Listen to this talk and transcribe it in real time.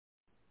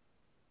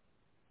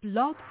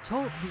Blog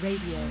Talk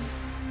Radio.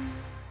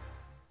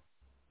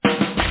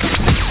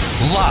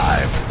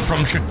 Live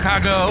from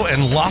Chicago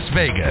and Las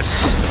Vegas,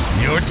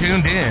 you're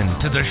tuned in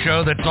to the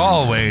show that's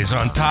always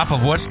on top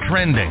of what's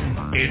trending.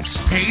 It's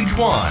Page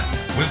One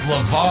with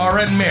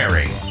Levar and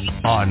Mary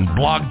on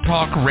Blog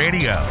Talk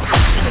Radio.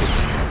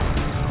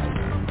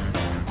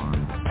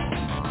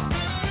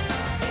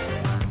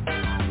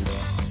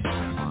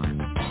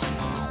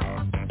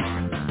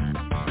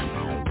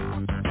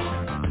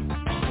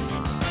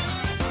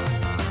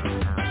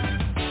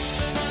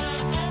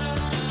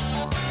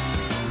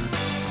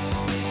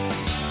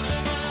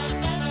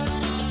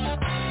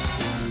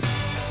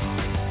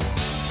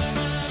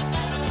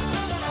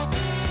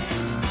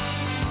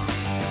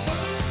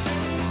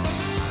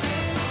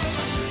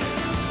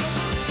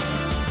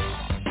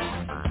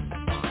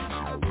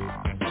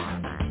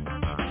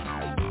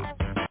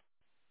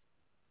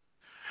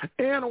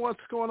 And what's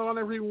going on,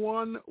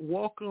 everyone?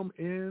 Welcome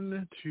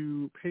in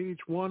to Page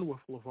One with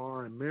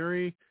Levar and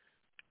Mary.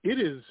 It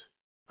is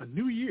a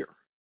new year.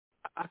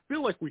 I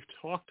feel like we've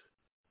talked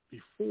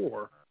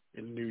before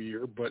in the new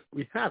year, but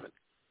we haven't.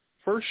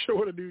 First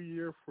show of the new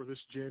year for this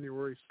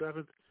January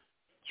 7th,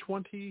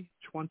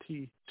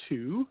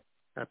 2022.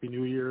 Happy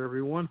New Year,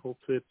 everyone. Hope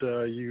that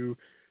you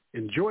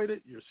enjoyed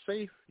it. You're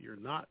safe. You're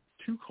not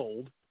too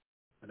cold.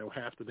 I know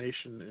half the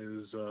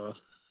nation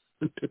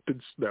is dipped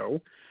in snow.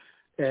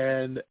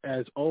 And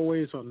as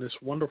always, on this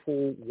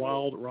wonderful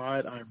wild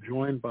ride, I'm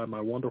joined by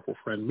my wonderful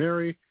friend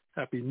Mary.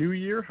 Happy New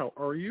Year. How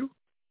are you?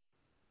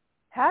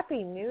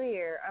 Happy New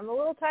Year. I'm a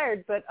little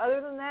tired, but other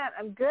than that,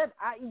 I'm good.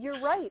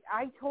 You're right.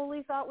 I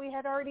totally thought we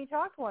had already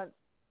talked once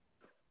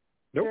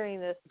during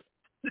this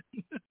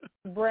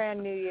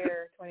brand new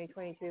year,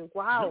 2022.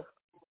 Wow.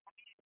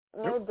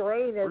 My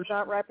brain is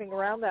not wrapping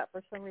around that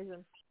for some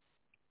reason.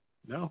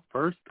 No,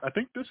 first, I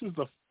think this is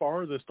the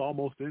farthest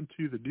almost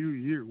into the new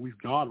year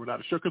we've gone without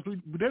a show, because we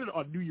did it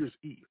on New Year's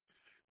Eve.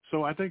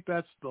 So I think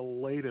that's the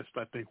latest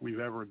I think we've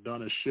ever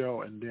done a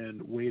show and then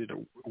waited a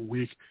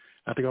week.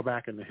 I have to go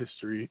back in the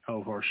history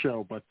of our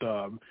show. But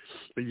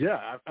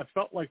yeah, I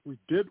felt like we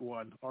did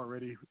one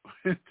already.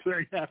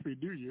 Very happy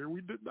New Year.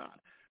 We did not.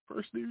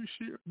 First new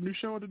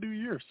show of the new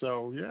year.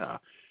 So, yeah.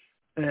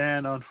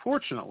 And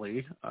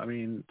unfortunately, I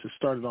mean, to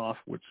start it off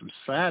with some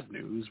sad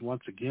news,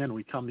 once again,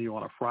 we come to you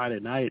on a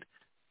Friday night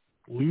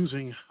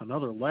losing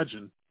another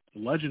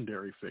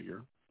legendary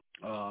figure.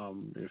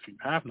 If you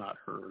have not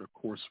heard, of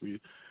course, we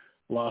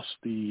lost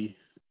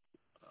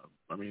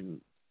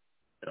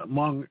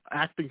among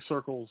acting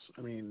circles,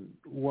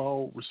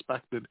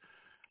 well-respected,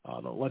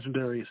 the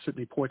legendary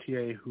Sidney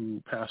Poitier,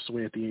 who passed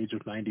away at the age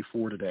of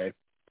 94 today.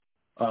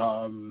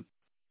 That's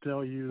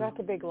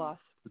a big loss.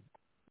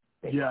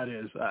 Yeah, it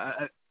is.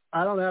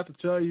 I don't have to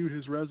tell you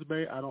his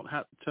resume. I don't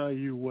have to tell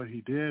you what he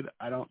did.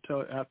 I don't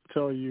have to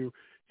tell you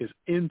his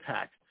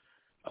impact.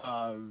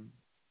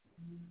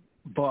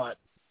 But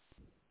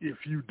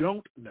if you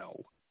don't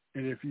know,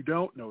 and if you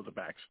don't know the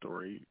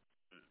backstory,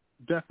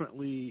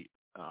 definitely,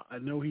 I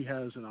know he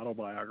has an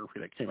autobiography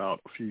that came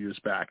out a few years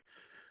back.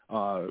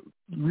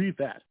 Read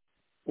that,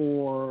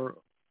 or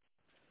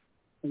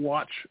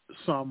watch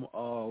some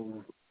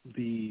of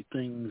the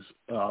things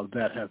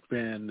that have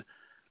been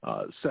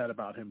said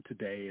about him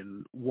today,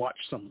 and watch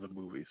some of the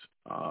movies.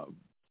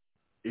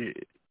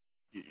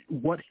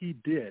 What he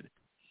did,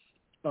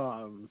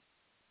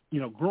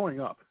 growing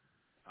up,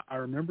 I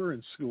remember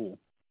in school,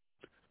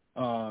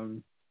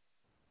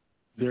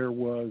 there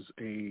was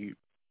a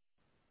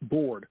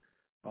board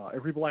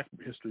every Black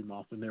History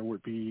Month, and there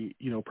would be,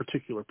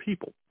 particular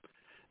people.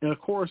 And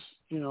of course,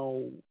 a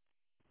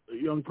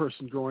young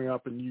person growing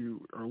up and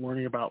you are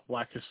learning about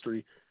Black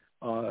history,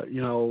 of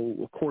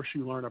course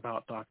you learn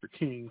about Dr.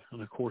 King,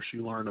 and of course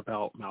you learn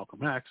about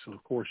Malcolm X, and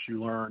of course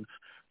you learn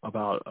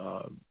about,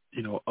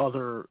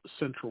 other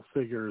central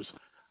figures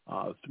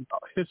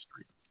throughout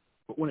history.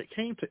 But when it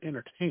came to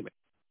entertainment,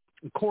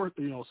 of course,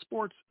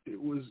 sports, it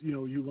was,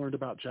 you learned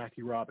about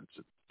Jackie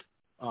Robinson.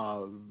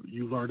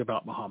 You learned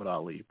about Muhammad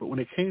Ali. But when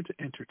it came to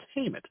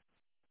entertainment,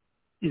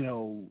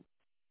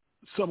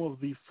 some of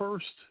the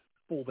first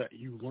people that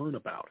you learn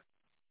about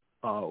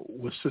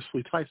was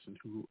Cicely Tyson,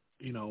 who,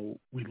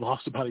 we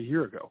lost about a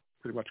year ago,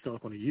 pretty much coming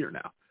up on a year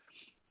now.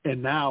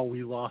 And now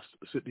we lost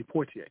Sidney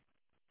Poitier.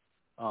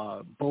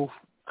 Both,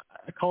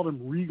 I call them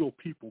regal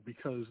people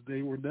because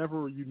you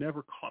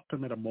never caught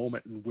them at a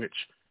moment in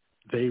which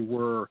they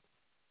were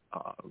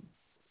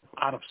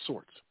out of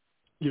sorts.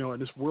 In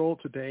this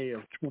world today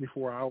of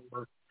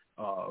 24-hour,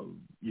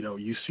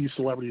 you see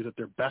celebrities at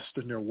their best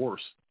and their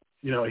worst.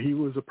 He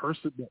was a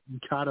person that you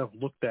kind of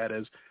looked at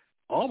as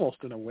almost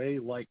in a way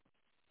like,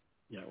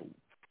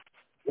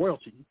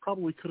 royalty. He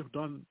probably could have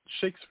done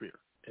Shakespeare,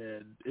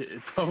 and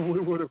it probably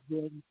would have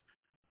been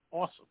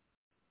awesome.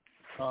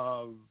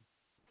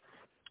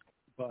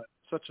 But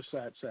such a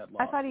sad loss.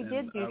 I thought he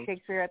did do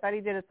Shakespeare. I thought he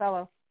did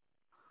Othello.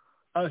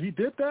 He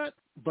did that,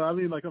 but I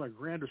mean, like on a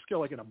grander scale,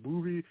 like in a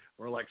movie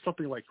or like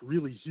something like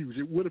really huge,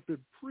 it would have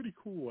been pretty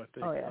cool, I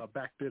think,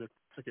 back then, if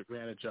I took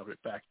advantage of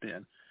it back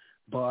then.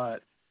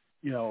 But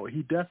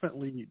he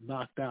definitely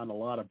knocked down a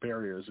lot of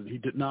barriers, and he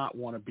did not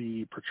want to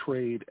be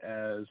portrayed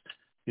as,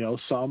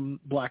 some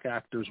black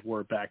actors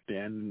were back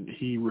then.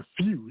 He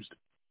refused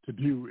to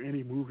do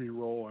any movie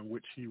role in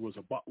which he was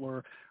a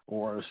butler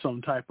or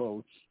some type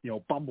of,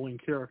 bumbling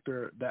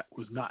character that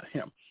was not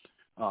him.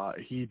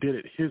 He did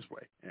it his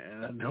way.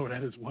 And I know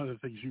that is one of the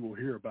things you will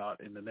hear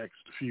about in the next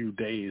few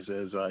days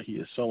as he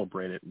is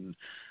celebrated. And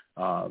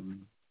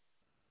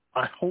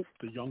I hope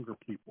the younger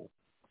people,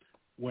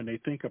 when they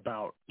think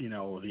about,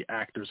 the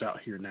actors out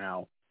here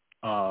now,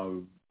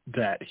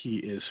 that he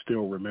is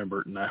still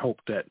remembered. And I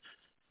hope that,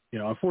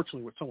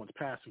 unfortunately with someone's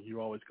passing,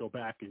 you always go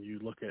back and you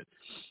look at,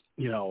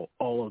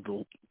 all of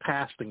the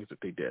past things that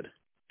they did.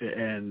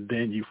 And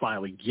then you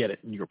finally get it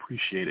and you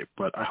appreciate it.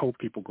 But I hope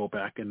people go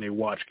back and they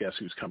watch Guess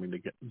Who's Coming to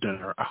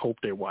Dinner. I hope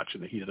they watch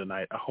In the Heat of the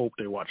Night. I hope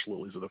they watch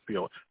Lilies of the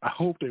Field. I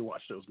hope they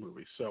watch those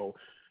movies. So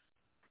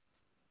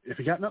if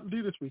you got nothing to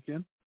do this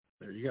weekend,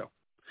 there you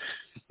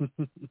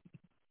go.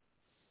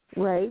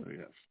 Right. So,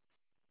 yes.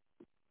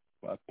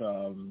 But, he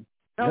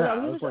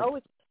was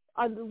always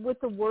with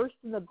the worst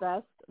and the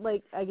best.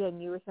 Like, again,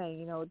 you were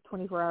saying,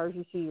 24 hours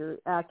you see your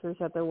actors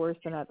at their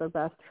worst and at their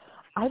best.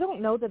 I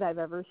don't know that I've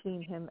ever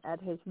seen him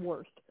at his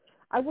worst.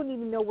 I wouldn't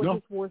even know what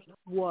his worst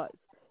was.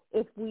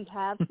 If we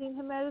have seen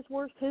him at his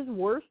worst is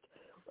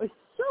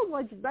so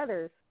much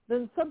better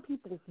than some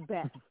people's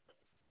best.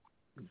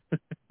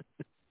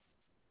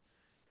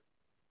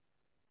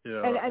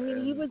 And, I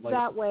mean, he was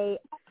that way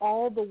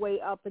all the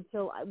way up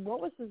until, what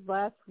was his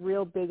last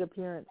real big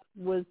appearance?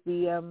 Was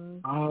the,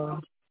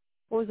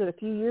 what was it, a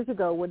few years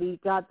ago when he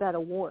got that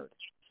award?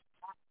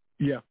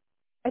 Yeah.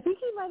 I think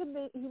he might have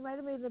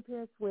made an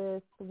appearance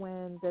with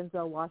when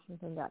Denzel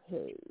Washington got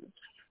his.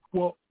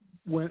 Well,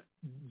 when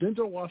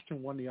Denzel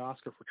Washington won the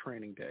Oscar for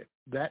Training Day,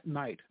 that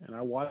night, and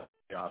I watched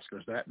the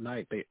Oscars, that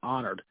night they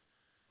honored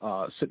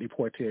Sidney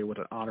Poitier with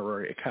an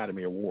honorary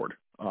Academy Award.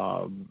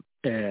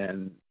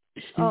 And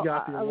he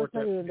got the award. I was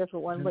thinking a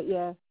different one, but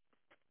yeah.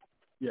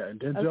 Yeah, and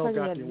Denzel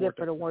got the award. A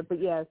different award,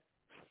 but yes.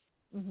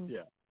 Mm-hmm.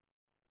 Yeah.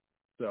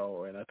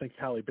 So, and I think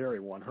Halle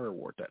Berry won her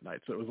award that night.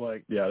 So it was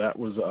like, that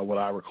was what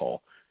I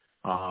recall.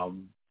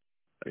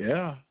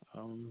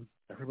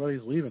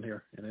 Everybody's leaving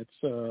here, and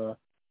it's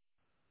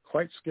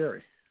quite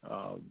scary.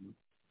 A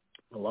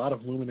lot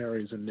of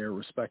luminaries in their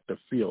respective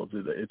fields.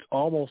 It's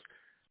almost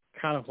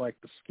kind of like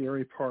the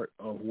scary part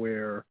of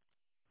where,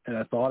 and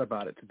I thought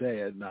about it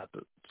today, and not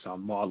to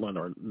sound maudlin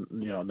or,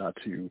 not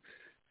to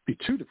be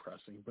too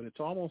depressing, but it's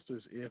almost as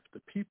if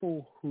the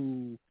people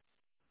who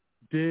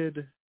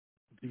did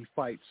the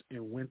fights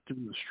and went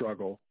through the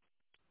struggle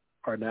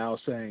are now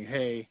saying,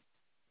 hey,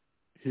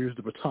 here's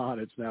the baton,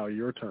 it's now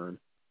your turn.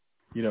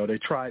 They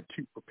tried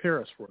to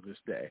prepare us for this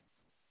day.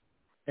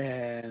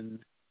 And,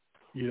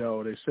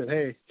 they said,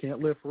 hey, can't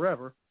live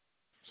forever.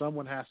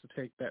 Someone has to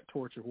take that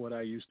torch of what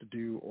I used to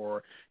do.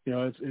 Or,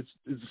 it's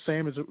the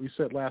same as what we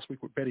said last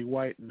week with Betty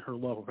White and her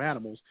love of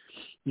animals.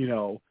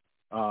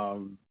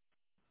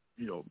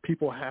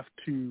 People have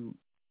to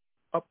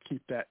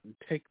upkeep that and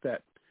take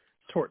that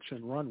torch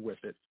and run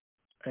with it.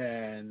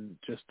 And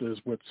just as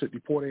with Sidney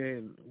Poitier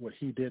and what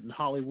he did in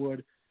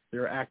Hollywood,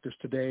 there are actors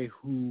today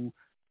who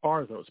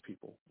are those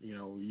people.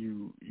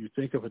 You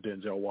think of a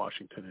Denzel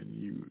Washington, and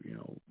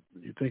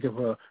you think of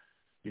a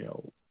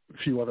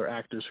few other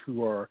actors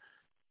who are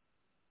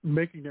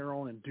making their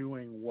own and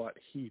doing what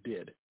he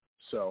did.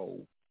 So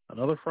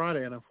another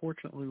Friday, and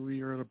unfortunately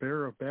we are the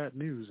bearer of bad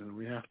news, and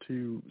we have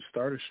to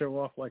start a show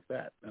off like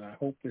that. And I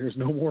hope there's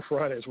no more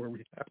Fridays where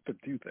we have to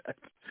do that.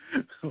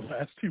 The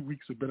last 2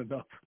 weeks have been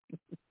enough.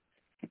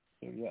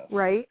 So, yes.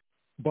 Right.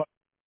 But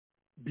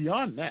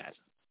beyond that,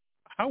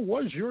 how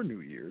was your New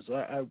Year's?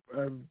 I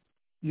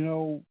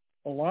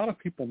a lot of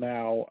people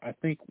now, I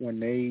think when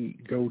they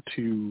go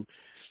to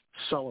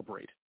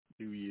celebrate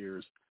New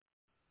Year's,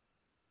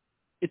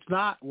 it's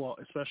not,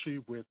 especially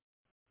with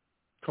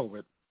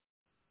COVID,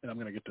 and I'm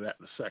going to get to that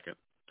in a second,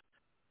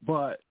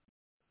 but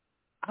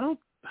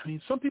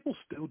some people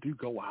still do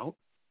go out,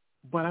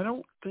 but I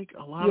don't think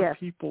a lot of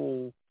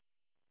people,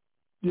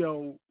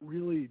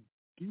 really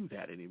do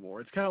that anymore.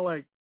 It's kind of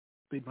like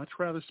they'd much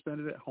rather spend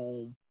it at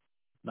home,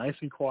 nice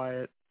and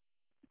quiet,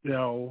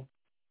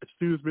 as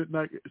soon as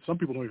midnight. Some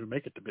people don't even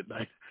make it to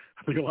midnight.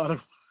 I think a lot of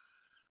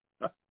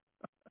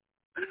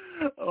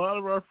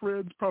our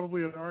friends,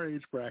 probably in our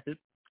age bracket,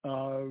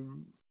 are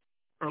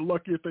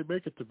lucky if they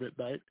make it to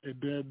midnight, and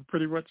then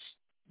pretty much,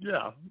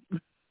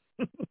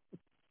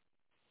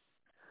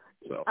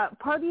 So.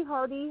 Party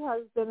hardy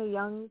has been a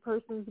young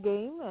person's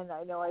game, and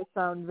I know I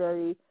sound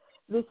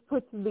this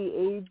puts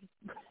the age,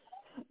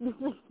 this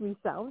makes me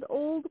sound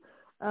old,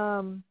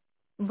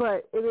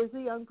 but it is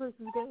a young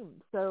person's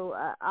game. So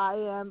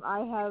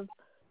I have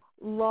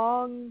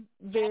long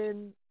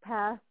been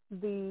past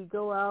the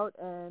go out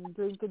and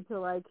drink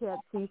until I can't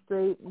see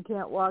straight and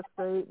can't walk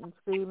straight and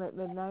scream at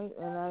midnight,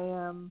 and I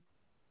am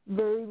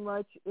very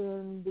much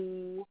in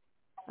the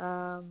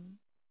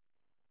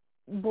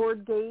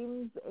board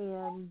games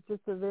and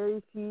just a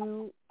very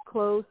few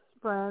close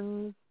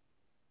friends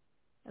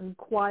and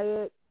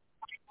quiet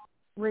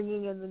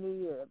ringing in the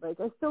new year. Like,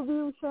 I still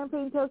do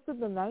champagne toast at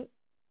midnight.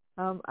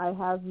 I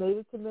have made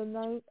it to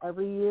midnight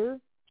every year.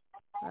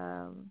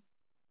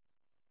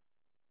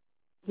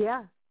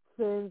 Yeah,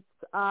 since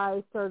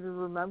I started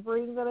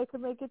remembering that I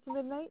could make it to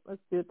midnight.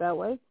 Let's do it that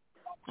way.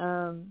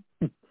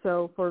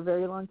 So for a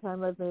very long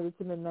time, I've made it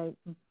to midnight.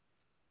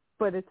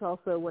 But it's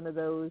also one of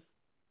those,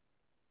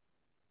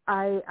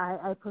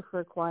 I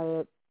prefer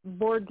quiet,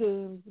 board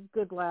games,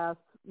 good laughs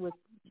with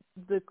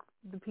the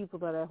people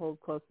that I hold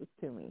closest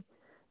to me.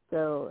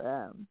 So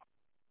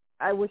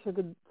I wish I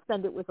could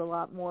spend it with a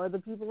lot more of the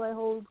people I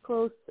hold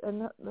close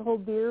and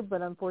hold dear,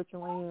 but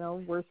unfortunately,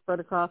 we're spread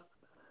across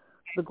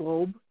the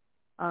globe.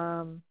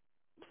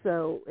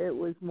 So it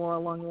was more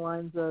along the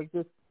lines of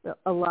just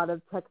a lot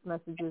of text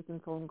messages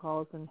and phone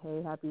calls and,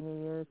 hey, Happy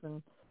New Year's.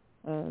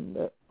 And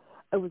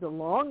it was a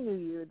long New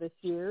Year this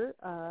year.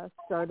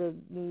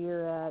 Started New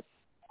Year at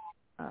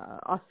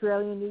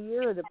Australian New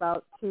Year at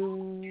about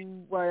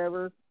 2,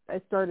 wherever. I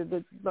started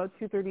at about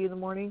 2:30 in the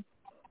morning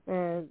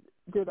and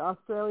did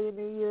Australian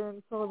New Year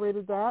and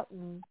celebrated that,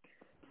 and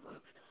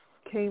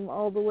came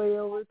all the way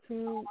over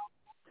to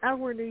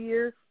our New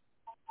Year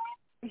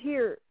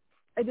here.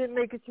 I didn't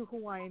make it to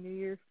Hawaiian New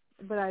Year,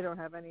 but I don't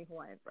have any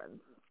Hawaiian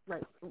friends.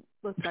 Right,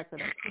 let's back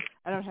that up.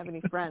 I don't have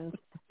any friends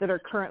that are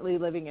currently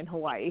living in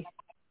Hawaii.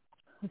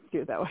 Let's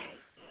do it that way.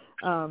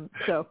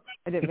 So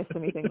I didn't miss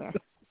anything there.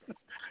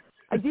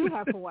 I do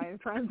have Hawaiian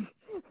friends.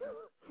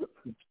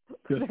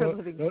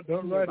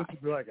 Don't write us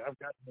and be like, I've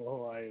got no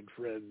Hawaiian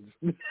friends.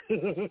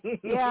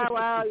 Yeah,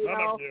 well,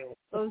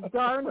 those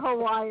darn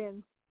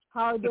Hawaiians.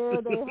 How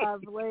dare they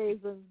have leis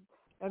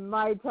and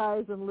Mai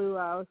Tais and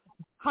luau's.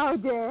 How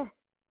dare.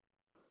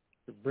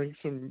 Bring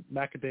some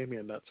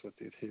macadamia nuts with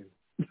you, too.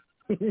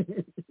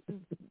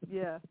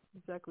 Yeah,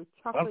 exactly.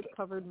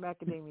 Chocolate-covered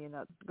macadamia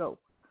nuts. Go.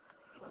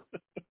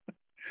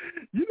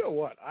 You know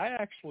what? I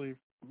actually,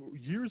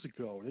 years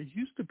ago, there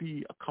used to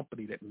be a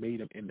company that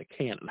made them in the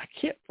can, and I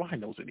can't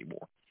find those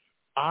anymore.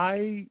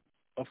 A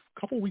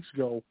couple weeks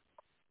ago,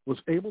 was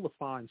able to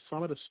find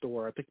some at a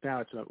store. I think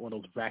now it's one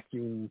of those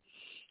vacuum,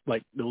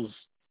 like those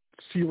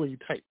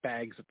sealy-type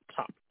bags at the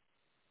top.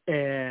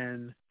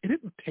 And it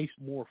didn't taste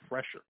more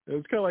fresher. It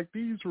was kind of like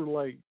these were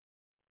like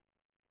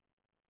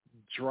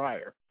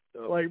drier.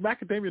 Like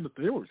macadamia nuts,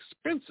 they were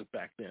expensive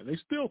back then. They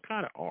still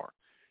kind of are.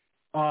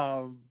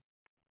 I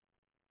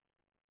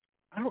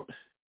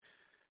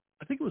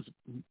think it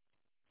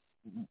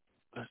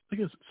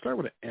started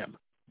with an M,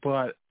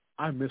 but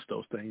I miss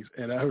those things.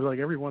 And I was like,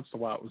 every once in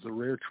a while, it was a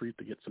rare treat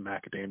to get some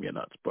macadamia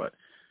nuts. But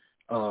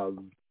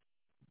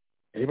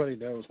anybody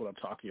knows what I'm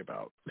talking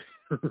about,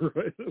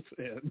 right?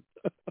 And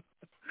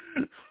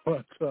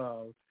but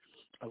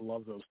I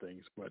love those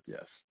things. But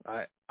yes,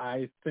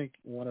 I think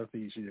one of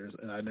these years,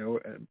 and I know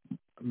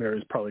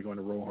Mary's probably going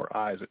to roll her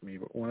eyes at me,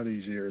 but one of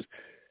these years,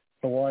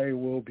 Hawaii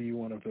will be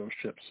one of those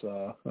ships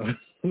have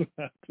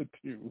to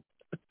do.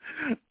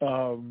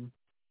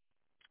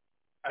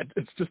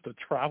 It's just the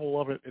travel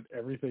of it and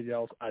everything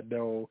else. I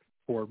know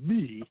for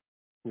me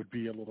would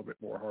be a little bit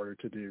more harder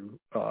to do,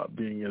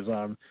 being as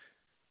I'm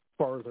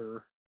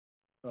farther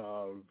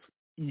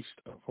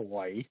east of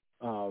Hawaii.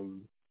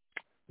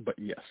 But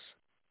yes,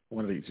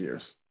 one of these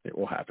years it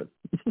will happen,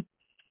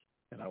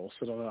 and I will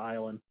sit on an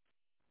island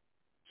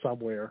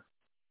somewhere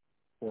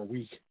for a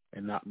week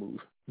and not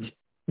move.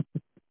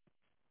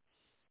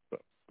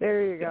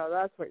 There you go.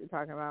 That's what you're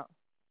talking about.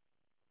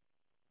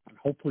 And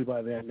hopefully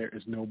by then there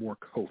is no more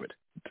COVID.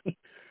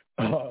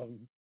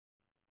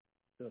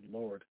 Good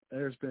Lord.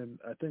 I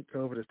think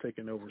COVID has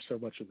taken over so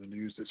much of the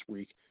news this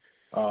week.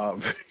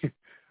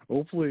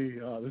 Hopefully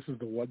this is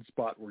the one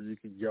spot where you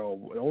can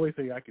go. The only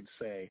thing I can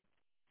say,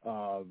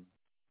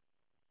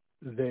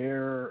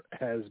 there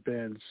has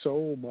been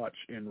so much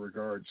in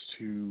regards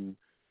to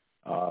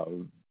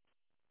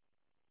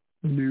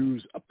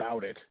news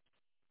about it.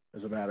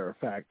 As a matter of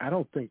fact, I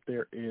don't think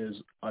there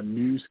is a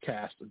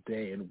newscast a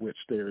day in which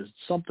there is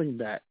something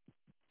that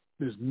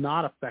is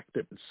not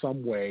effective in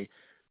some way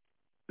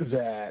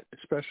that,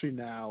 especially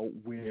now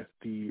with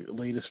the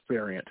latest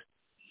variant,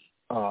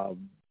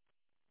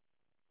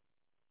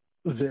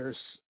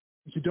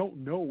 you don't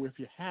know if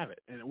you have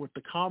it. And what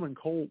the common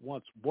cold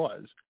once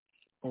was,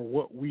 or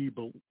what we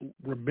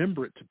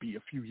remember it to be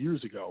a few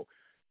years ago,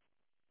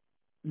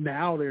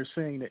 now they're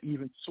saying that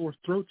even sore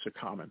throats are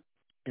common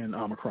in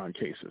Omicron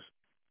cases.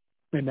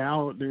 And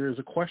now there is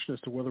a question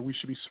as to whether we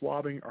should be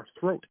swabbing our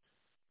throat,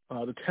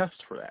 the test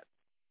for that.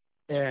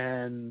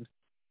 And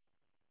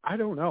I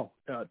don't know.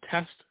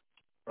 Tests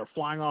are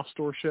flying off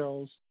store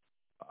shelves.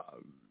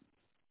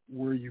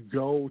 Where you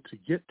go to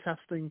get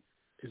testing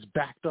is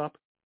backed up,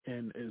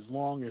 and as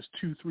long as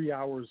 2-3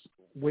 hours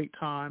wait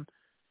time.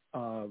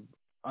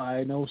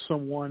 I know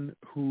someone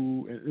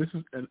who,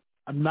 and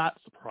I'm not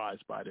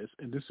surprised by this,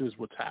 and this is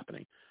what's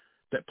happening,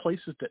 that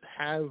places that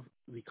have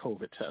the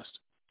COVID test,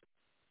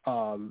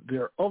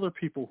 there are other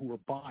people who are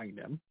buying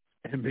them,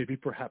 and maybe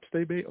perhaps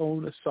they may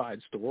own a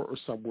side store or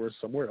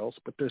somewhere else,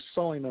 but they're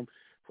selling them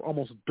for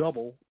almost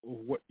double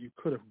what you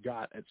could have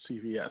got at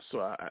CVS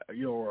or at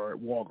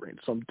Walgreens.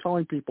 So I'm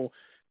telling people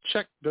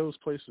check those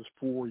places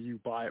before you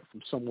buy it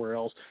from somewhere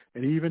else.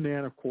 And even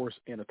then, of course,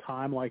 in a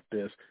time like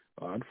this,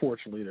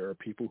 unfortunately, there are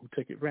people who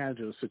take advantage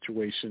of the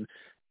situation.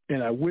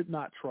 And I would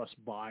not trust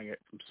buying it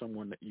from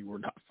someone that you were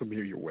not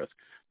familiar with,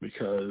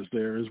 because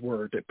there is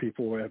word that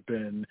people have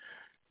been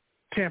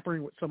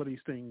tampering with some of these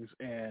things.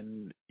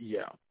 And,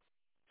 yeah,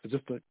 so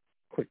just a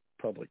quick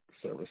public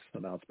service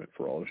announcement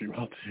for all of you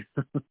out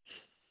there,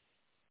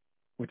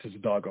 which is a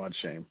doggone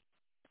shame.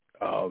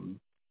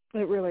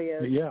 It really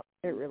is. Yeah.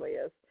 It really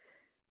is.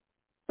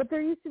 But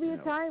there used to be a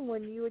time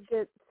when you would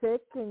get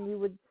sick and you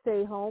would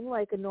stay home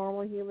like a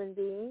normal human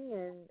being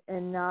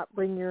and not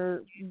bring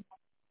your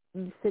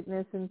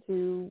sickness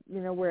into,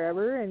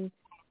 wherever. And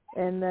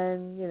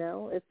then,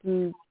 if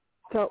you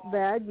felt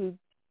bad, you'd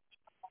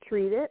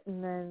treat it.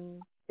 And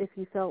then if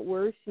you felt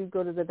worse, you'd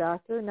go to the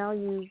doctor. Now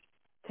you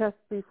test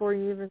before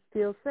you even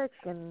feel sick.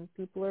 And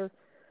people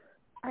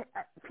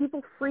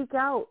freak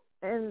out.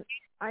 And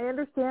I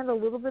understand a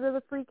little bit of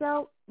the freak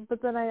out,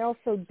 but then I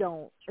also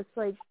don't. It's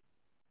like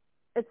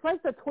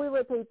the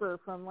toilet paper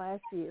from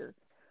last year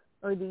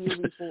or the year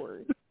before.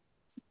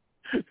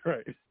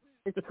 Right.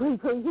 It's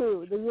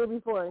 2022, the year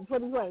before, in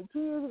 2020, 2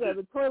 years ago,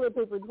 the toilet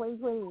paper in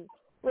 2020.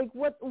 Like,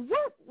 what was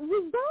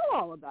that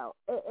all about?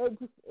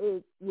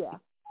 Yeah.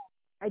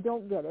 I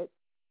don't get it.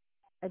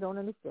 I don't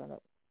understand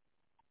it.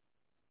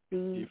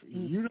 You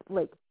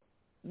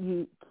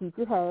keep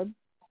your head.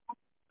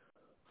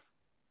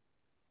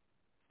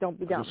 Don't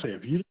be dumb. Say,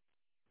 if you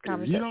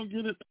don't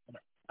get it,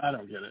 I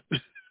don't get it.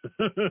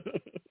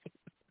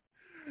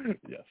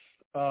 Yes.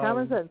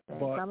 Common sense, man.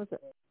 Common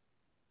sense.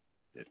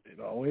 It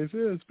always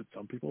is, but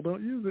some people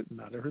don't use it.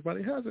 Not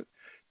everybody has it.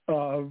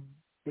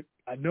 But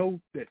I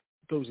know that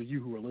those of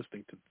you who are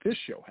listening to this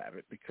show have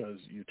it because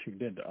you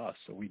tuned in to us,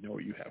 so we know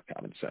you have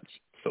common sense.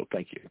 So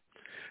thank you.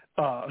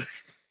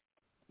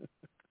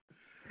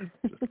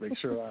 Just make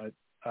sure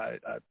I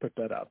put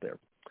that out there.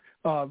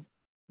 A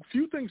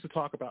few things to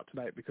talk about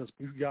tonight because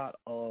we've got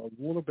a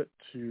little bit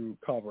to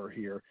cover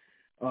here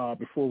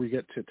before we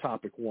get to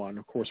topic one.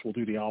 Of course, we'll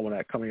do the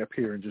almanac coming up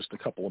here in just a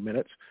couple of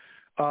minutes.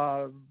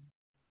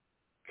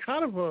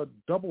 Kind of a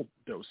double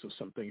dose of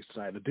some things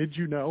tonight. A Did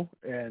You Know,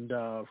 and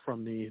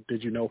from the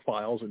Did You Know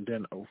files, and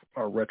then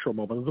our retro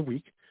moment of the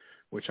week,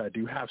 which I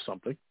do have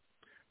something.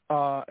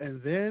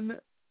 And then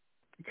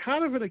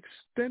kind of an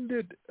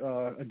extended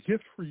a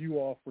gift for you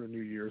all for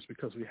New Year's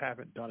because we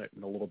haven't done it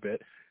in a little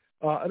bit.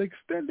 An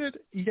extended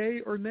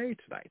yay or nay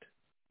tonight.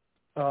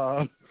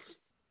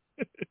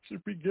 It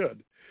should be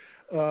good.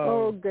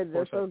 Oh,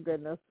 goodness. Oh,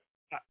 goodness.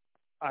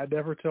 I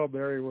never tell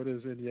Mary what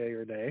is in yay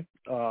or nay,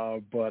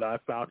 but I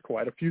found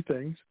quite a few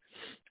things.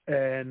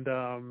 And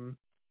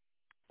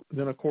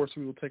then, of course,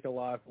 we will take a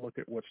live look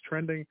at what's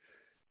trending.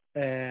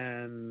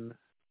 And,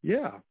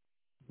 yeah,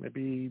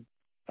 maybe,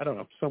 I don't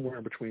know, somewhere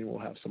in between we'll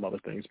have some other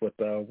things. But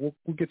we'll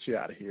get you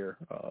out of here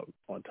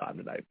on time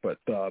tonight. But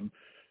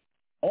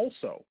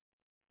also,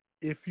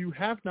 if you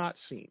have not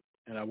seen,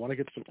 and I want to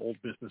get some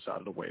old business out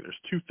of the way, there's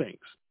two things.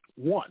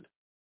 One,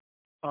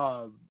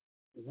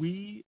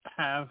 we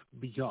have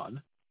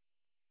begun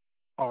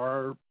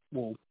for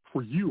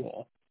you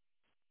all,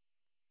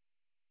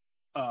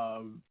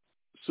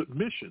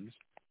 submissions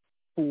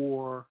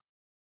for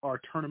our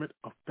Tournament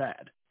of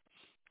Bad.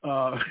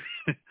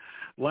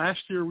 Last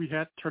year we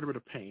had Tournament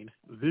of Pain.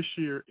 This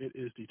year it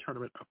is the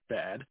Tournament of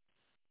Bad.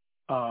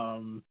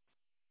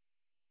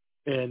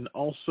 And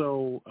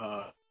also,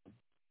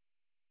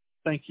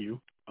 thank you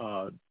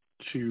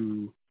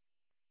to,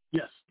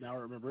 yes, now I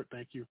remember it.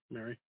 Thank you,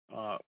 Mary.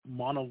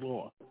 Mauna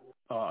Loa.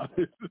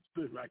 This is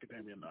the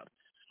Macadamia Nut.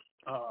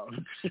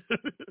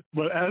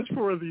 But as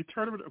for the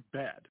Tournament of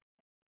Bad,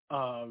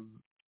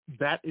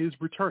 that is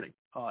returning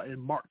in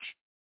March.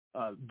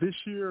 This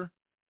year,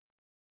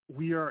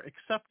 we are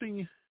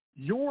accepting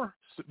your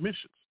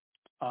submissions.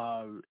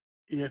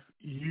 If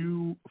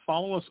you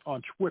follow us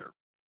on Twitter,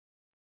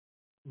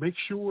 make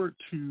sure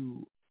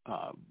to,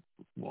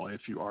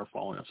 if you are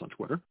following us on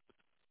Twitter,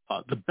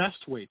 the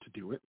best way to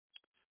do it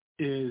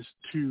is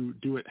to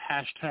do it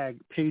hashtag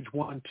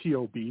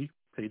page1TOB,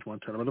 page one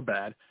Tournament of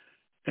Bad,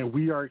 and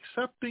we are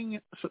accepting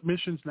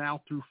submissions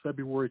now through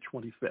February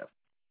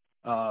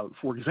 25th.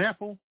 For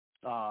example,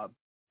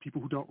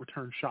 people who don't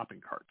return shopping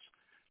carts,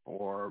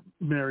 or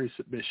Mary's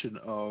submission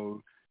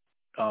of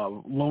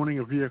loaning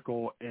a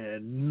vehicle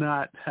and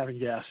not having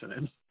gas in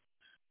it.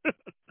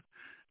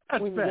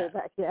 That's when you bad. get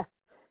back, yeah.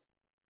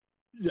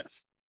 Yes.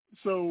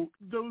 So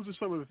those are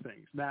some of the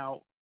things.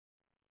 Now,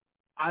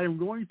 I am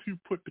going to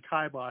put the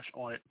kibosh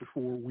on it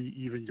before we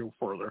even go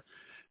further.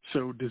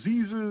 So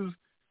diseases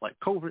like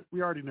COVID,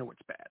 we already know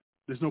it's bad.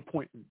 There's no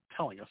point in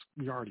telling us.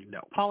 We already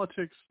know.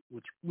 Politics,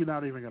 which we're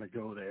not even going to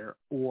go there,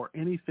 or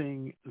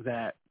anything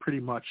that pretty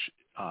much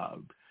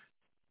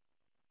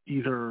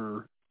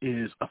either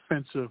is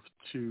offensive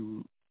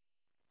to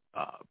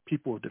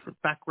people of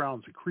different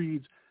backgrounds and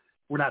creeds,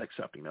 we're not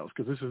accepting those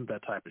because this isn't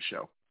that type of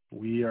show.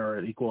 We are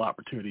an equal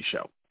opportunity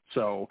show.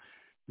 So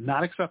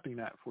not accepting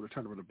that for the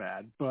Tournament of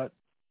Bad, but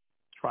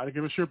try to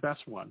give us your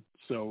best one.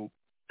 So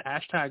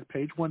hashtag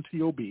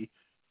page1TOB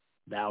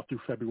now through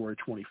February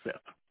 25th.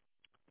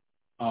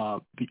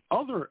 The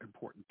other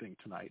important thing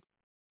tonight,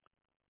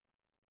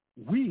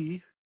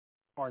 we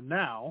are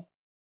now,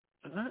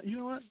 you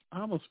know what? I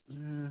almost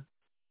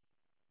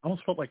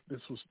felt like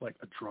this was like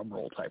a drum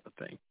roll type of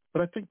thing,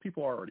 but I think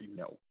people already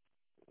know.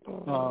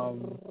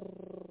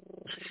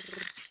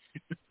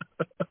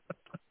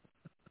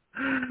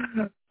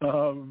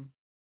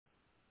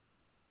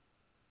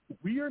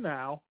 We are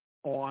now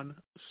on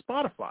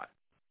Spotify.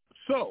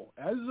 So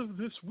as of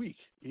this week,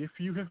 if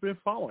you have been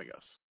following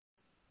us,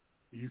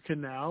 you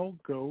can now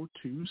go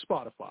to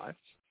Spotify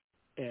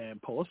and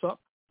pull us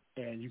up,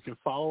 and you can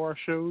follow our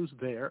shows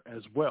there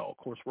as well. Of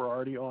course, we're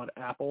already on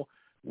Apple,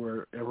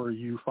 wherever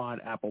you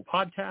find Apple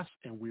Podcasts,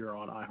 and we are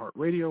on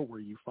iHeartRadio, where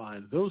you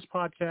find those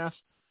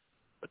podcasts.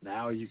 But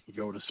now you can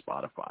go to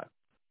Spotify.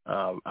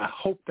 I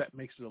hope that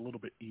makes it a little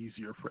bit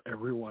easier for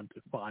everyone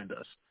to find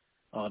us.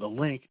 The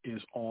link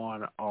is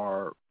on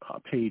our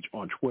page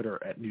on Twitter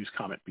at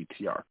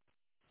NewsCommentBTR.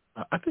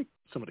 I think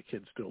some of the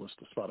kids still listen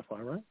to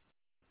Spotify, right?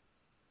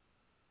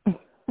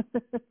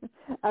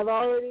 I've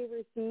already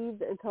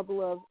received a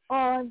couple of,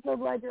 I'm so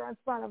glad you're on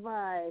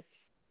Spotify.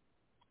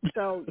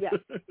 So, yes.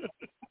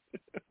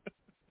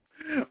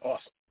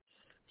 Awesome.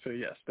 So,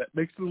 yes, that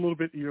makes it a little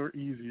bit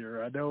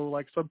easier. I know,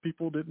 like, some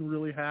people didn't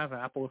really have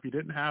Apple. If you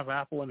didn't have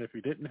Apple and if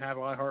you didn't have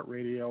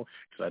iHeartRadio,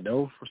 because I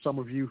know for some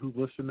of you who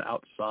listen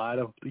outside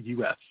of the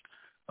U.S.,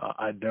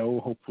 I know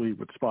hopefully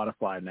with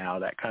Spotify now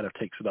that kind of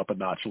takes it up a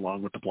notch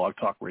along with the Blog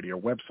Talk Radio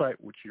website,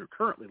 which you're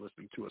currently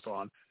listening to us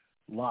on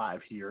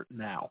live here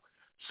now.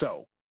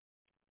 So,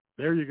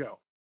 there you go.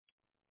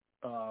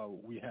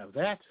 We have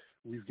that.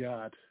 We've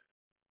got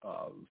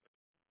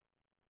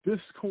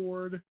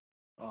Discord,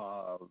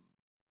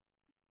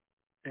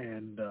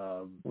 and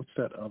what's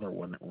that other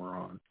one that we're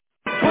on?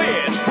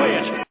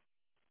 Twitch.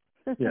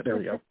 Yeah, there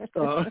we go.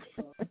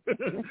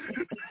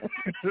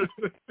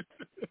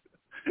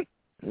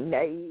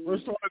 Nice.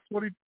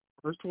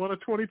 First one of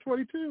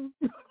 2022.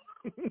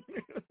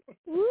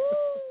 Woo!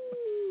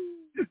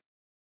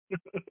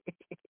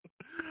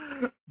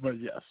 But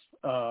yes,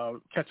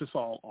 catch us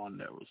all on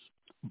those.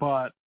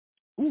 But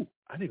I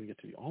didn't even get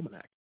to the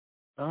almanac.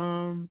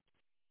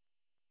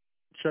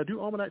 Should I do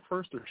almanac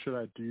first, or should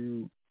I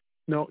do?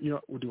 No, you know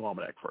what? We'll do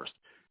almanac first,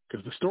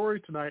 because the story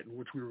tonight in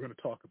which we were going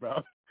to talk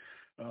about,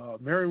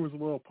 Mary was a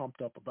little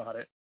pumped up about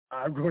it.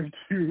 I'm going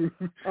to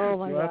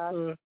have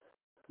to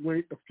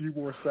wait a few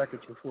more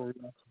seconds before we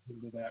get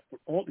into that. But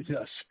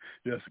yes,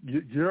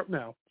 you're up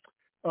now.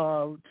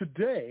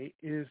 Today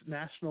is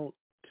National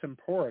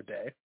Tempura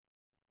Day.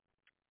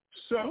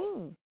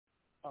 So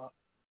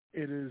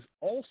it is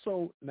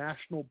also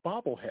National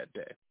Bobblehead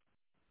Day.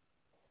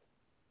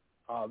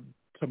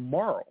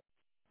 Tomorrow,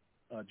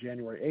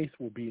 January 8th,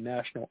 will be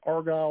National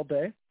Argyle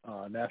Day,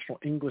 National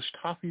English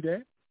Toffee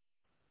Day,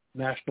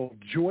 National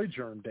Joy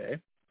Germ Day.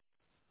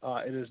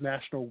 It is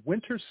National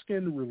Winter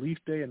Skin Relief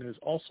Day, and it is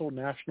also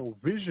National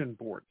Vision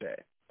Board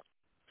Day.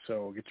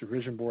 So get your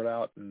vision board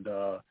out and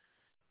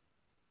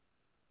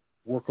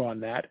work on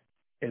that.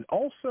 And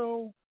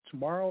also,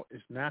 tomorrow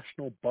is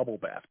National Bubble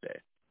Bath Day.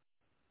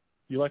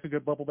 You like a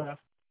good bubble bath?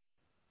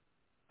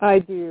 I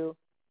do.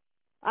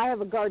 I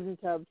have a garden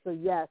tub, so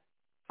yes,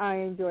 I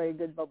enjoy a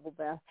good bubble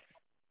bath.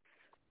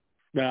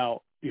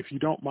 Now, if you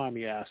don't mind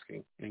me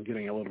asking and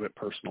getting a little bit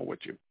personal with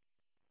you,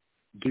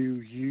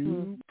 do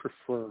you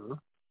prefer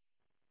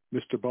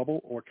Mr.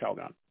 Bubble or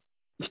Calgon?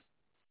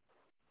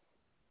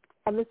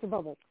 Mr.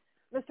 Bubble.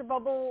 Mr.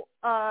 Bubble,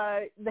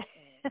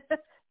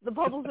 the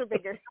bubbles are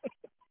bigger.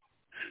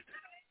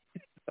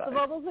 The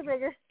bubbles are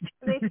bigger.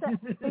 They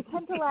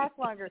tend to last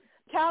longer.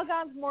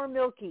 Calgon's more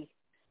milky.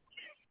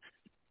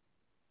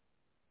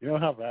 You know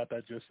how bad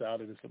that just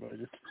sounded to somebody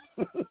just.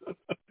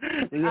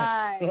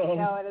 I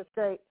know it is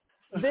great.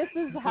 This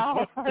is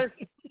how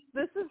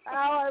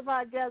our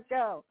podcasts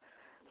go.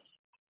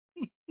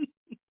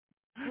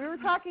 We were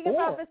talking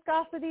about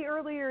viscosity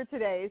earlier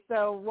today,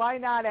 so why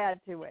not add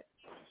to it?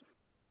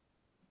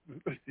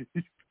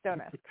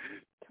 Don't ask.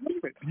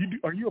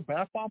 Are you a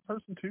bath bomb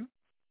person too?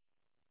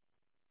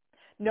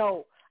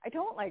 No, I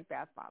don't like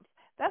bath bombs.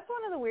 That's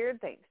one of the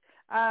weird things.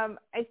 I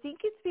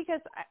think it's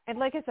because, and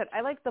like I said,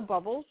 I like the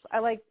bubbles. I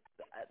like.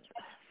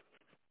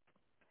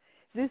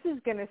 This is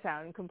going to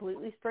sound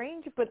completely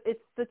strange, but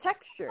it's the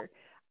texture.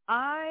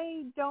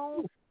 I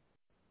don't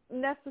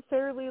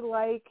necessarily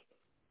like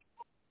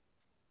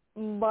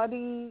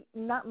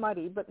not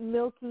muddy, but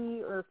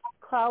milky or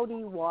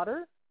cloudy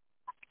water.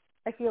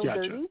 I feel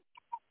dirty.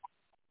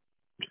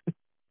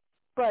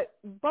 But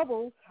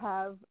bubbles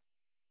have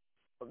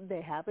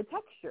a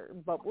texture.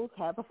 Bubbles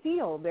have a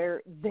feel.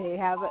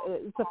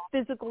 It's a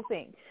physical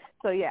thing.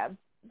 So yeah,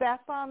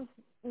 bath bombs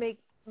make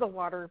the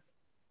water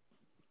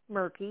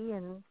murky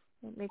and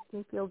it makes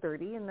me feel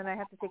dirty, and then I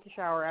have to take a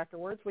shower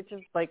afterwards, which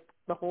is like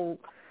the whole.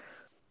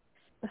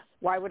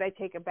 Why would I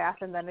take a bath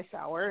and then a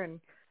shower?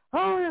 And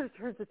it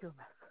turns into a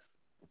mess.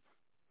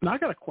 Now I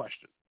got a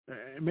question.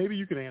 Maybe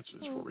you can answer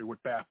this for me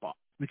with bath bombs,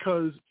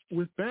 because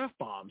with bath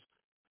bombs,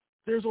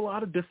 there's a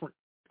lot of different.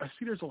 I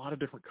see there's a lot of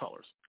different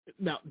colors.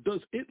 Now,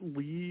 does it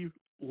leave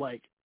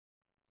like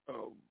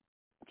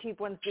cheap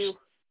ones do?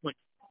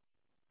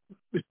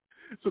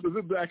 So does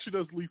it actually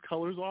does leave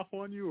colors off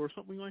on you or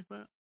something like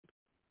that?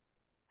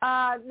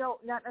 No,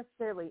 not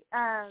necessarily.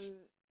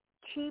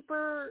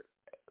 Cheaper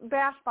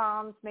bath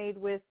bombs made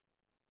with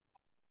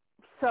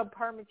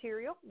subpar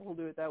material, we'll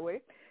do it that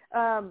way,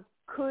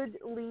 could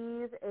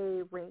leave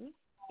a ring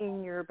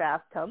in your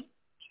bathtub.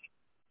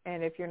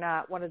 And if you're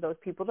not one of those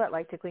people that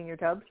like to clean your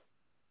tubs,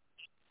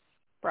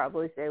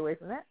 probably stay away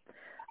from that.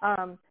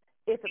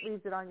 If it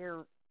leaves it on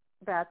your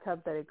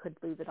bathtub, then it could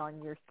leave it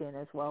on your skin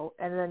as well.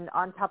 And then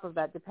on top of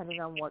that,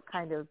 depending on what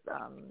kind of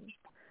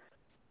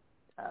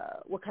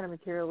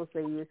materials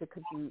they use, it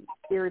could be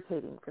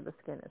irritating for the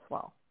skin as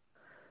well.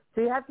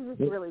 So you have to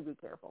just really be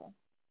careful.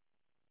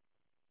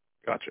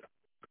 Gotcha.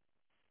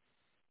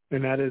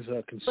 And that is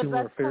Consumer Affairs But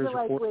that's kind of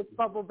like report. with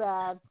bubble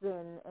baths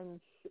and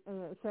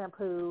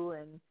shampoo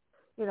and,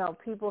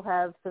 people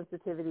have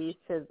sensitivities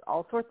to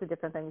all sorts of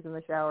different things in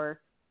the shower.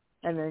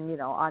 And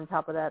then, on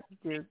top of that,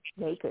 you're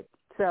naked.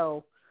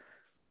 So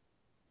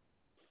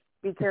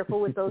be careful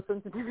with those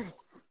sensitivities.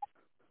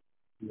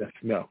 Yes,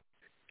 no.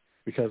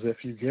 Because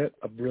if you get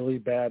a really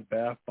bad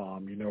bath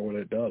bomb, you know what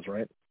it does,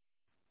 right?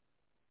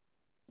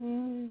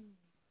 I'm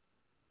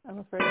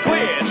afraid.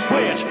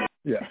 Switch.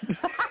 Yeah.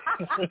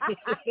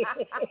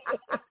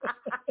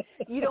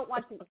 You don't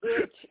want to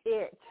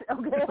itch,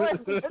 okay?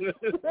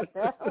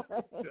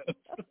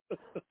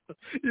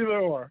 Either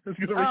or. It's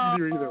going to make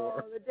you do either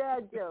or. Oh, the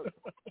dad joke.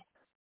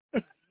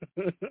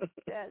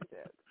 Dad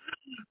joke.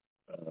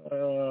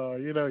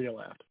 You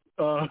laughed.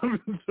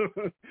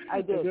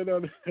 I did. And then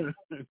on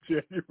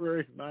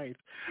January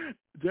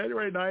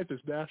 9th is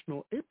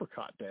National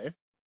Apricot Day.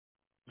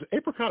 Is it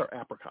apricot or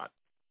apricot?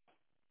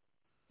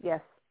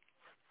 Yes.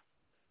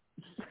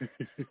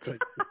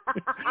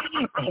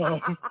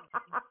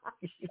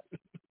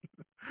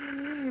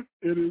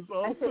 It is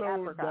also I say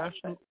apricot,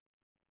 National.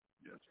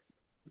 Yes,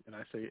 and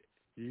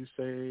you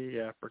say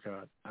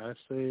apricot. I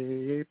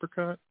say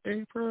apricot.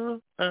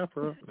 Apra.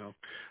 No.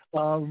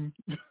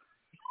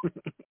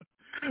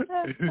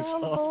 That's the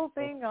whole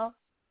thing off.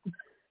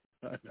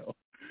 I know.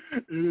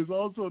 It is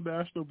also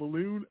National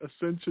Balloon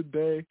Ascension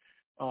Day.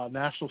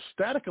 National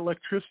Static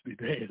Electricity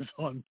Day is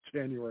on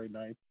January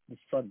 9th, this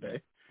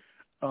Sunday.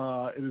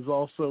 It is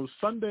also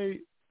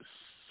Sunday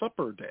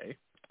Supper Day.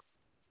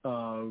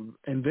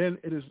 And then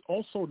it is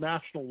also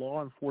National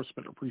Law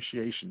Enforcement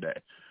Appreciation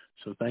Day.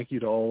 So thank you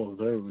to all of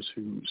those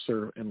who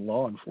serve in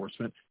law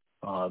enforcement.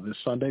 This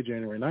Sunday,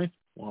 January 9th,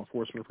 Law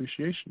Enforcement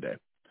Appreciation Day.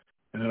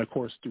 And then, of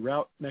course,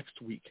 throughout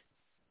next week,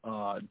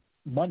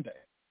 Monday,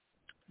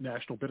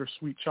 National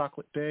Bittersweet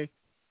Chocolate Day.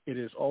 It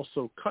is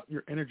also Cut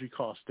Your Energy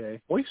Cost Day,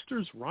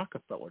 Oysters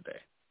Rockefeller Day.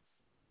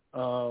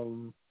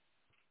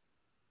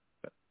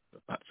 That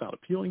does not sound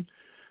appealing.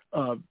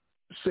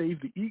 Save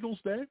the Eagles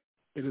Day.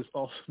 It is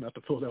also not the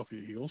Philadelphia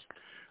Eagles.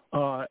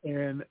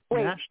 And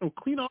Wait, National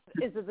Clean Up.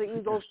 Is it the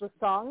Eagles, the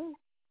song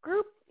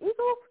group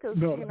Eagles? Because,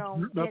 no,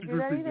 not can't the do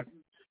group that either. either.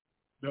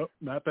 Nope,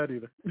 not that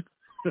either.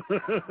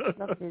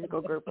 Not the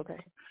musical group, okay.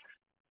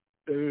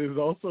 It is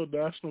also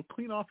National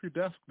Clean Off Your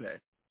Desk Day,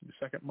 the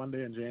second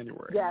Monday in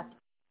January. Yes.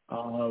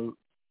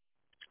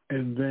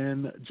 And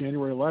then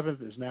January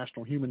 11th is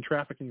National Human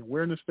Trafficking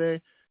Awareness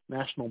Day,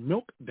 National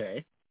Milk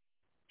Day,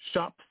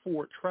 Shop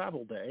for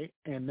Travel Day,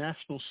 and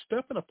National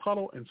Step in a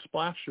Puddle and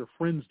Splash Your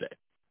Friends Day.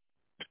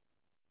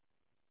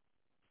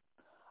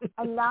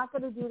 I'm not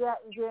going to do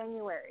that in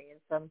January in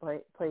some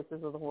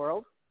places of the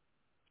world.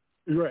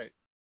 Right.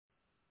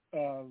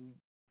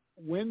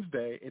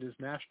 Wednesday, it is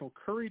National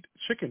Curried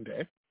Chicken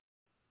Day.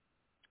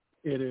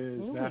 It is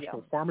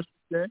National Pharmacy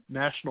Day,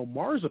 National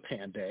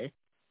Marzipan Day,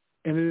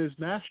 and it is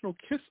National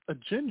Kiss a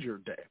Ginger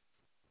Day.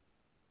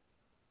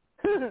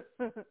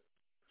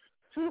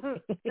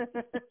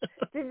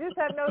 Gingers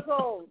have no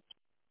souls.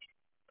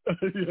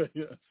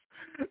 Yes.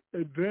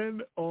 And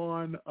then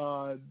on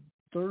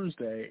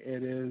Thursday,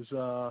 it is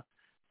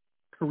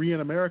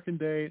Korean American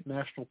Day,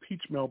 National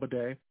Peach Melba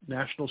Day,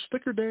 National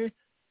Sticker Day,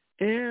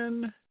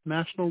 and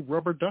National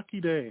Rubber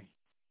Ducky Day.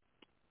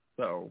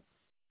 So,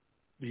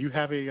 do you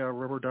have a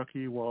rubber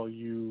ducky while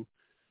you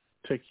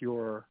take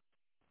your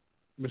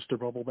Mr.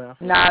 Bubble Bath?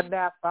 Not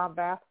bath, bomb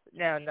bath.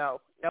 No,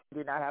 I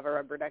do not have a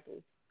rubber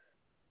ducky.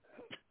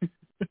 I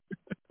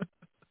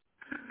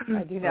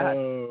do not.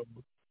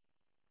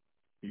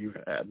 You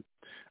had.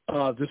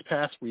 This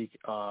past week,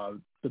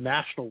 the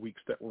national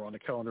weeks that were on the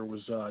calendar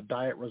was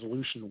Diet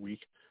Resolution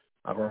Week.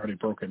 I've already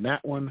broken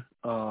that one.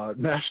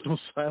 National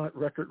Silent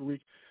Record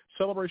Week,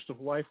 Celebration of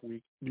Life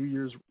Week, New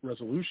Year's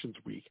Resolutions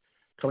Week.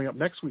 Coming up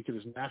next week, it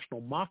is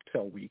National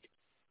Mocktail Week,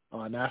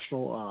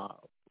 National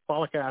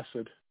Folic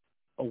Acid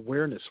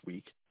Awareness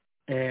Week,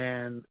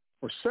 and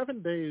for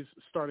 7 days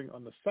starting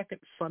on the second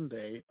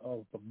Sunday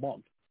of the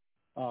month,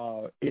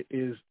 it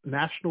is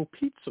National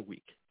Pizza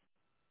Week.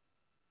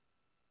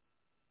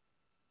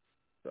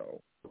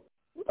 So,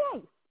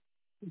 nice.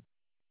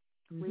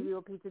 We do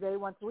a pizza day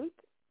once a week.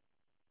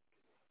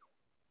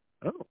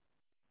 Oh,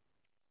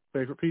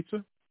 favorite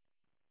pizza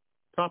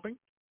topping?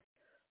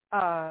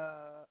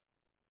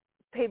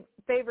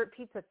 Favorite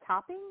pizza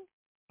topping?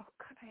 Oh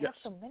God, I have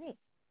so many.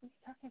 What are you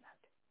talking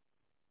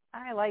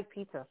I like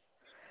pizza.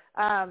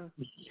 It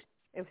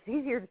was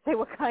easier to say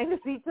what kind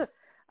of pizza.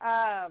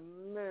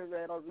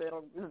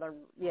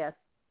 Yes.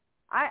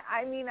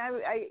 I mean,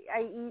 I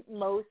eat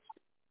most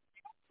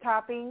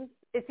toppings.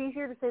 It's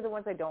easier to say the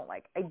ones I don't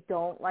like. I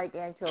don't like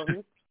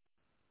anchovies.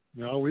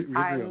 No, we agree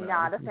on I'm that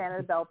not one. a fan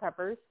of bell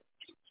peppers.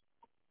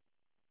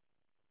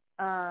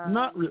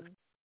 Not really.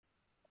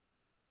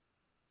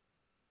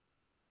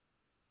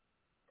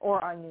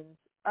 Or onions.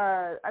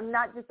 I'm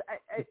not just.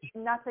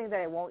 I'm not saying that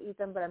I won't eat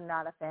them, but I'm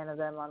not a fan of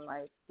them on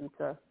my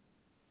pizza.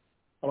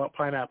 How about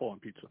pineapple on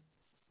pizza?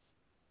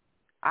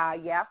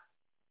 Yeah.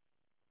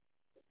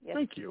 Yes.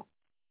 Thank you.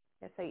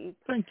 Yes, I eat.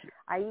 Thank you.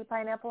 I eat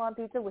pineapple on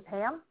pizza with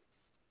ham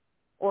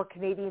or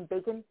Canadian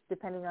bacon,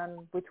 depending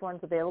on which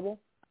one's available.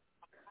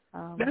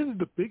 That is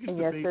the biggest and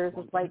debate. Yes, there's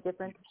a slight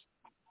difference.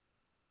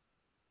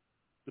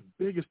 The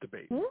biggest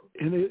debate. And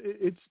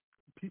it's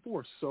people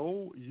are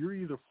so, you're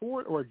either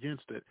for it or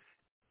against it,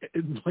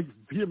 and like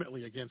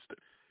vehemently against it.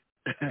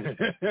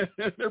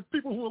 There are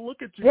people who will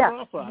look at you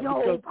cross-eyed.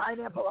 No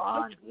pineapple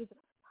on pizza.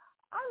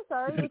 I'm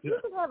sorry, if you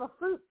can have a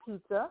fruit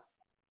pizza,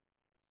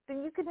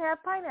 then you can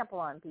have pineapple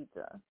on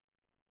pizza.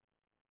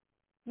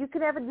 You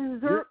can have a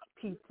dessert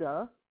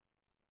pizza.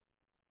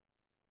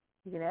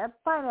 You can have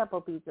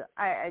pineapple pizza.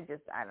 I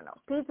don't know.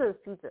 Pizza is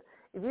pizza.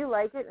 If you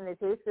like it and it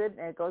tastes good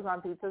and it goes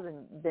on pizza,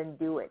 then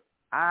do it.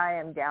 I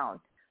am down.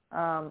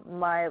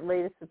 My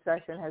latest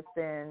obsession has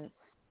been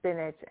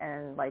spinach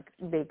and like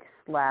big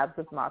slabs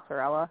of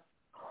mozzarella.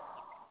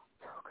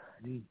 So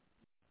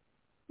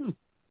good.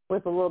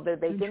 With a little bit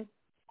of bacon.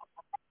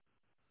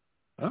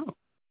 Oh.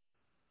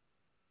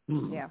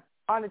 Yeah.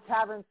 On a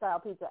tavern-style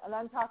pizza. And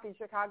I'm talking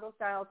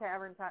Chicago-style,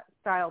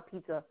 tavern-style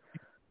pizza.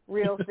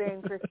 Real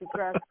thin, crispy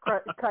crust,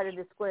 cut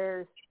into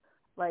squares.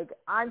 Like,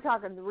 I'm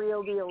talking the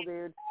real deal,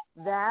 dude.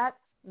 That,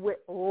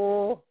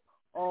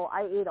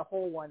 I ate a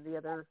whole one the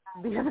other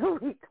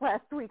week.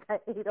 Last week I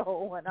ate a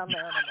whole one on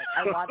there. And I'm like,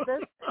 I want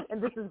this,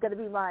 and this is going to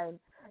be mine.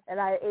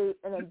 And I ate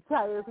an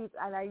entire pizza,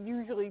 and I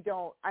usually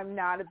don't. I'm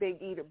not a big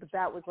eater, but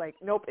that was like,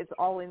 nope, it's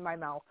all in my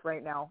mouth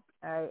right now.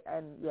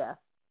 Yeah.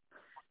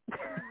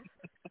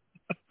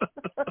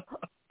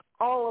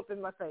 All up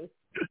in my face.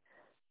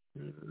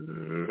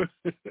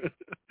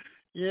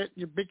 Yeah,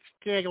 your big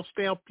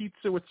Chicago-style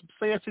pizza with some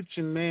sausage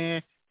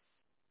and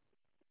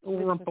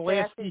over on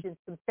Pulaski.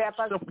 Some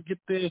peppers. Don't forget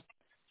the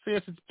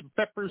sausage and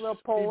peppers.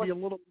 Maybe a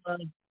little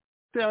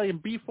Italian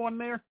beef on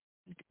there.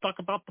 You can talk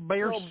about the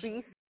bears. Little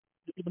beef.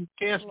 Even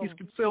Caskies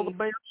can sell the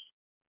bears.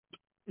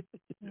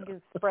 You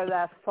can spread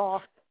that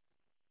sauce.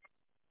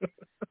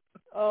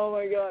 Oh,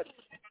 my God.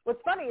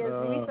 What's funny is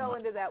we fell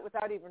into that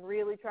without even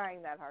really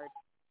trying that hard.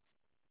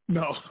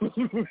 No,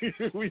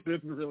 we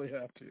didn't really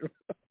have to.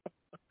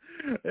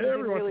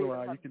 Every once in a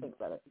while, you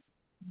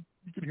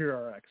can hear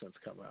our accents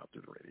come out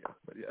through the radio.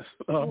 But yes,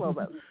 a little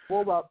bit.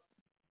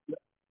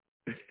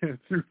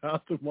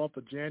 Throughout the month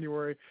of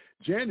January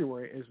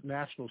is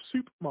National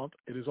Soup Month.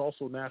 It is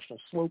also National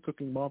Slow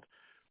Cooking Month,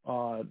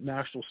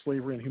 National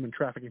Slavery and Human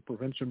Trafficking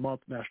Prevention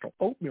Month, National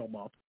Oatmeal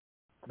Month,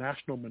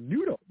 National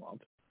Menudo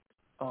Month,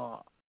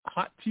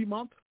 Hot Tea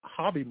Month,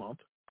 Hobby Month,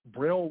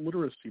 Braille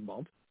Literacy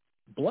Month,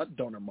 Blood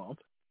Donor Month,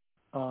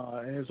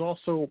 and there's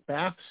also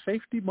Bath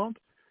Safety Month,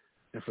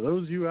 and for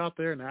those of you out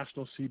there,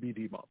 National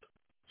CBD Month.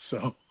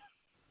 So,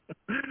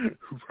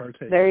 who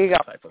partake there you in go.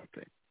 That type of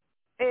thing.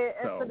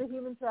 For the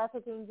human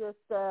trafficking, just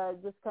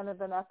kind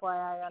of an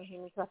FYI on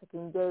Human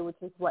Trafficking Day, which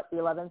is the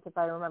 11th, if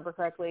I remember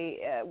correctly.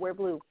 Wear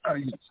blue. Oh,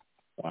 yes.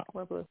 Wow.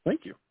 Wear blue.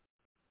 Thank you.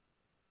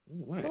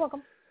 Right. You're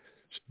welcome.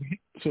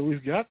 So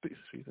we've got these.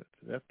 See,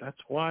 that's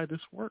why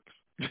this works.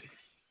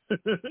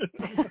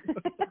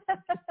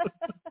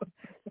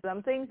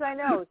 Some things I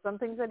know, some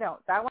things I don't.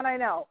 That one I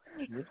know.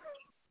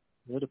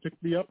 Here to pick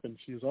me up, and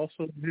she's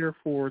also here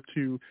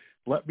to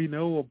let me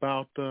know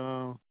about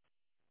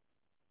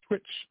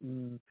Twitch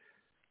and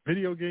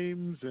video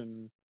games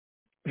and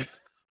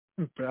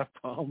bath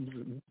bombs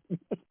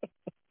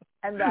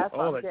and bath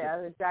bombs.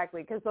 Yeah,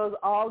 exactly, because those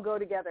all go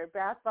together: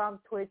 bath bombs,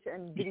 Twitch,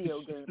 and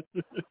video games.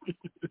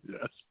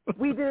 Yes.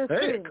 We did a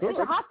stream. Cool. It's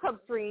a hot tub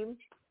stream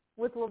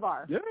with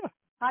Levar. Yeah.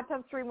 Hot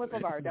tub stream with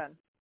Levar. Done.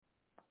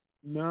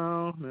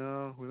 No,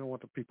 we don't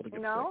want the people to get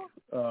sick.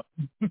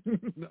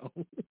 No.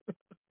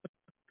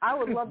 I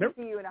would love to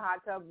see you in a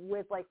hot tub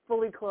with like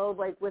fully clothed,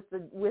 like with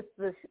the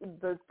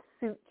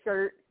suit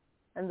shirt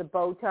and the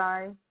bow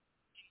tie.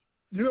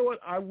 You know what?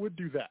 I would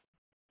do that.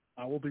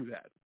 I will do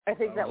that. I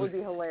think that would be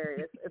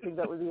hilarious.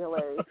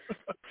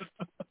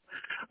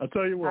 I'll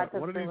tell you what. Hot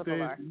tub one of these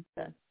days,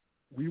 okay.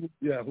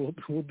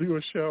 we'll do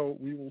a show.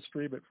 We will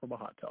stream it from a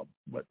hot tub.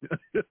 But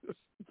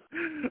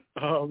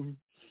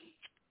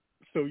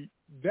so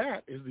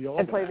that is the all.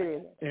 And play video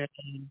games.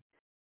 And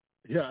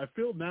yeah, I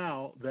feel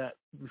now that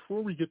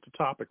before we get to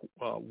topic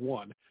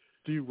one,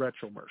 do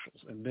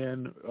retromercials, and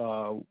then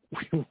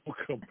we will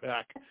come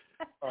back.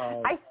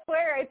 I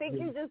swear, I think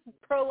you're just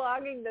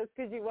prolonging this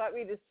because you want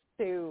me to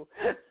sue.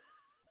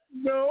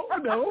 No.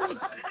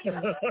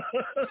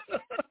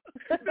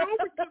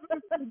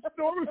 because it's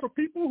normally for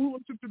people who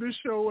listen to this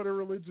show at a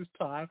religious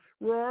time,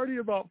 we're already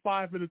about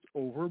 5 minutes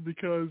over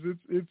because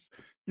it's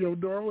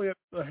normally at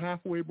the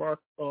halfway mark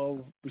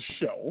of the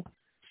show.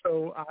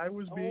 So I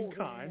was being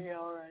kind.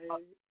 All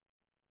right.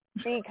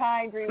 Be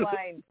kind,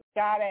 rewind.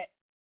 Got it.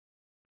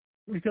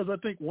 Because I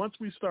think once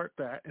we start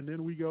that, and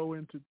then we go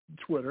into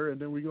Twitter, and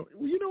then we go,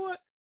 well, you know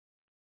what?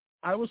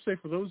 I would say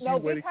for those of you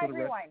waiting for the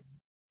rewind.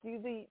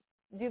 Do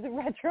the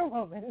retro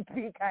moment.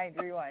 Be kind,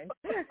 rewind.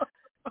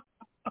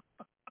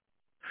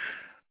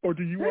 Or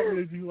do you want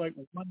me to do like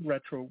one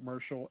retro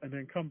commercial and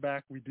then come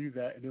back? We do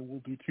that, and then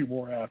we'll do two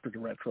more after the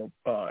retro.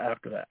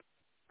 After that.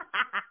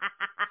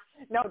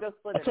 No, don't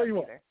split it. I'll tell you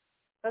what.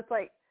 That's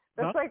like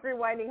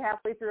rewinding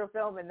halfway through a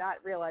film and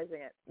not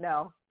realizing it.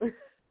 No.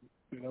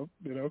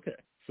 Okay.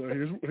 So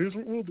here's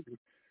what we'll do.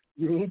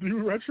 We'll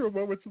do retro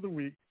moments of the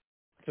week.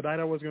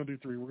 Tonight I was going to do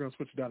 3. We're going to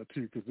switch it down to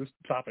 2 because this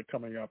topic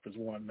coming up is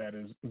one that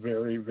is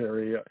very,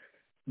 very.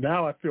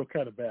 Now I feel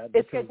kind of bad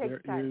because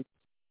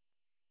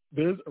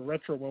there's a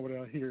retro moment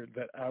on here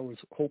that I was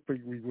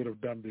hoping we would have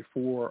done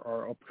before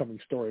our upcoming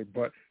story,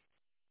 but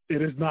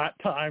it is not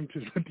time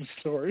to do the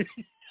story.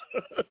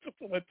 Just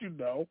to let you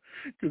know,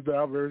 because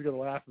now Mary's going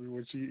to laugh at me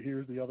when she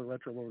hears the other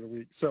retro moment of the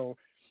week. So,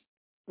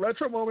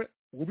 retro moment,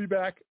 we'll be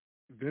back.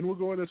 Then we'll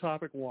go into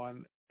topic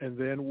 1, and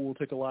then we'll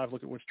take a live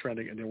look at what's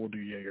trending, and then we'll do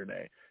yay or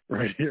nay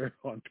right here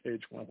on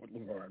page 1 with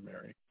Levar and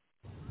Mary.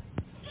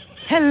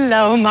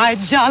 Hello, my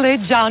jolly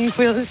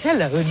jonquils.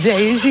 Hello,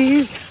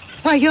 daisies.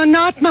 Why, you're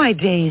not my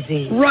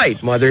daisy.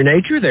 Right, Mother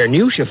Nature. They're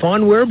new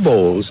chiffonware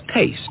bowls.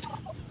 Taste.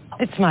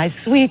 It's my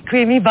sweet,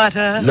 creamy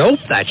butter. Nope,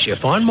 that's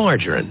chiffon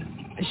margarine.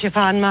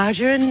 Chiffon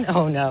margarine?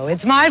 Oh, no,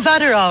 it's my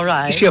butter, all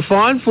right.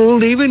 Chiffon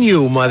fooled even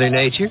you, Mother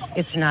Nature.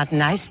 It's not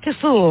nice to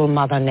fool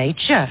Mother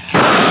Nature.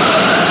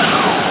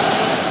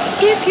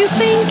 If you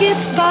think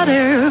it's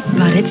butter,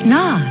 but it's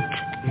not.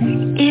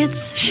 It's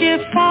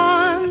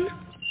chiffon.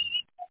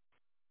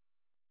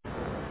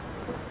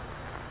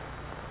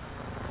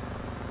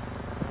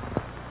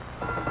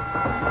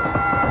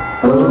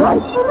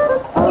 Right,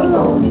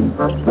 alone,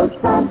 the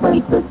San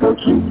Francisco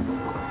treat.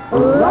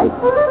 Right,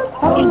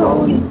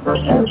 alone,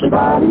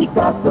 everybody's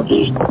got the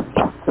beat.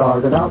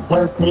 Started out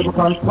where cable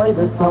cars play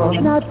this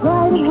song. Not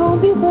right at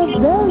home before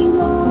very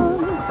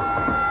long.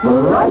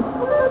 Right,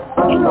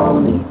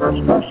 alone,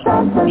 the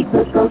San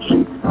Francisco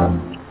treat.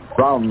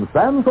 From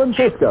San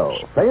Francisco,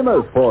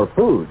 famous for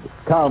food,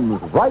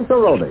 comes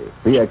Rice-A-Roni,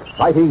 the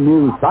exciting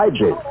new side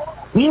dish.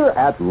 Here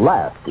at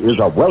last is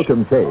a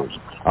welcome change,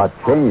 a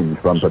change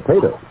from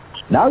potatoes.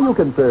 Now you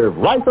can serve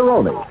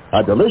Rice-A-Roni,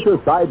 a delicious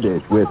side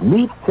dish with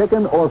meat,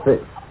 chicken, or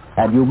fish.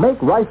 And you make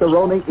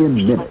Rice-A-Roni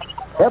in minutes.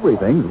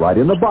 Everything's right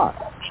in the box.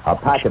 A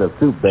packet of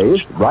soup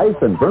base, rice,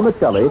 and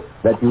vermicelli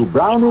that you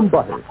brown in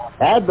butter.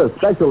 Add the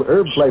special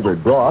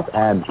herb-flavored broth,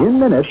 and in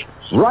minutes,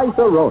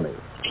 Rice-A-Roni.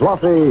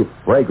 Fluffy,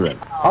 fragrant,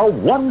 a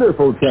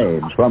wonderful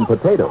change from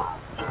potatoes.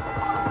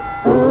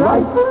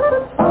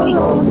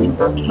 Rice-A-Roni,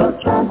 the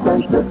San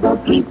Francisco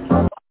treat.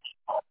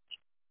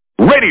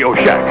 Radio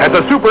Shack has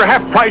a super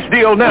half-price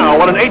deal now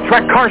on an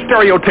 8-track car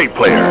stereo tape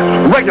player.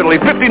 Regularly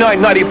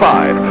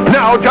 $59.95.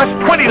 Now just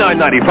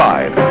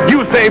 $29.95.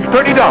 You save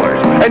 $30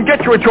 and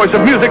get your choice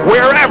of music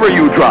wherever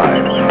you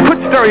drive. Put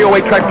stereo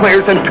 8-track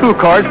players in 2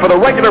 cars for the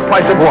regular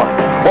price of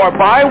 1. Or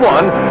buy 1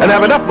 and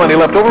have enough money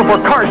left over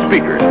for car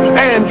speakers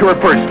and your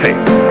first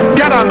tape.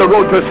 Get on the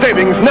road to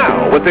savings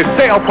now with this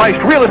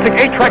sale-priced realistic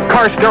 8-track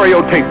car stereo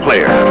tape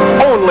player.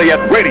 Only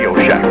at Radio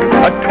Shack,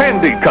 a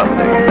Tandy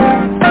company.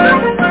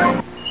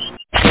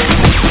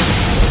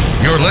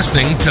 You're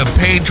listening to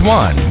Page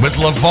 1 with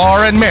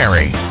Levar and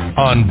Mary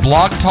on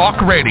Blog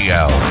Talk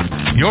Radio.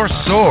 Your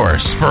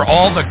source for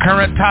all the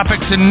current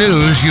topics and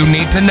news you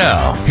need to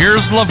know.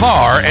 Here's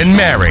Levar and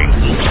Mary.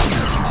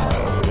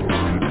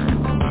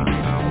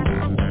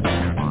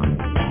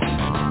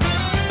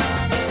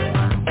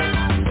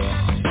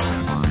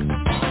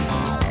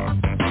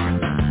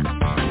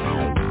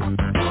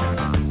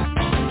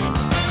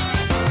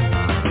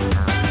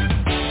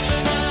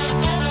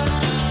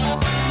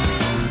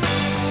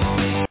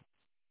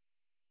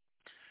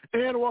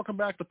 And welcome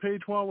back to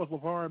Page 1 with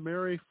Levar and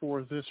Mary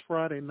for this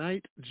Friday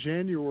night,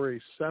 January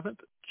 7th,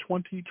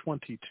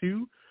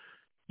 2022.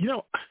 You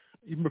know,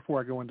 even before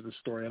I go into the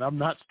story, and I'm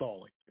not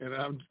stalling,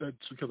 and that's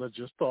because I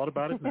just thought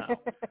about it now,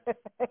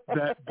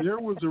 that there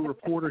was a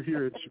reporter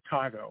here in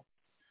Chicago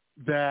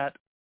that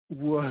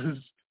was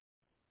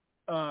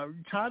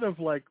kind of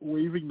like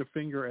waving the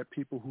finger at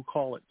people who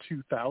call it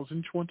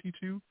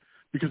 2022,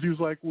 because he was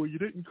like, well, you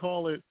didn't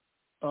call it,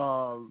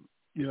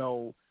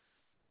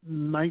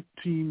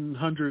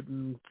 1900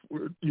 and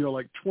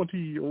like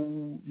 20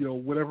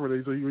 whatever it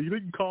is. You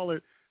didn't call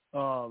it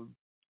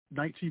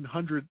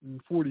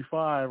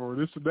 1945 or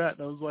this and that.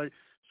 And I was like,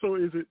 so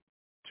is it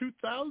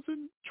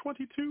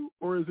 2022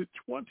 or is it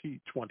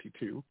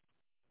 2022?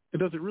 It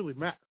doesn't really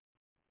matter.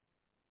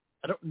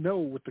 I don't know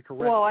what the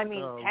correct. Well, I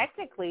mean,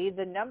 technically,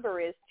 the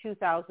number is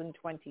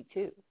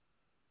 2022.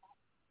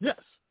 Yes.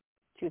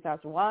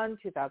 2001,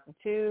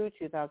 2002,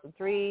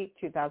 2003,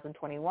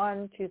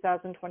 2021,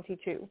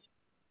 2022.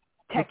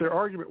 But their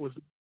argument was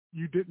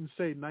you didn't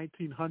say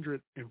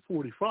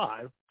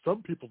 1945.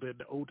 Some people did in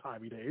the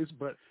old-timey days,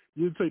 but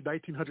you didn't say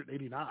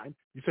 1989.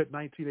 You said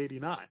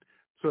 1989.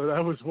 So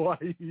that was why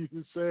you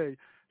could say,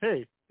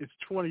 hey, it's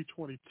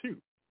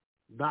 2022,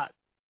 not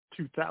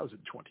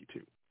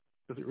 2022.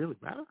 Does it really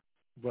matter?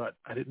 But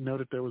I didn't know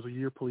that there was a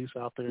year police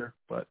out there,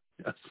 but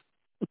yes.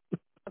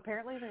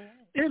 Apparently there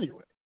is.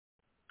 Anyway,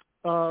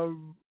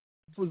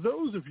 for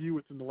those of you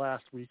within the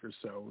last week or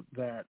so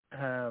that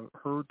have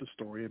heard the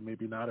story and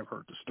maybe not have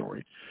heard the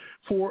story,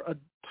 for a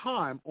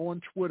time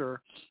on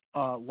Twitter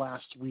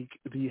last week,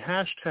 the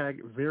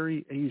hashtag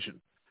 #VeryAsian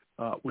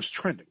was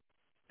trending.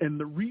 And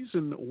the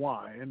reason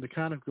why, and to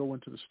kind of go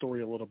into the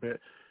story a little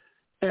bit,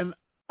 and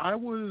I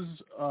was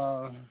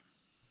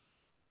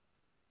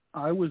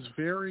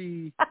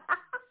very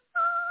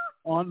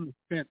on the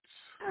fence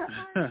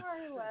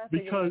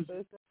because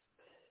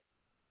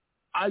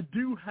I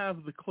do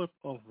have the clip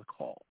of the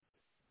call.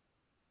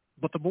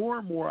 But the more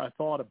and more I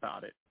thought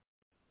about it,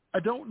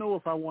 I don't know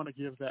if I want to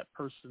give that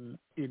person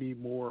any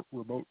more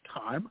remote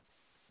time.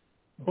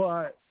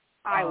 But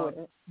I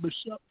wouldn't.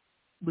 Michelle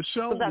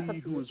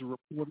Lee, who was a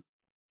reporter,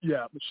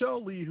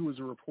 Michelle Lee, who was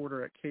a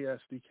reporter at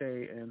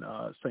KSDK in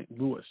St.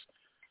 Louis,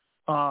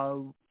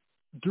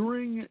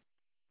 during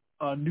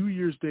a New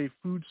Year's Day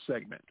food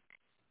segment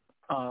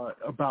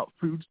about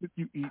foods that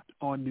you eat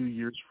on New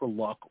Year's for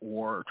luck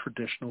or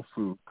traditional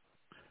food,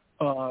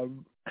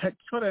 had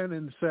cut in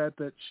and said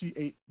that she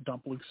ate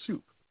dumpling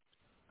soup.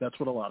 That's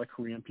what a lot of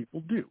Korean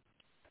people do.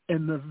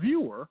 And the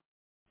viewer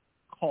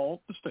called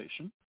the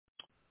station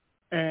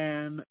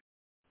and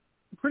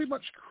pretty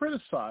much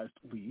criticized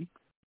Lee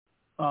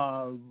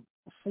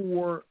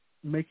for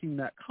making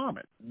that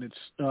comment. And it's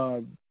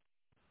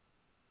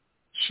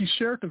she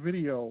shared the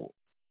video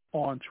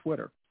on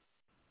Twitter,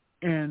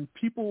 and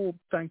people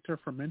thanked her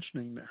for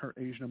mentioning her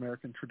Asian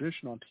American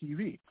tradition on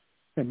TV.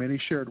 And many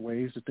shared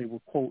ways that they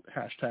will quote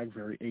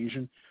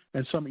 #VeryAsian,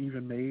 and some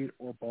even made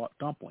or bought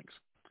dumplings.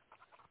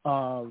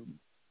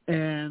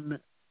 And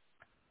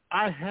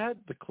I had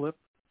the clip.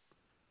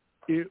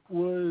 It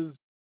was,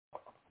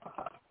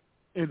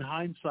 in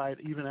hindsight,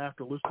 even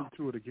after listening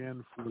to it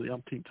again for the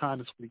umpteenth time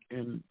this week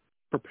and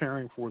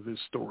preparing for this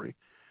story,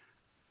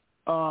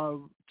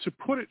 to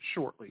put it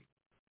shortly,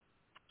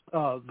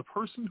 the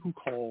person who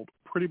called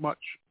pretty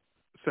much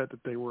said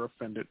that they were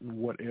offended, and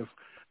what if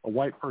a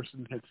white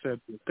person had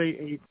said that they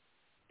ate,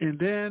 and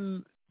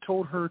then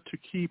told her to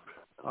keep,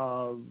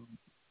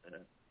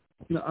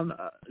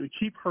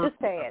 keep her,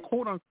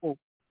 quote unquote,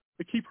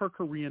 to keep her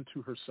Korean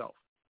to herself.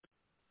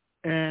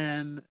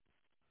 And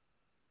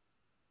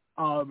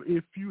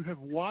if you have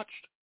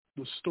watched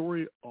the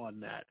story on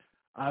that,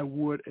 I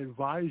would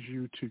advise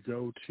you to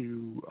go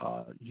to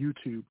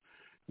YouTube,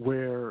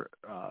 where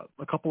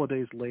a couple of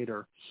days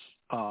later,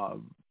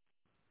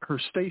 her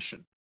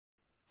station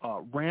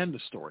ran the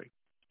story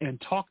and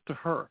talked to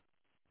her.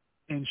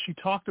 And she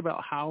talked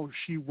about how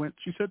she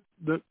said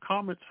the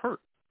comments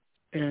hurt.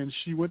 And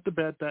she went to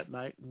bed that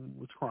night and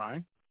was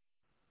crying.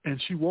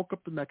 And she woke up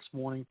the next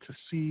morning to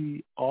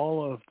see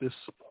all of this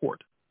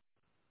support.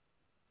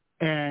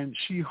 And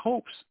she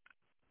hopes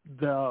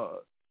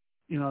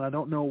I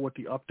don't know what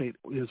the update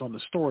is on the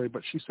story,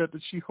 but she said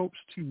that she hopes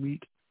to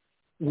meet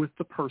with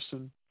the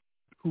person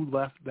who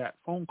left that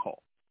phone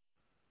call,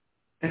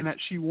 and that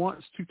she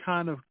wants to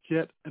kind of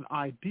get an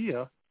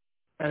idea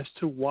as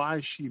to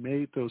why she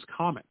made those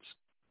comments.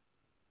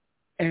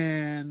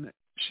 And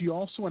she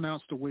also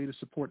announced a way to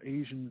support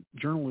Asian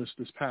journalists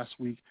this past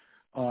week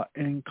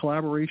in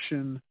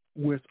collaboration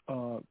with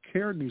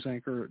CARE news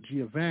anchor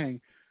Gia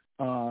Vang.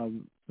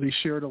 They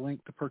shared a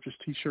link to purchase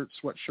T-shirts,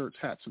 sweatshirts,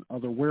 hats, and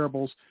other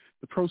wearables.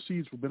 The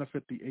proceeds will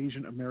benefit the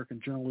Asian American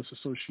Journalists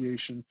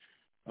Association,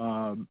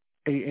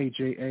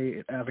 AAJA.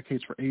 It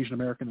advocates for Asian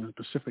American and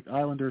Pacific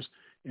Islanders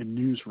in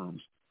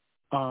newsrooms.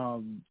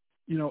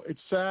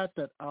 It's sad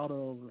that out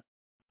of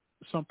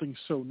something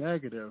so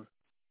negative,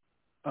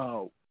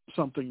 it's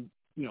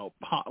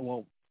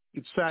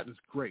sad and it's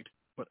great,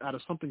 but out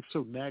of something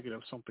so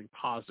negative, something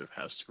positive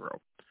has to grow.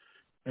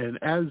 And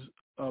as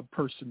a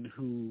person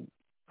who,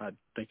 I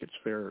think it's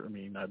fair,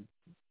 I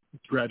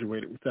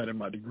graduated with that in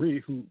my degree,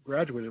 who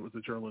graduated with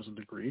a journalism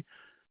degree,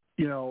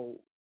 for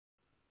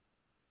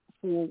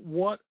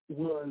what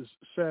was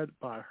said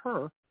by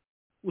her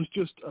was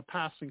just a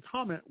passing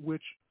comment,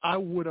 which I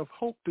would have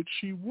hoped that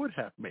she would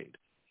have made,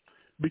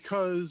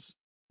 because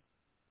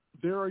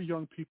there are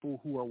young people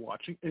who are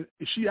watching. And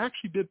she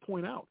actually did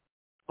point out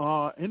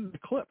in the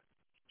clip,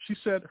 she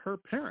said her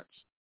parents,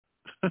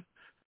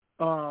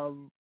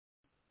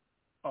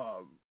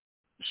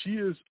 she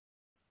is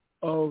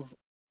of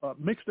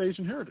mixed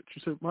Asian heritage. She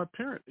said, my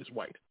parent is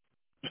white.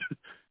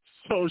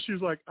 So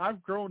she's like,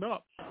 I've grown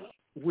up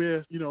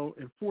with,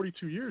 in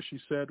 42 years, she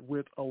said,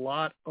 with a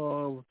lot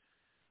of,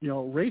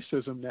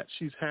 racism that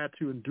she's had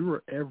to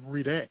endure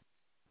every day.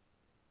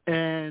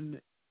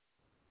 And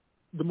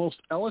the most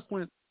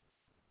eloquent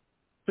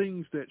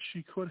things that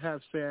she could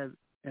have said,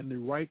 and the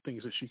right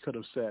things that she could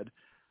have said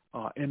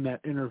in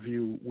that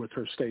interview with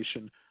her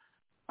station,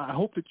 I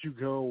hope that you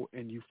go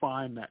and you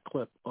find that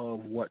clip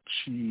of what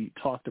she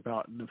talked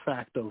about and the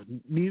fact of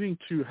needing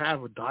to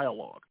have a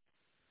dialogue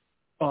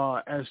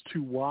as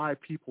to why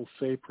people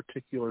say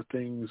particular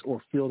things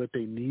or feel that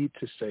they need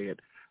to say it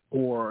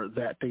or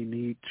that they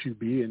need to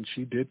be, and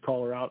she did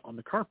call her out on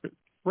the carpet,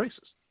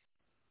 racist.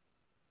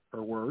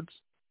 Her words,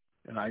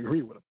 and I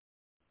agree with them.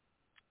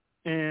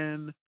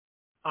 And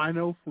I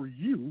know for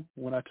you,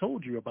 when I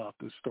told you about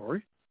this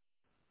story,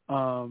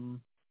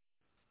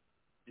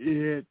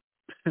 it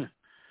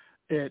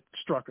it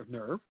struck a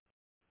nerve.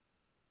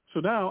 So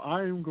now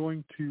I am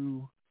going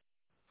to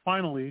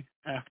finally,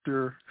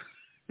 after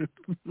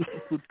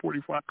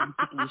 45 minutes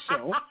of the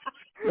show,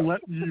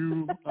 let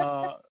you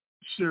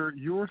share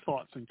your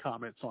thoughts and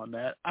comments on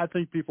that. I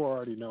think people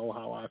already know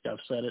how I've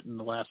said it in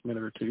the last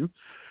minute or two,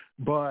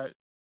 but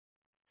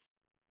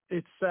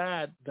it's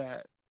sad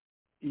that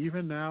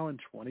even now in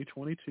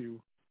 2022,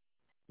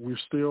 we're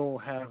still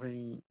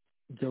having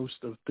ghosts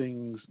of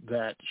things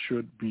that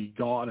should be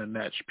gone and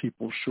that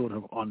people should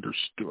have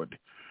understood.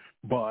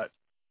 But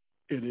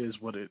it is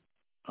what it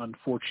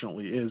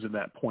unfortunately is at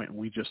that point.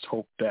 We just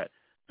hope that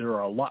there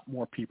are a lot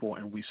more people,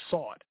 and we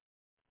saw it,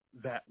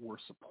 that were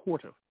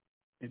supportive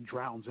and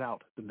drowns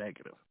out the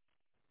negative.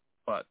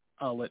 But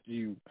I'll let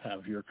you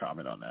have your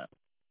comment on that.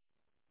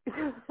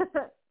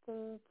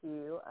 Thank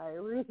you. I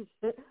appreciate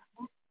it.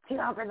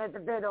 Jumping at the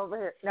bit over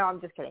here. No,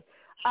 I'm just kidding.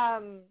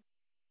 I'm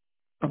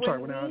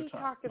sorry, we're out of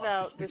time. Talked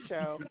about the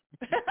show,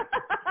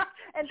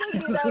 and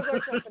thank you, that was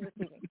our show for this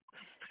evening.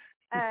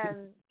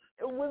 And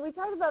when we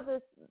talked about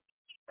this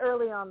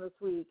early on this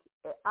week,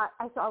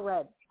 I saw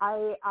red.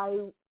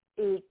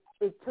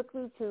 It took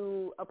me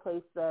to a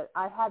place that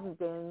I hadn't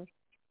been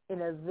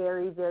in a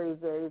very, very,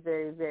 very,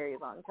 very, very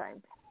long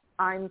time.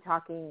 I'm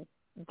talking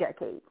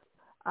decades.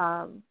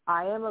 I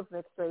am of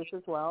mixed race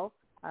as well.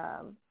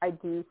 I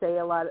do say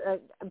a lot of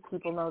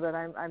people know that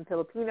I'm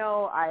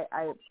Filipino. I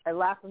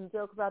laugh and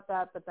joke about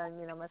that, but then,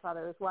 my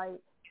father is white.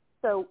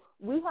 So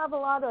we have a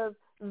lot of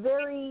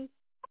very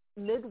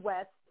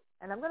Midwest,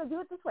 and I'm going to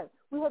do it this way.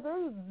 We have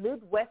very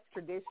Midwest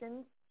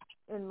traditions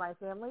in my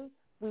family.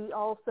 We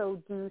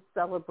also do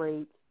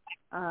celebrate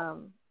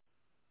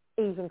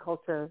Asian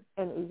culture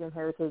and Asian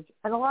heritage,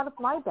 and a lot of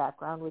my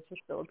background, which is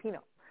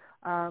Filipino.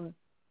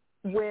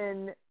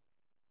 When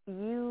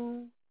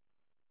you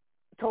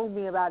told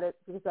me about it,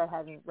 because I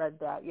hadn't read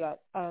that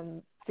yet,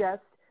 and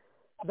just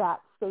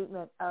that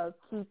statement of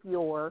keep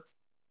your,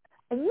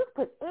 and you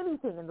put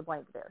anything in the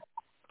blank there,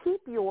 keep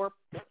your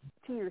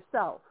to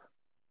yourself,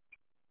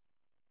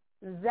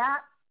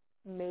 that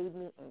made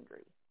me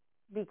angry,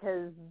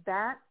 because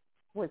that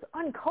was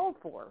uncalled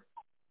for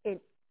in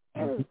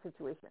any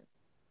situation.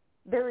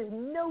 There is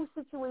no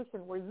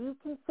situation where you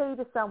can say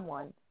to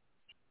someone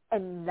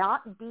and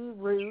not be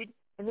rude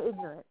and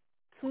ignorant,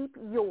 keep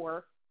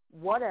your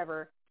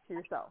whatever to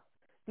yourself.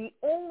 The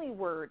only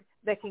word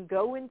that can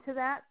go into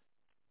that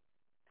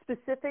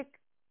specific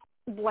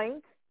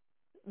blank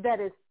that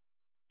is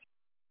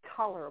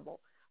tolerable,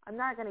 I'm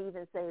not going to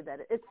even say that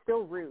it's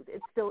still rude,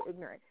 it's still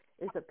ignorant,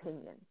 is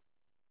opinion.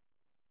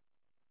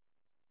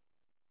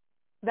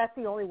 That's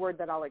the only word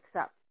that I'll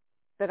accept,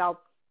 that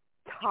I'll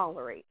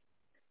tolerate.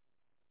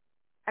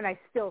 And I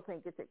still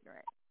think it's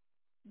ignorant.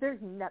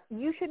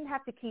 You shouldn't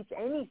have to keep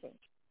anything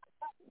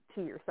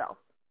to yourself.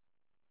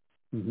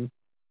 Mm-hmm.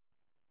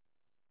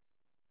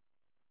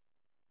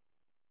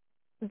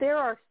 There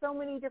are so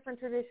many different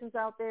traditions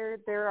out there.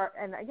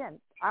 And again,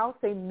 I'll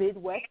say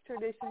Midwest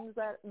traditions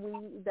that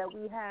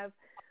we have.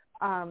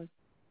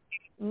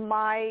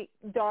 My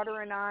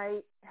daughter and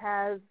I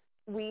have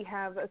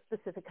a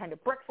specific kind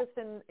of breakfast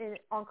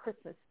on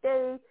Christmas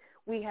Day.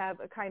 We have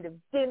a kind of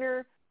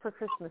dinner for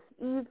Christmas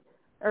Eve,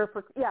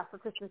 for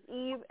Christmas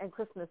Eve and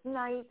Christmas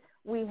night.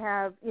 We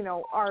have,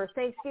 our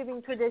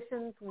Thanksgiving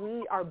traditions.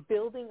 We are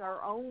building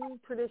our own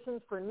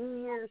traditions for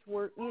New Year's.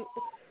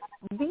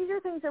 These are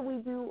things that we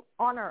do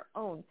on our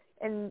own,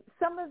 and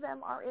some of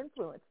them are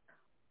influenced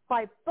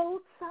by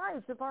both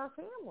sides of our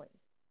family.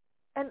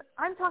 And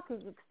I'm talking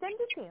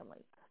extended family.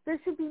 There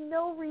should be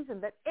no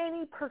reason that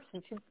any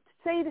person should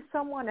say to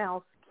someone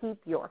else, keep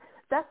your.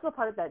 That's the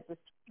part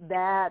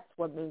that's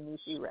what made me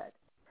see red.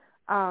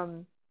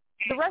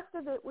 The rest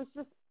of it was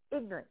just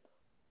ignorance.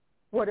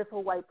 What if a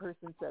white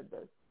person said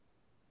this?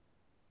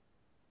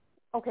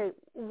 Okay,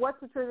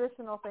 what's a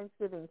traditional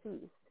Thanksgiving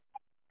feast?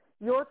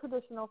 Your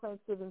traditional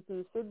Thanksgiving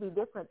feast should be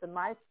different than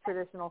my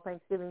traditional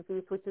Thanksgiving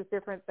feast, which is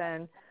different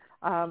than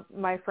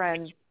my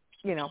friend,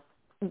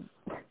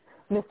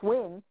 Miss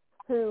Wynn,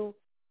 who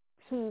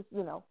she's,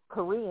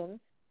 Korean,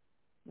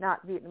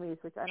 not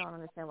Vietnamese, which I don't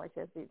understand why she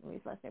has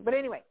Vietnamese last name. But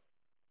anyway,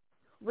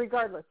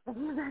 regardless of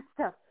that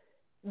stuff,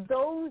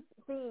 those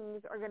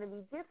things are going to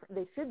be different.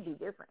 They should be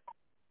different.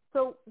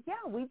 So,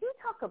 yeah, we do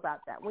talk about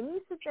that. When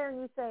you sit there and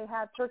you say,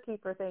 have turkey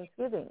for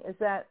Thanksgiving, is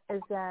that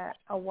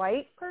a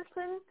white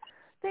person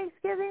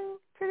Thanksgiving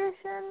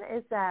tradition?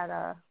 Is that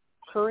a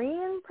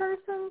Korean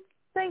person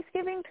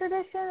Thanksgiving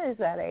tradition? Is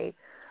that a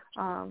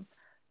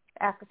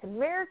African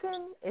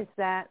American? Is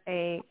that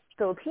a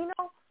Filipino?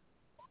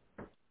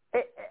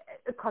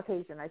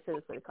 Caucasian. I should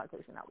have said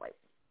Caucasian, not white.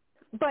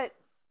 But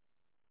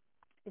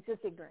it's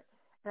just ignorant.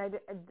 And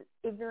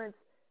ignorance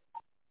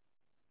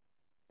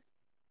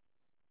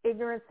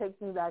takes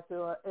me back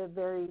to a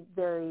very,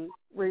 very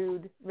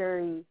rude,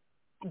 very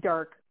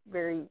dark,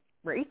 very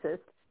racist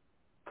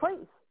place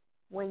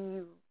when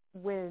you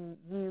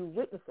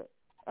witness it.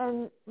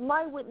 And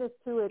my witness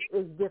to it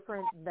is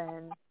different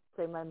than,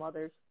 say, my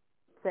mother's,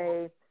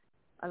 say,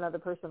 another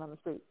person on the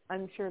street.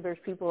 I'm sure there's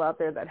people out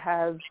there that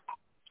have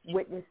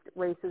witnessed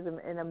racism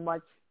in a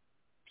much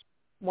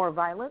more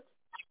violent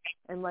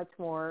and much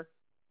more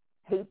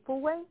hateful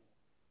way,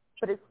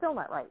 but it's still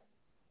not right,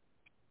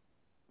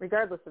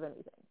 regardless of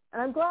anything.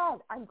 And I'm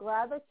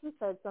glad that she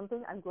said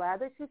something. I'm glad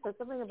that she said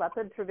something about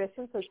the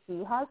traditions that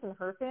she has in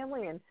her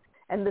family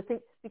and the thing,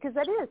 because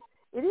it is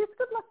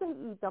good luck to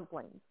eat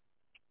dumplings.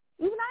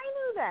 Even I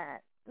knew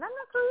that, and I'm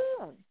not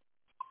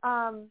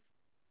Korean.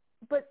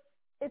 But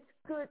it's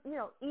good,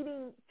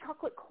 eating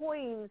chocolate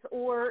coins,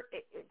 or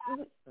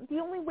the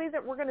only way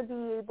that we're going to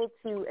be able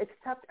to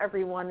accept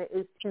everyone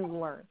is to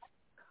learn.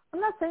 I'm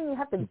not saying you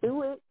have to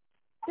do it.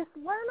 Just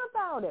learn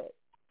about it.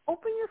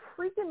 Open your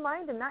freaking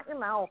mind and not your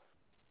mouth,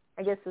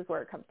 I guess is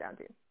where it comes down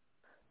to.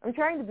 I'm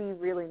trying to be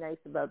really nice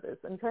about this.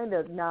 I'm trying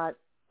to not,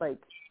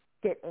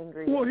 get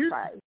angry and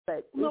cry.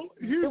 But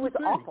it was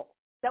awful.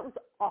 That was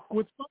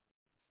awful.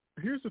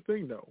 Here's the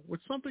thing, though.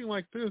 With something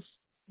like this,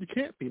 you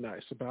can't be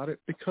nice about it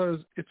because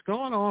it's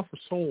gone on for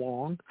so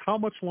long. How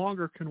much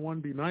longer can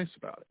one be nice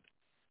about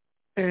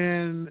it?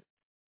 And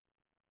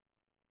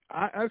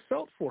I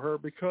felt for her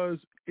because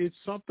it's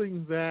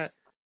something that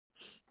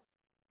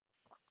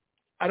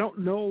I don't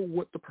know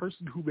what the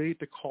person who made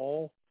the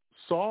call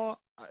saw.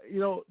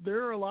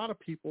 There are a lot of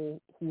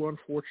people who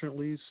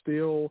unfortunately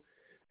still,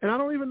 and I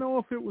don't even know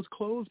if it was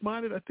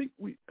closed-minded. I think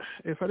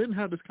if I didn't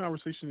have this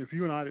conversation, if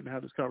you and I didn't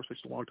have this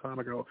conversation a long time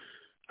ago,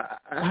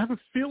 I have a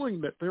feeling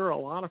that there are a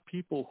lot of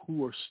people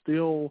who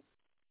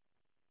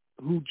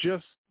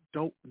just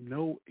don't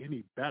know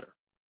any better.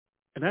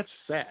 And that's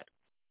sad.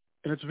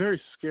 And it's very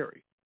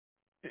scary.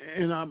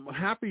 And I'm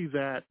happy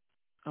that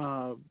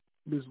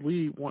Ms.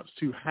 Lee wants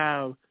to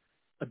have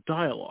a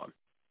dialogue.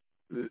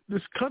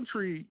 This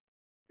country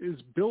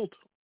is built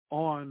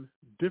on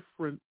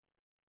different,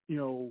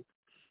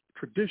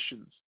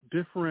 traditions,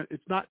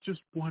 it's not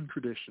just one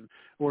tradition,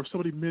 or if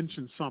somebody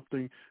mentions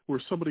something where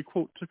somebody,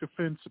 quote, took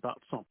offense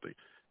about something.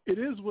 It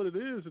is what it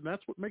is, and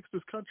that's what makes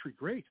this country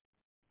great.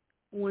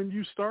 When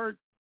you start,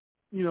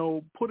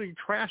 putting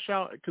trash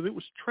out, because it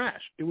was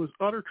trash. It was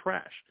utter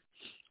trash.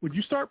 When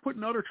you start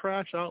putting utter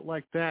trash out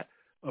like that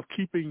of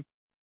keeping,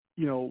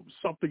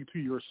 something to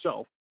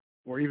yourself,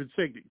 or even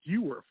saying that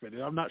you were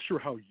offended, I'm not sure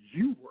how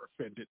you were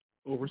offended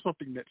over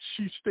something that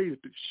she stated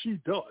that she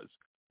does.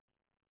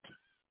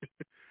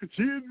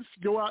 She didn't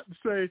go out and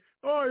say,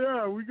 "Oh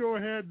yeah, we go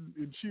ahead,"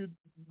 and she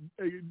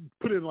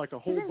put in a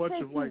whole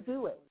bunch of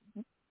do it.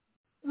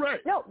 Right.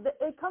 No,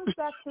 it comes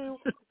back to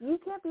you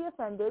can't be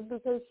offended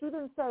because she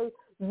didn't say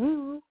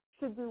you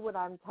should do what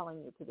I'm telling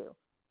you to do.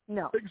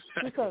 No,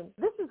 exactly. She's saying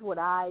this is what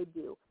I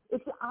do.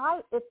 If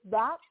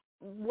that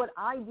what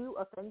I do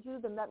offends you,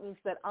 then that means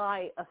that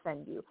I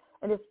offend you.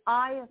 And if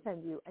I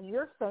offend you and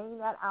you're saying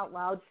that out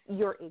loud,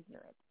 you're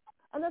ignorant.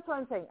 And that's what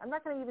I'm saying. I'm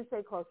not going to even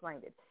say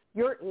close-minded.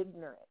 You're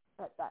ignorant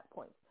at that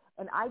point.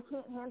 And I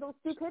can't handle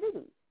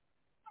stupidity.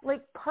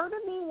 Part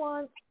of me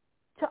wants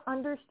to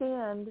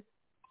understand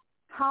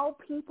how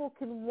people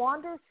can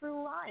wander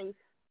through life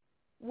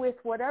with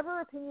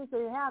whatever opinions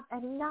they have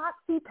and not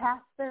see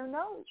past their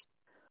nose.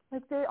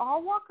 They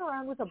all walk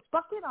around with a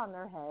bucket on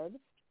their head,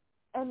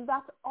 and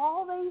that's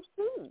all they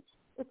see.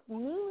 It's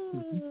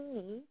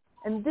me,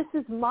 and this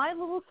is my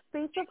little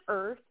space of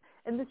earth,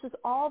 and this is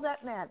all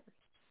that matters.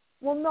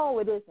 Well, no,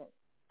 it isn't.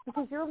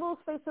 Because your little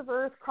space of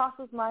earth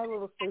crosses my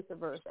little space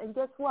of earth. And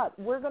guess what?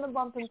 We're going to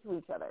bump into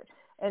each other.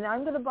 And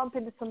I'm going to bump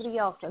into somebody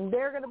else. And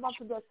they're going to bump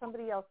into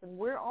somebody else. And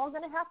we're all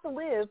going to have to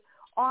live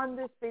on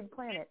this big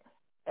planet.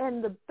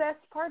 And the best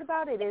part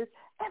about it is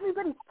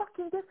everybody's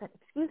fucking different.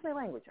 Excuse my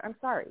language. I'm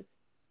sorry.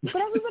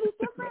 But everybody's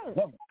different.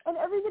 And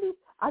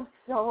I'm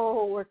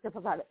so worked up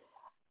about it.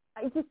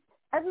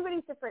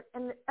 Everybody's different.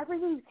 And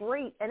everybody's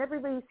great. And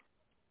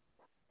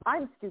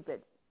I'm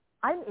stupid.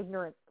 I'm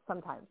ignorant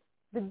sometimes.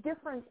 The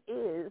difference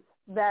is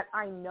that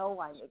I know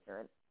I'm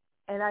ignorant,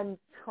 and I'm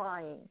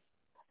trying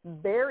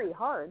very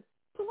hard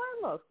to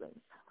learn those things.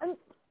 And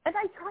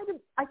I try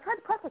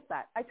to preface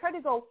that. I try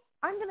to go,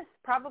 I'm going to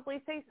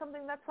probably say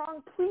something that's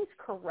wrong. Please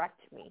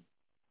correct me.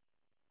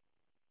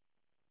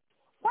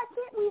 Why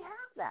can't we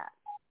have that?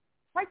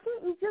 Why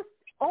can't you just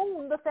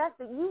own the fact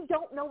that you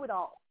don't know it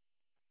all?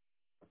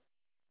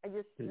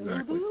 Exactly.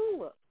 You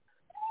do.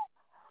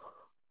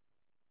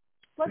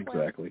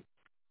 Exactly.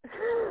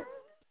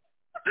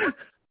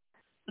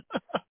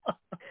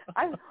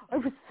 I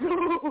was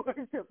so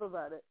worked up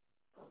about it,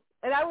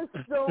 and I was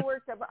so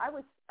worked up. I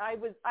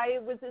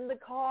was in the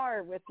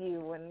car with you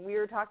when we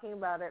were talking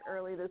about it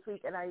early this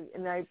week, and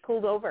I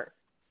pulled over,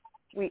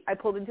 I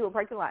pulled into a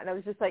parking lot, and I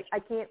was just like, I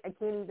can't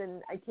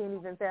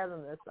even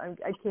fathom this.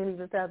 I can't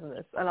even fathom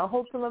this. And I'll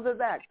hold some of it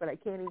back, but I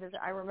can't even.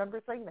 I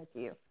remember saying that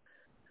to you.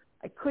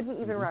 I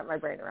couldn't even wrap my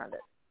brain around it.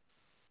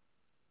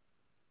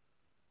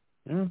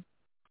 Yeah.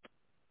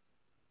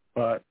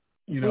 But,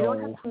 we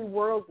don't have to be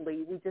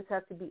worldly. We just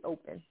have to be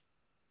open.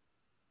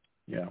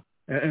 Yeah.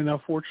 And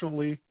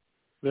unfortunately,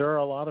 there are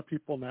a lot of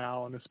people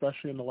now, and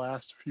especially in the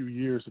last few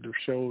years, that have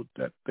showed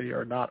that they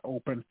are not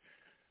open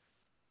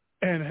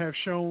and have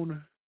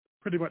shown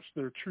pretty much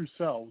their true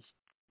selves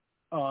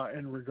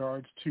in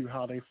regards to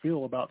how they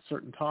feel about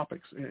certain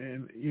topics.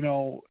 And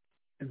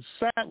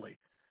sadly,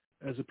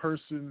 as a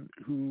person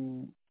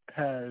who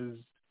has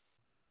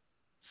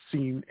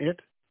seen it,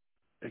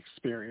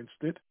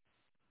 experienced it,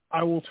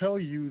 I will tell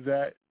you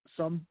that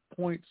some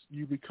points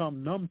you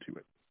become numb to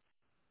it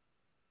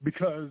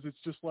because it's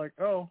just like,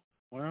 oh,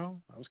 well,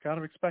 I was kind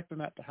of expecting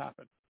that to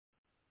happen.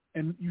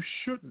 And you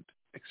shouldn't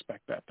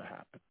expect that to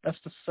happen. That's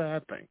the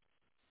sad thing,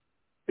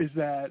 is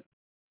that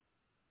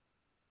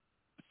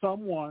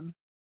someone,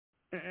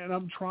 and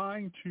I'm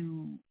trying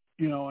to,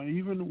 and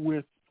even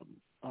with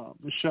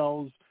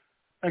Michelle's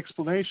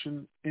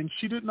explanation, and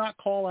she did not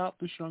call out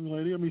this young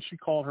lady. I mean, she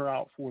called her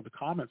out for the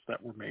comments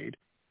that were made,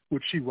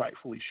 which she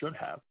rightfully should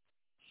have.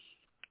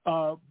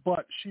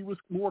 But she was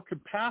more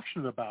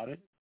compassionate about it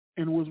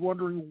and was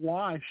wondering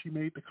why she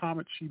made the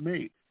comments she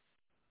made,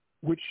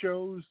 which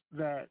shows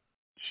that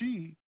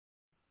she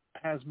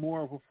has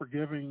more of a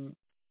forgiving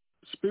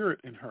spirit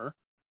in her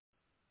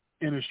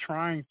and is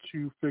trying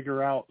to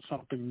figure out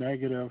something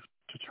negative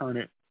to turn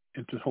it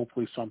into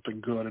hopefully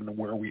something good and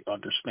where we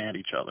understand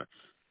each other.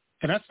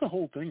 And that's the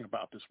whole thing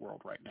about this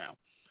world right now,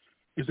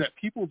 is that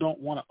people don't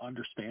want to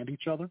understand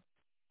each other.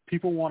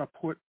 People want to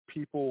put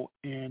people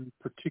in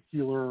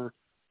particular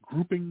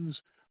groupings,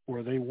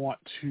 where they want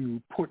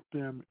to put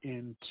them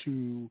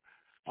into,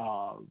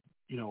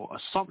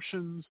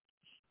 assumptions.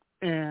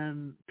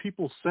 And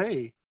people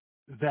say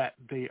that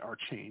they are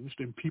changed,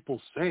 and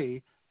people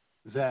say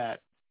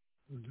that,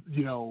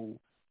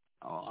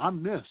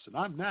 I'm this and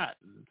I'm that.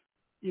 And,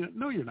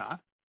 no, you're not.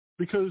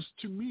 Because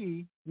to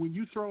me, when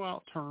you throw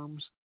out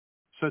terms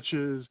such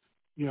as,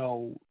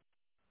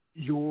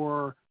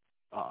 you're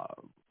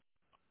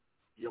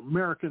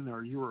American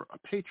or you're a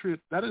patriot,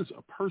 that is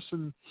a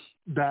person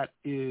that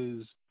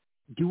is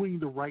doing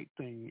the right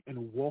thing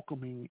and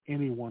welcoming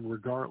anyone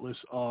regardless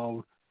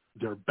of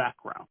their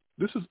background.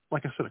 This is,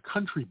 like I said, a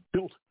country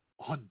built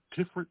on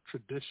different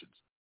traditions,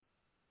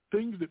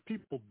 things that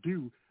people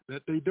do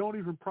that they don't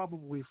even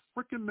probably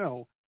freaking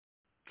know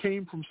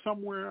came from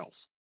somewhere else.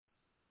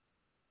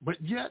 But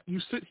yet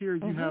you sit here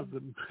and you have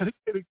the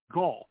medicated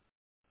gall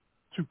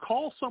to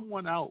call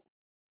someone out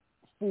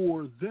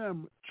for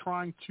them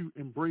trying to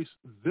embrace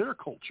their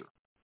culture.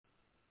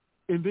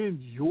 And then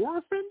you're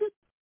offended?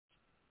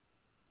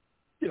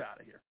 Get out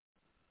of here.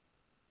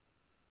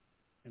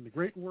 In the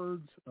great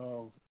words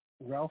of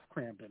Ralph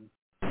Cramden,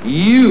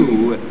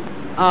 you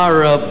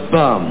are a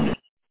bum.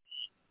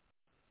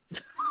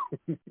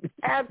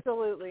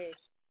 Absolutely.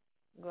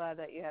 Glad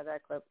that you had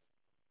that clip.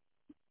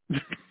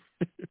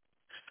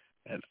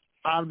 And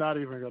I'm not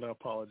even going to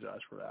apologize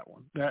for that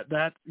one.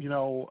 That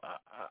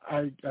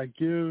I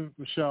give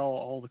Michelle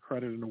all the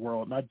credit in the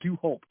world, and I do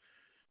hope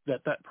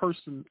that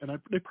person, and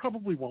they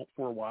probably won't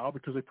for a while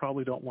because they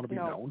probably don't want to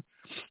be known,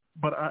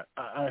 but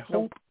I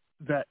hope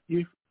that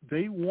if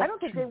they want I don't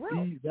think to they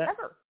will, be that,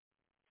 ever.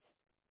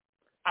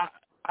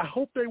 I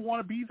hope they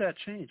want to be that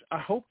change. I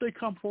hope they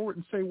come forward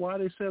and say why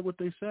they said what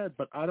they said,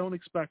 but I don't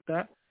expect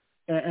that,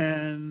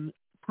 and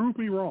prove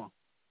me wrong,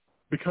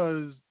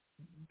 because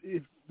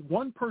if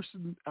one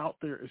person out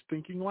there is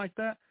thinking like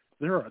that,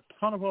 there are a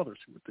ton of others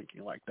who are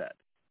thinking like that.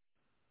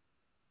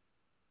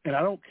 And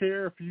I don't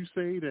care if you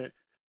say that,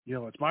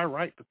 it's my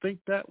right to think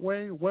that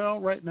way. Well,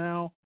 right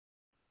now,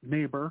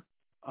 neighbor,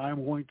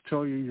 I'm going to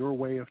tell you your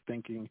way of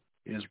thinking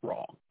is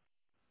wrong.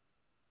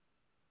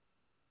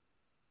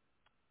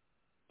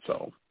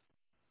 So,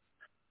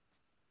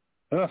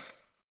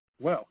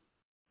 well,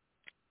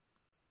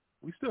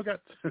 we still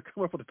got to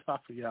come up with the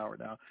top of the hour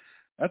now.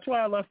 That's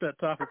why I left that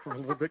topic for a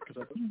little bit, because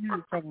I think we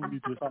would probably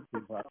need to do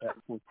something about that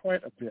for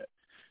quite a bit.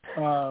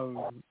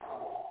 Okay,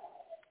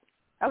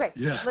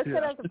 let's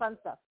get on to fun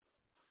stuff.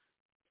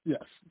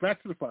 Yes,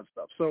 back to the fun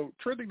stuff. So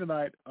trending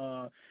tonight,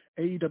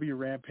 AEW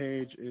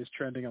Rampage is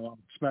trending along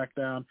with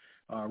SmackDown.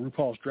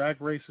 RuPaul's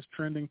Drag Race is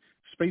trending.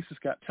 Space has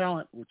Got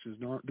Talent, which is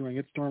doing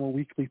its normal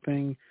weekly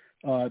thing.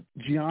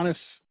 Giannis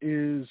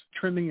is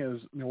trending as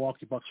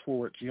Milwaukee Bucks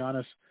forward.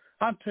 Giannis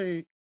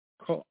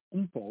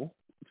Antetokounmpo,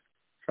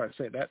 try to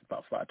say that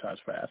about 5 times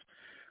fast,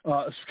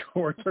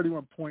 scored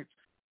 31 points,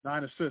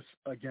 9 assists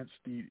against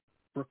the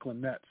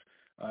Brooklyn Nets.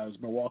 As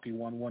Milwaukee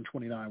won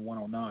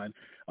 129-109.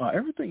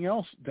 Everything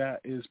else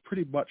that is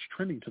pretty much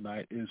trending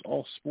tonight is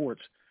all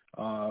sports.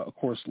 Of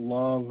course,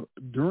 Love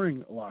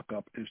during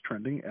lockup is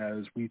trending,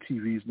 as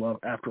WeTV's Love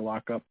After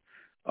Lockup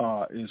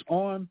is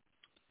on.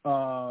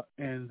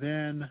 And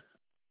then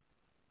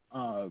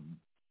a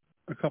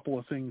couple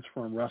of things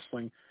from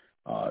wrestling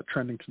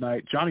trending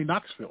tonight. Johnny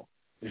Knoxville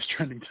is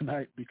trending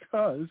tonight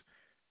because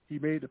He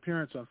made an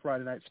appearance on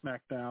Friday Night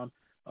SmackDown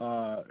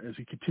as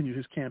he continued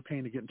his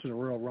campaign to get into the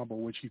Royal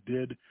Rumble, which he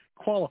did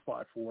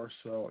qualify for.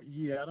 So,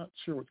 yeah, not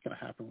sure what's going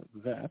to happen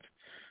with that.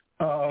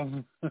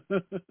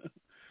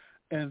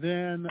 And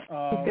then he's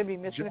going to be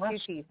missing a few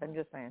teeth, I'm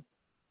just saying.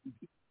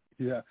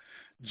 Yeah.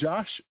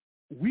 Josh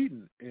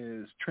Whedon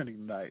is trending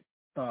tonight.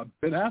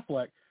 Ben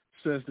Affleck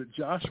says that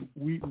Josh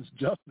Whedon's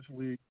Justice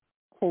League,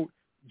 quote,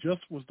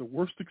 just was the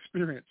worst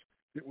experience.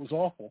 It was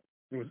awful.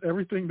 It was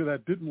everything that I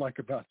didn't like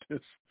about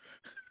this.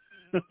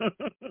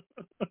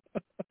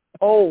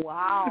 Oh,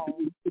 wow.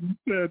 He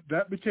said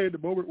that became the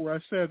moment where I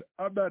said,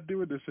 I'm not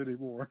doing this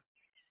anymore.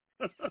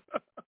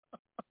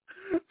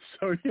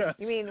 So, yeah.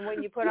 You mean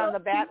when you put on the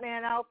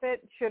Batman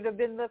outfit, should have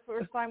been the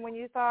first time when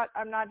you thought,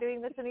 I'm not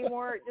doing this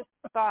anymore? Just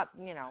thought,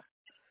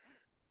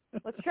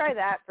 let's try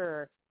that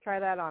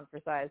on for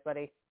size,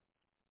 buddy.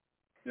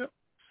 Yep.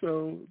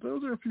 So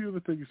those are a few of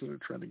the things that are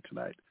trending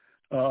tonight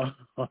on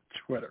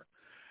Twitter.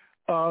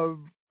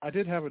 I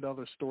did have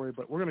another story,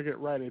 but we're going to get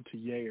right into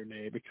yay or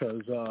nay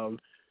because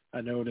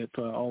I know that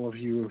all of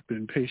you have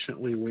been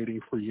patiently waiting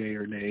for yay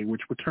or nay,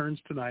 which returns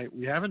tonight.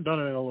 We haven't done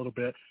it in a little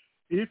bit.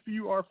 If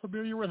you are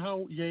familiar with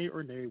how yay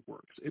or nay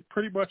works, it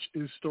pretty much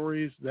is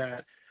stories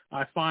that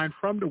I find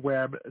from the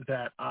web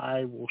that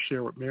I will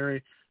share with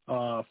Mary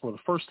for the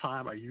first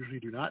time. I usually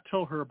do not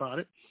tell her about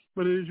it,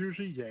 but it is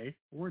usually yay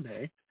or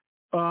nay.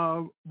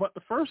 But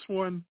the first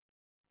one,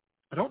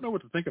 I don't know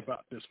what to think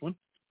about this one.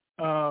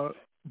 But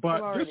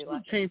this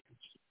one came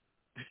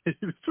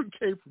from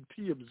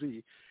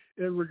TMZ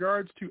in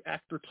regards to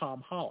actor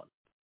Tom Holland.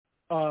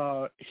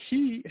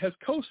 He has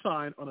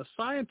co-signed on a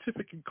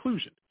scientific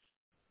conclusion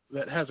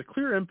that has a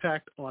clear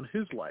impact on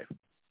his life,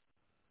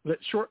 that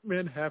short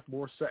men have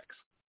more sex.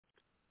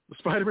 The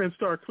Spider-Man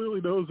star clearly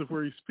knows of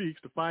where he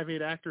speaks. The 5'8"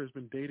 actor has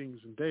been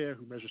dating Zendaya,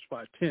 who measures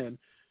 5'10",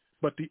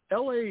 but the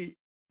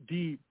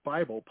LAD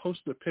Bible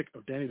posted a pic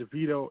of Danny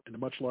DeVito and the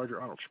much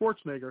larger Arnold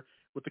Schwarzenegger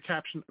with the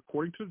caption,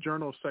 according to the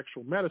Journal of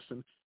Sexual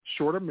Medicine,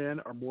 shorter men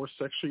are more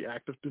sexually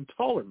active than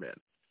taller men.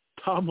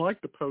 Tom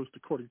liked the post,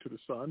 according to The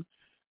Sun.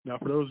 Now,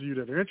 for those of you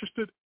that are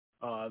interested,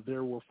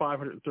 there were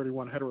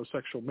 531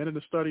 heterosexual men in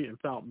the study and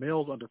found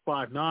males under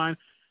 5'9",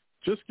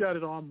 just got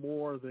it on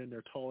more than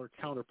their taller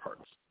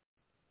counterparts.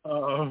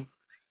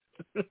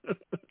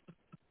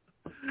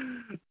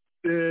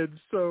 And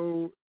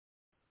so,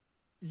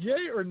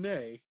 yay or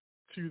nay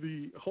to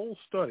the whole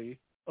study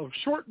of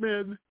short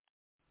men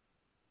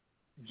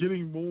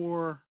getting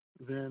more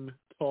than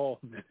tall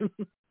men?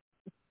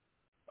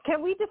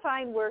 Can we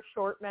define where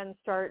short men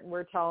start and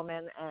where tall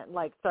men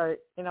start?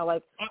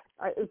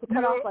 Is the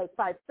cutoff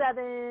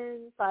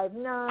 5'7",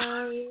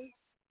 5'9"?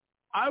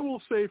 I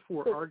will say,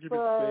 for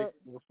argument's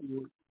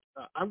sake,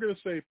 I'm going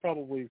to say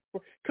probably,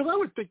 because I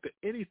would think that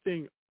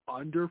anything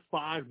under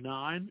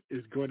 5'9"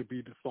 is going to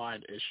be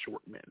defined as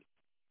short men.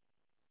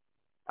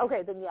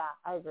 Okay, then yeah,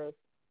 I agree.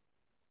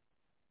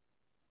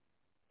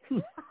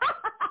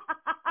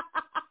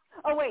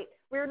 Oh, wait,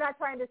 we're not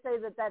trying to say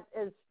that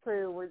is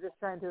true. We're just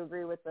trying to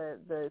agree with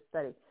the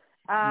study.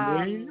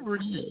 Yeah.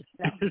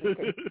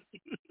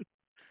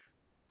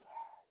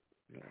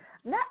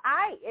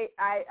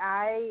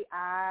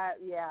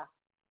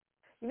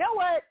 You know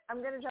what?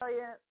 I'm going to tell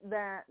you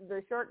that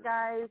the short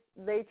guys,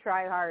 they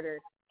try harder.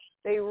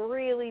 They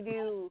really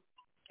do,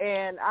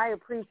 and I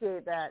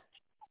appreciate that.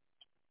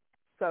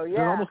 So, yeah. Is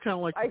it almost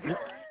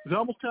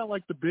kind of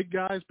like the big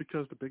guys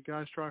because the big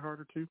guys try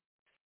harder, too?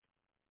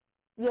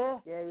 Yeah.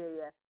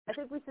 I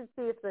think we should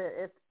see if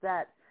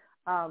that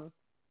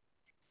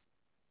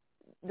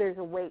there's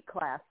a weight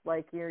class,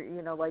 like your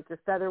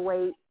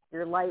featherweight,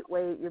 your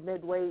lightweight, your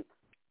midweight.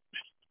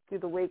 Do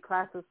the weight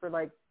classes for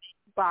like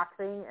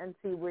boxing and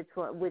see which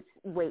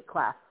weight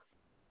class.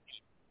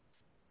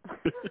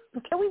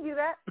 Can we do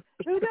that?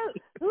 I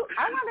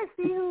want to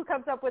see who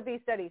comes up with these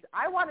studies.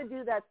 I want to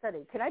do that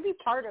study. Can I be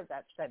part of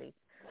that study?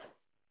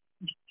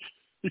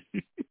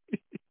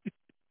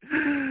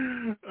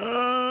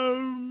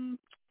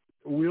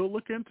 We'll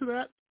look into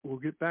that. We'll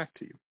get back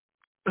to you.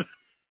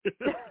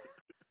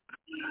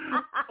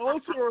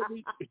 Also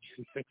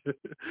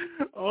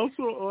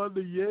on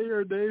the yay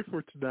or nay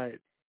for tonight,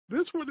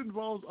 this one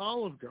involves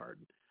Olive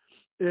Garden.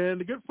 And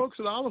the good folks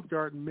at Olive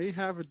Garden may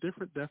have a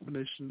different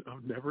definition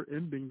of never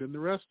ending than the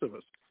rest of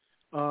us.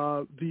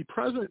 The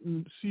president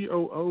and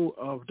COO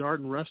of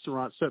Darden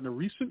Restaurant said in a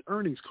recent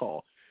earnings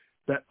call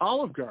that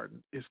Olive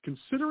Garden is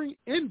considering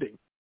ending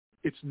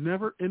its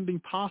never-ending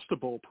pasta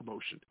bowl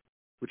promotion,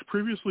 which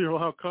previously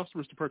allowed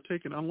customers to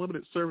partake in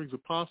unlimited servings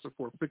of pasta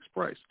for a fixed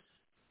price.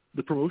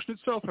 The promotion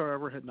itself,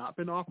 however, had not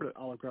been offered at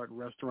Olive Garden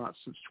restaurants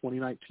since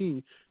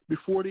 2019,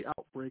 before the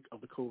outbreak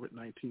of the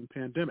COVID-19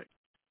 pandemic.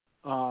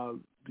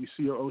 The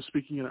COO,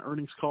 speaking in an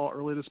earnings call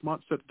earlier this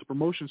month, said that the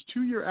promotion's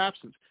 2-year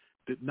absence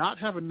did not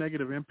have a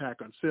negative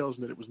impact on sales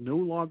and that it was no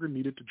longer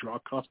needed to draw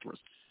customers.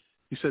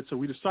 He said, so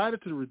we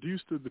decided to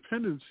reduce the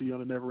dependency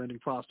on a never-ending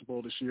pasta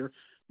bowl this year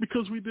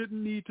because we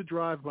didn't need to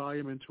drive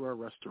volume into our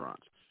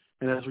restaurants.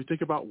 And as we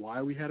think about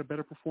why we had a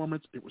better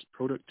performance, it was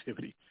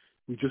productivity.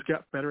 We just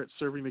got better at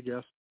serving the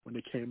guests when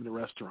they came in the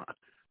restaurant.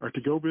 Our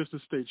to-go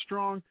business stayed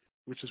strong,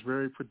 which is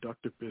very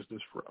productive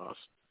business for us.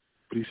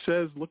 But he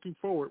says, looking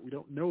forward, we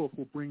don't know if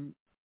we'll bring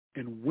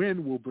and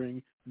when we'll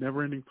bring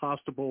Never Ending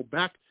Pasta Bowl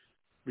back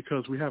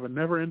because we have a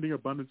never-ending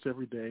abundance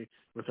every day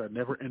with our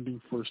never-ending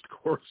first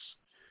course.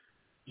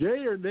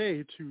 Yay or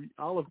nay to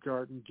Olive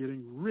Garden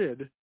getting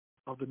rid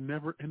of the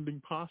never-ending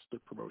pasta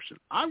promotion?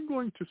 I'm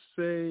going to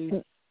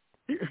say,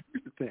 here's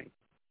the thing.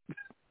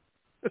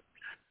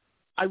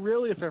 I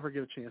really, if ever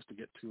get a chance to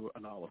get to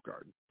an Olive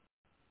Garden,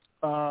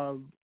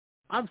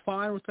 I'm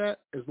fine with that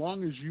as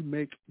long as you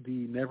make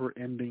the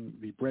never-ending,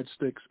 the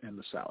breadsticks and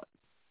the salad.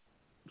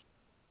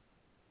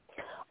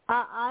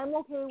 I'm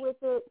okay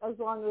with it as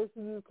long as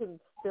you can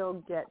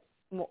still get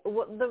more.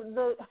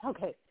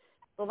 Okay.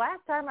 The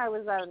last time I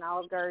was at an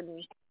Olive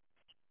Garden,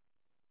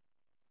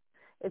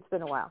 it's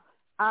been a while.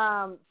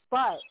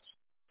 But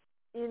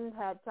in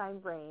that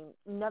time frame,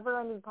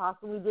 never-ending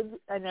pasta, we did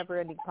a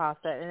never-ending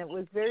pasta, and it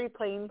was very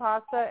plain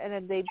pasta, and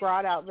then they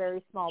brought out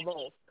very small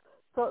bowls.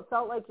 So it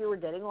felt like you were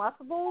getting lots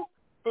of bowls,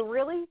 but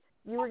really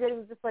you were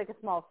getting just like a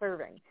small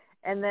serving,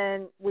 and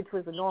then which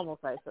was a normal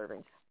size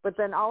serving. But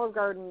then Olive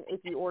Garden,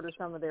 if you order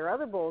some of their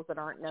other bowls that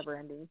aren't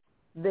never-ending,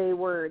 they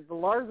were the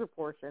larger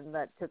portion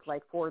that took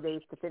like 4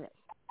 days to finish.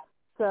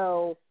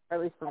 So,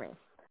 at least for me.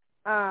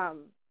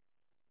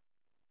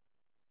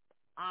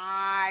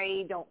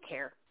 I don't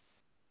care.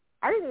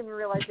 I didn't even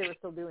realize they were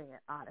still doing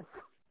it,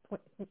 honestly.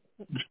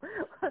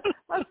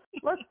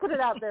 let's put it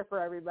out there for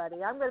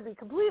everybody. I'm going to be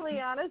completely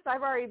honest.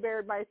 I've already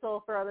bared my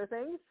soul for other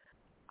things.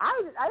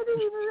 I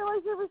didn't even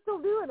realize they were still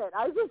doing it.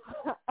 I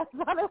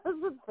thought it was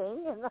a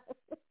thing, and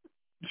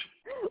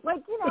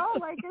like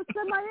a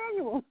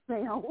semi-annual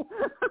sale.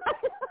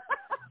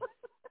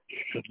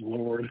 Good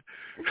Lord.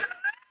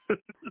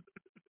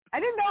 I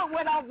didn't know it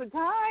went all the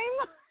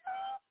time.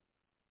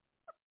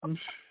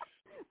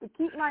 But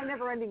keep my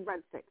never-ending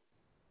breadsticks.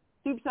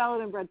 Keep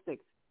salad and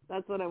breadsticks.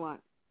 That's what I want.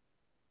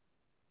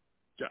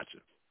 Gotcha.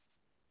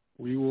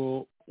 We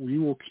will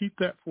keep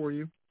that for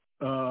you.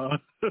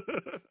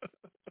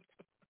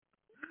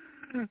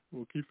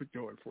 We'll keep it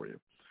going for you.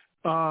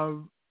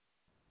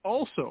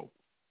 Also,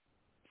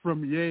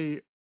 from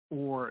Yay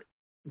or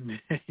Nay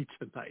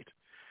tonight,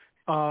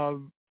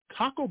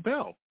 Taco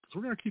Bell. Because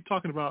we're going to keep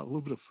talking about a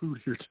little bit of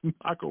food here to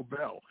Taco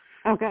Bell.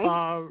 Okay.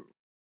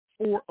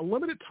 For a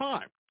limited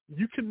time,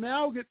 you can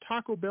now get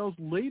Taco Bell's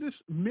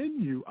latest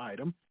menu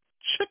item,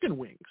 chicken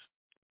wings.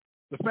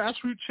 The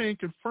fast food chain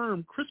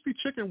confirmed crispy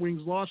chicken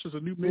wings launched as a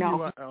new menu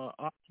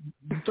on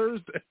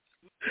Thursday.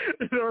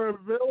 They are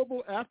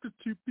available after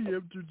 2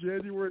 p.m. through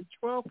January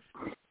 12th.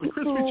 The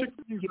crispy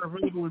chicken wings are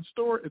available in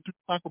store and through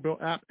the Taco Bell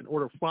app. An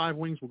order of 5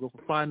 wings will go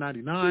for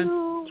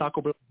 $5.99.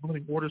 Taco Bell is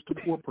limiting orders to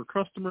 4 per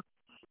customer.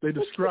 They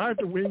describe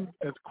the wings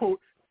as, quote,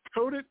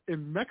 coated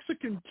in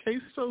Mexican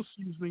queso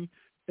seasoning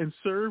and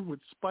served with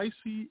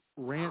spicy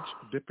ranch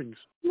dippings.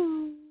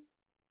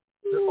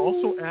 They're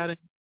also adding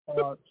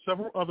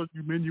several other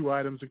new menu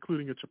items,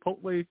 including a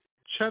Chipotle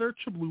cheddar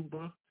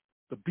chalupa,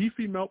 the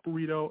beefy melt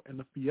burrito, and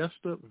the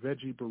Fiesta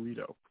veggie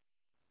burrito.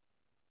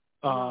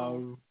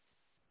 Well,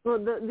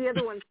 the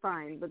other one's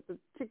fine, but the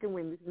chicken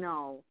wings,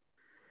 no.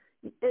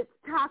 It's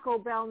Taco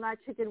Bell, not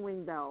Chicken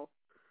Wing Bell.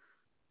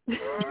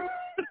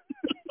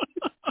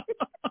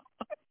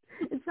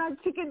 It's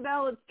not Chicken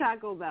Bell, it's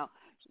Taco Bell.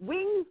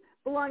 Wings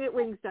belong at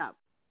Wingstop.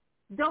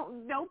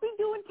 Don't be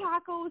doing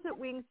tacos at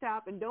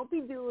Wingstop, and don't be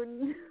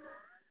doing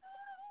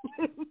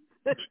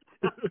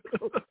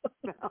Taco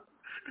Bell.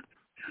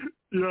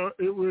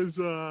 It was,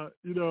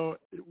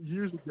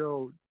 years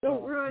ago.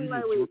 Don't ruin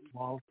my week.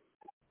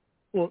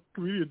 Well,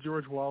 comedian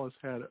George Wallace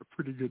had a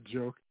pretty good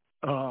joke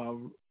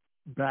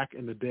back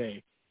in the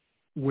day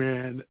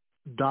when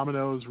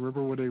Domino's,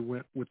 remember when they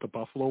went with the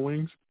buffalo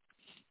wings?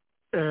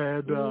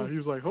 And he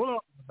was like, hold on,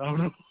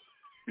 Domino.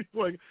 He's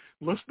like,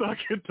 let's not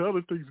get to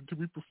other things until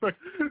we perfect.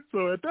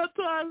 So at that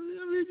time,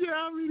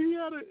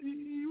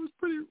 he was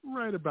pretty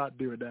right about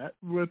doing that.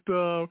 But,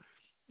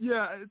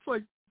 it's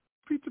like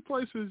pizza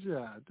places,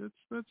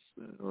 that's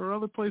or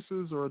other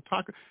places or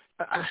taco.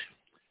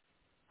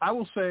 I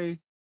will say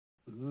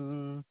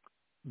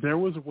there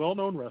was a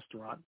well-known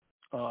restaurant.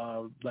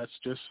 Let's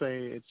just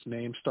say its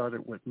name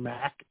started with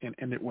Mac and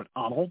ended with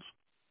Arnold's.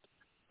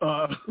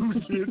 Who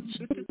did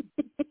chicken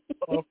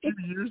a few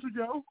years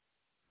ago,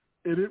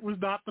 and it was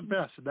not the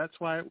best. And that's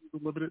why it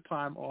was a limited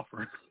time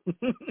offer.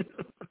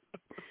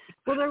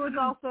 Well, there was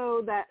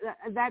also that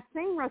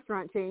same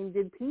restaurant chain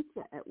did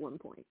pizza at one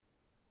point.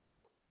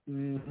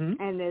 Mm-hmm.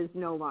 And is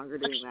no longer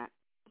doing that.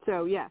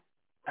 So, yeah.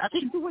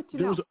 Actually,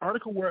 there was an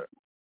article where,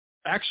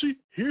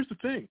 here's the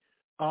thing.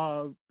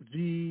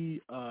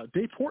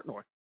 Dave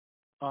Portnoy,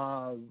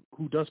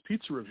 who does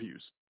pizza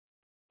reviews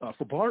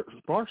for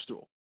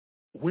Barstool,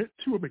 went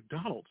to a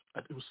McDonald's.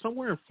 It was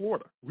somewhere in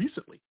Florida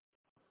recently,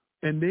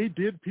 and they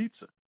did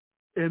pizza.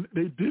 And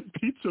they did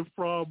pizza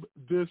from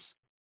this,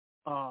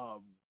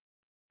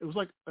 it was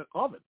like an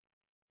oven.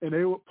 And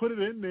they would put it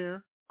in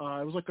there.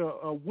 It was like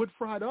a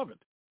wood-fried oven.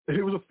 And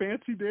it was a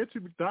fancy-dancy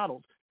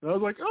McDonald's. And I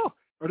was like, oh,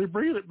 are they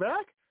bringing it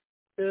back?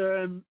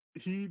 And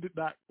he did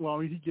not. Well,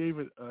 he gave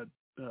it a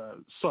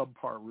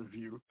subpar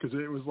review because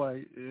it was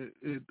like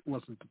it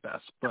wasn't the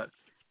best. But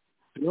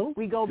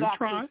we go back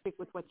try. to stick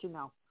with what you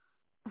know.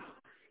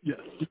 Yes,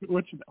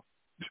 what you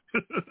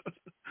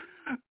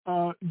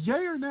know.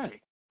 Yay or nay?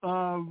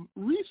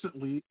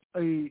 Recently,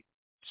 a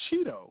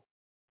Cheeto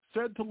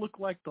said to look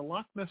like the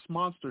Loch Ness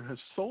Monster has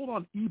sold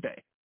on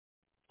eBay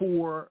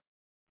for,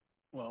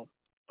 well,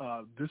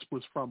 this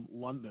was from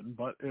London,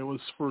 but it was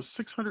for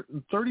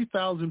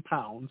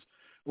 £630,000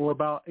 or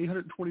about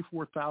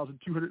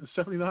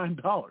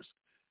 $824,279.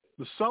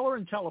 The seller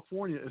in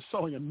California is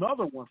selling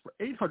another one for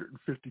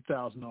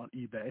 $850,000 on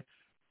eBay.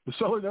 The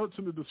seller notes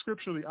in the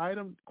description of the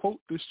item,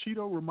 quote, "This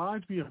Cheeto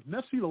reminds me of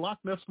Nessie the Loch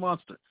Ness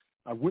Monster.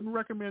 I wouldn't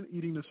recommend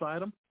eating this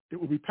item. It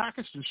will be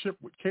packaged and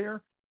shipped with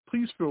care.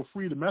 Please feel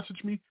free to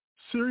message me.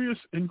 Serious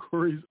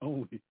inquiries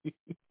only."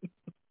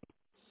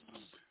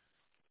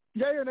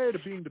 Yay or nay to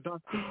being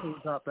deducted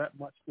without that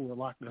much for a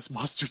Loch Ness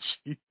Monster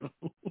Cheeto?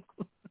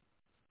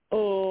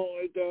 Oh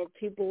my God,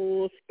 people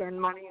will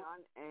spend money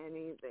on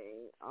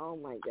anything. Oh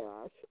my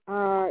gosh.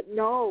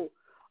 No,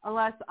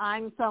 unless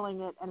I'm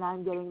selling it and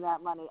I'm getting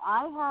that money.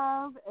 I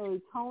have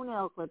a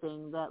toenail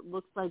clipping that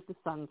looks like the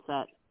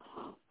sunset.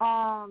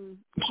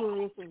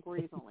 Serious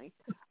inquiries only.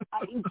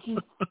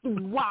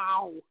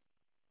 Wow.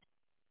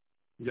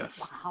 Yes.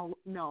 Wow.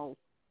 No.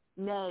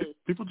 Nay.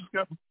 People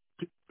got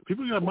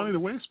money to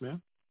waste,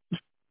 man.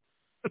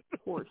 Of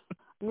course.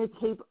 I'm going to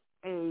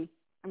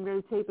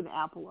tape an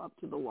apple up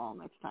to the wall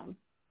next time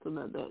so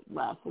that it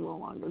lasts a little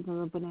longer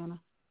than a banana.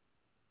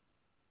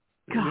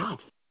 God.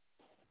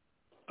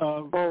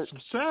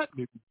 Some sad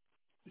news.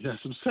 Yeah,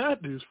 some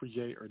sad news for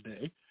yay or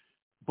nay.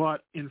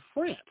 But in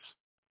France,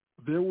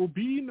 there will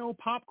be no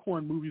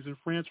popcorn movies in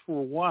France for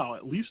a while,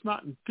 at least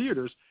not in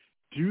theaters,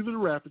 due to the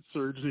rapid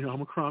surge in the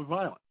Omicron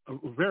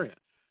variant.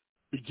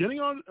 Beginning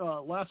on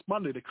last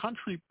Monday, the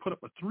country put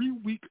up a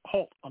 3-week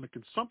halt on the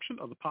consumption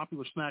of the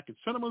popular snack in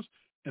cinemas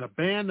and a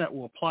ban that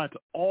will apply to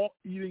all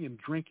eating and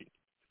drinking.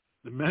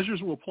 The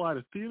measures will apply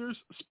to theaters,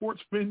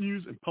 sports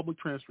venues, and public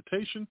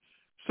transportation.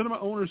 Cinema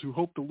owners who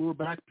hope to lure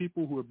back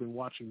people who have been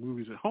watching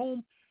movies at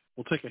home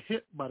will take a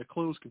hit by the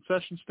closed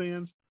concession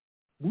stands.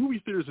 Movie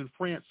theaters in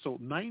France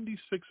sold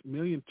 96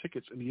 million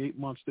tickets in the 8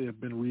 months they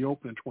have been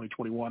reopened in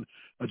 2021,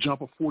 a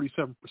jump of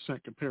 47%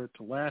 compared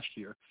to last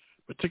year.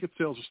 But ticket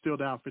sales are still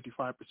down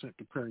 55%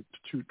 compared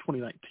to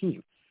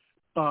 2019.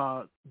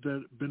 The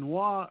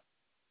Benoit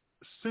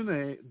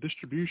Cine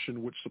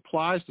distribution, which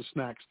supplies the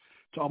snacks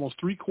to almost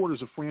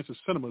 3/4 of France's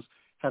cinemas,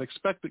 had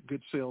expected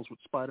good sales with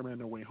Spider-Man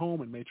No Way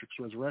Home and Matrix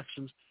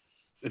Resurrections.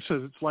 It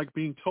says it's like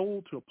being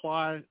told to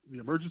apply the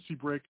emergency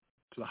brake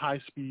to the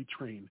high-speed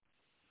train.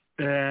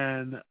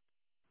 And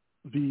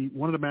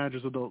one of the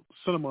managers of the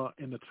cinema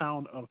in the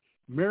town of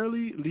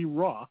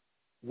Marly-le-Roi,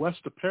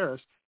 west of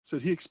Paris,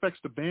 said he expects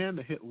the ban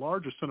to hit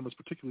larger cinemas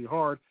particularly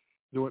hard,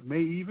 though it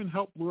may even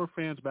help lure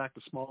fans back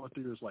to smaller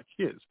theaters like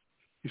his.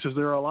 He says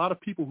there are a lot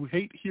of people who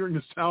hate hearing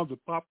the sounds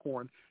of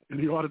popcorn in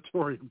the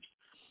auditoriums.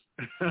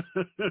 And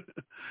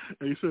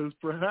he says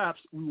perhaps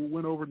we will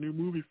win over new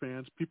movie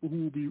fans, people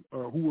who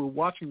were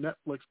watching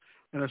Netflix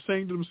and are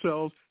saying to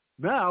themselves,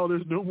 now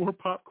there's no more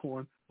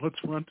popcorn,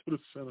 let's run to the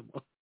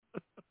cinema.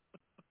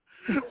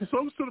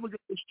 Some cinema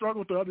goers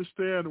struggle to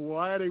understand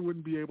why they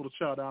wouldn't be able to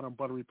chow down on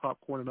buttery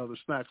popcorn and other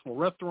snacks while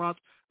restaurants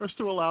are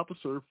still allowed to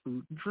serve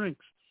food and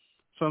drinks.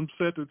 Some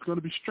said that it's going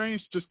to be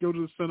strange to just go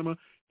to the cinema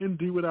and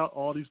do without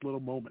all these little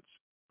moments.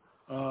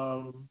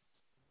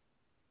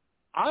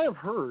 I have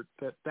heard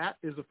that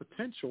is a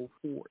potential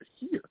for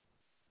here.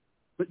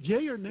 But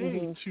yay or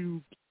nay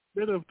to get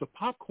rid of the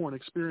popcorn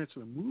experience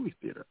in a movie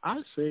theater,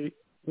 I say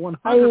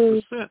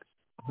 100%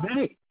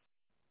 nay.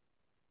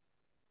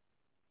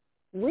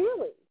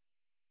 Really?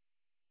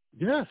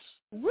 Yes.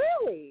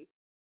 Really?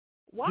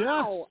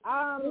 Wow.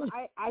 Yes.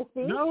 I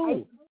think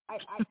no. I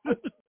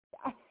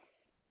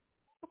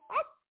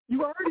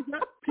You already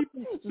got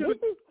people. This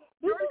is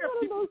one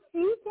of those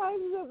few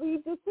times that we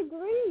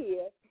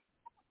disagree.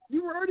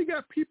 You already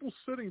got people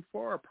sitting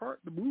far apart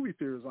in the movie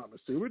theaters, I'm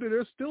assuming.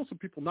 There's still some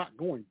people not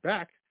going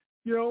back.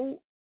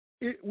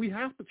 We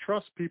have to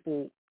trust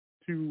people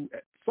to,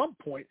 at some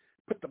point,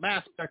 put the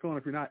mask back on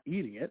if you're not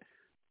eating it.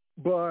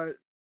 But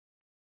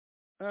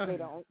they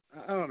don't.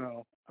 I don't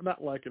know. I'm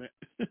not liking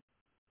it.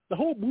 The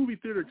whole movie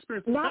theater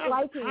experience. Not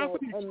liking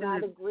it and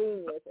not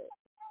agreeing with it.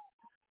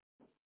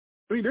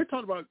 I mean, they're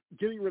talking about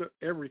getting rid of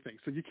everything.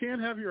 So you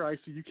can't have your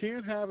icy, you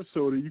can't have a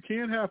soda, you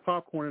can't have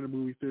popcorn in a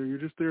movie theater. You're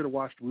just there to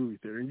watch the movie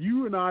theater. And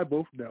you and I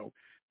both know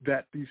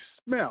that the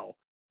smell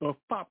of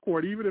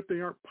popcorn, even if they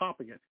aren't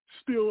popping it,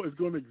 still is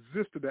going to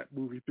exist in that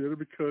movie theater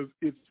because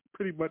it's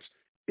pretty much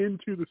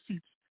into the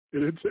seats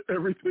and into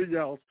everything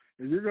else.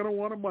 And you're going to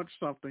want to munch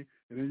something,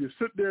 and then you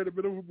sit there in the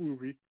middle of a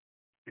movie,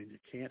 and you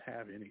can't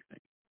have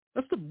anything.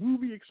 That's the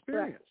movie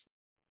experience.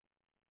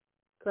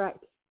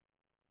 Correct.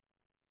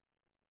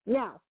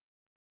 Now,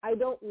 I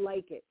don't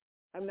like it.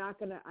 I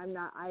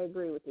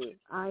agree with you.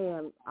 I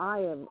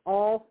am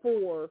all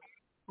for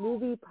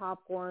movie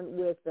popcorn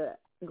with the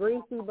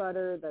greasy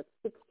butter that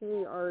sticks to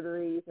the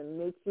arteries and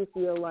makes you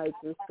feel like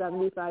you're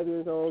 75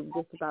 years old,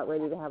 just about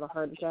ready to have a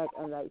heart attack,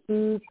 and that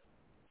huge,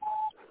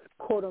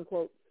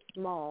 quote-unquote,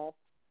 small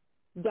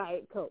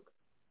Diet Coke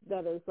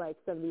that is like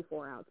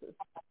 74 ounces.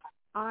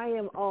 I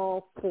am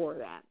all for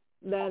that.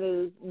 That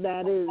is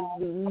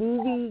the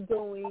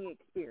movie-going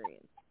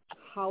experience.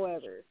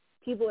 However,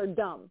 people are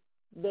dumb.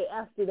 They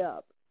effed it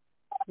up.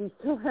 We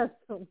still have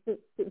so many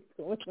things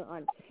going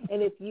on.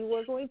 And if you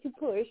are going to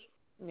push,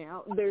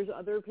 now there's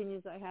other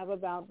opinions I have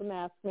about the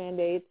mask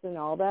mandates and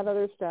all that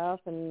other stuff,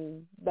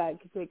 and that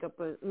could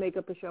make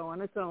up a show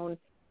on its own.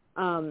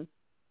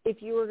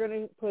 If you were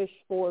going to push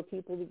for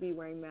people to be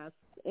wearing masks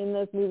in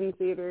this movie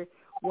theater,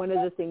 one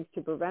of the things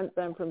to prevent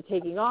them from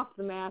taking off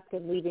the mask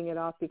and leaving it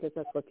off, because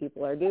that's what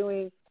people are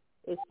doing,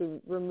 is to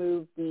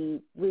remove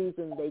the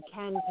reason they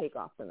can take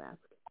off the mask.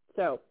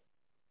 So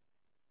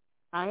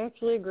I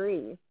actually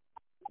agree,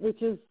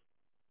 which is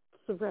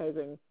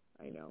surprising,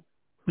 I know.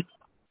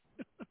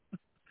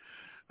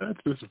 That's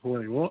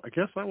disappointing. Well, I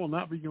guess I will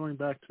not be going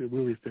back to a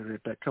movie theater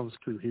if that comes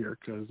through here,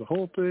 because the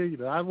whole thing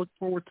that I look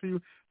forward to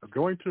of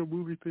going to a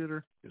movie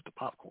theater is the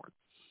popcorn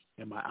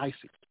and my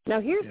icing. Now,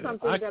 here's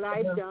something that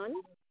I've done.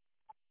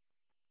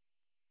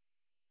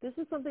 This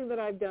is something that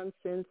I've done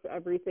since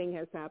everything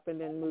has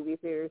happened and movie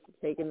theaters have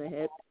taken the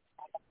hit.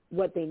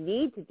 What they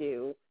need to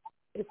do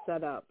is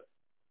set up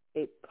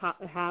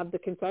have the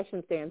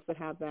concession stands, but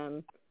have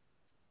them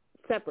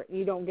separate.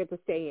 You don't get to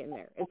stay in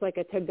there. It's like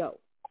a to-go.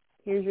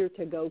 Here's your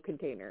to-go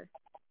container.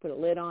 Put a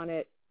lid on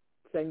it,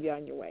 send you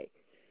on your way.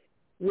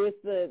 With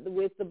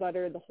the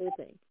butter, the whole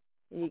thing.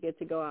 And you get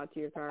to go out to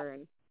your car,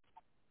 and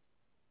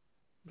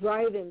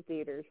drive-in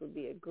theaters would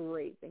be a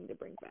great thing to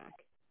bring back.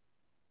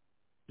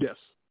 Yes.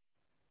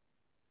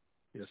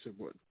 Yes, it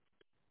would.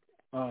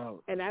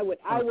 And I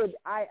would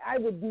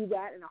do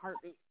that in a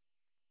heartbeat.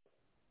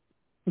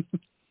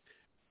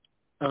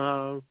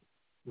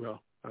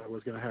 Well, I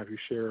was going to have you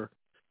share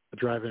a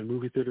drive-in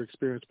movie theater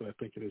experience, but I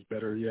think it is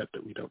better yet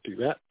that we don't do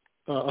that.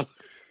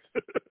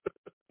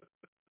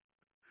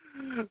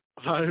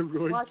 I'm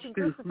going watching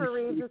Christopher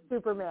Reeves as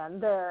Superman.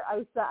 There,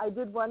 I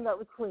did one that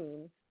was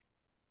clean.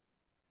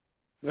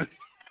 Thank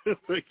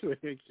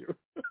you.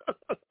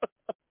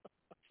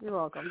 You're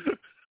welcome.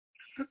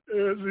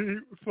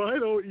 The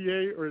final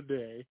yay or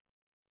nay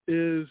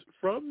is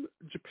from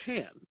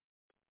Japan.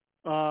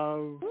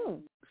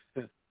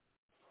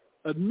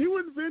 A new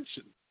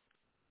invention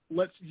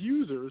lets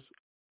users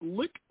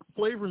lick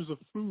flavors of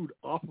food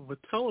off of a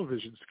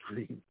television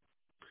screen.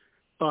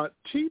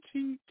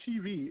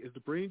 TTTV is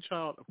the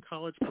brainchild of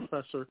college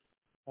professor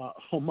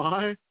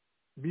Homai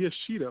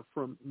Miyashita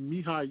from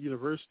Mihai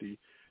University.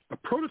 A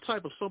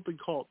prototype of something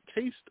called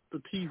Taste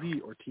the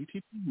TV, or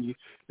TTTV,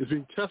 is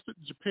being tested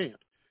in Japan.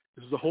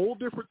 This is a whole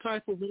different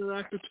type of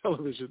interactive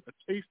television, a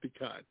tasty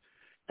kind.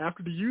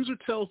 After the user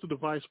tells the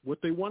device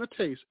what they want to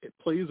taste, it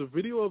plays a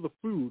video of the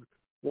food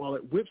while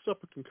it whips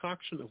up a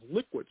concoction of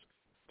liquids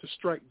to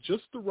strike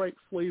just the right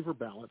flavor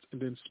balance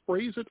and then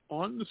sprays it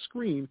on the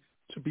screen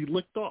to be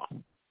licked off.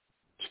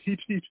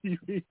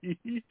 TTTV,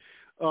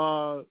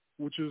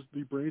 which is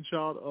the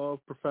brainchild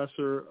of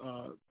Professor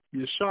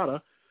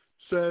Miyashita,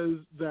 says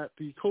that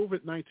the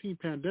COVID-19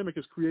 pandemic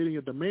is creating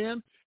a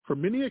demand for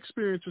many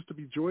experiences to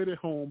be enjoyed at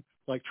home,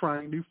 like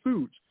trying new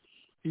foods.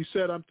 He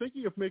said, I'm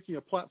thinking of making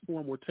a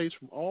platform where tastes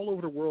from all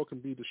over the world can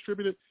be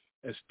distributed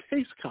as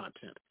taste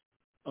content.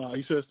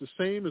 He says the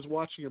same as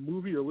watching a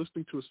movie or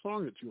listening to a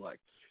song that you like.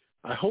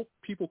 I hope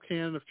people can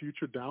in the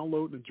future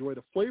download and enjoy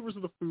the flavors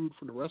of the food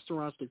from the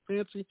restaurants they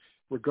fancy,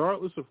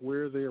 regardless of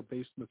where they are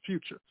based in the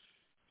future.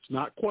 It's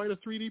not quite a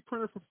 3D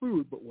printer for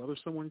food, but whether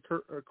someone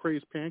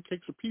craves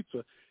pancakes or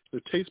pizza,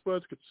 their taste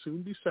buds could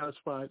soon be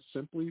satisfied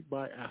simply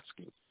by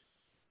asking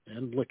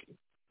and licking.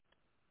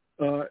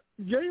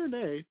 Yay or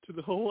nay to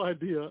the whole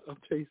idea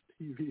of Taste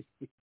TV?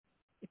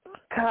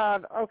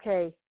 God,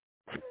 okay.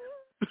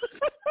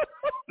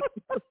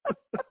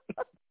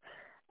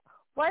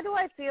 Why do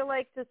I feel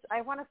like this?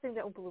 I want to sing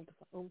the Oompa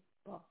Loompa,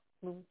 Oompa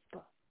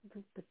Loompa.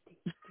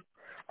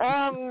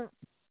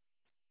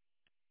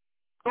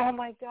 Oh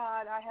my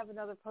God, I have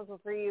another puzzle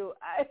for you.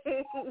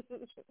 If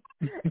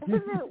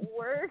it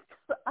works,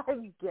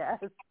 I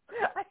guess.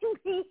 I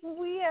mean,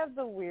 we have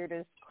the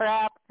weirdest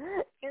crap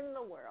in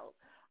the world.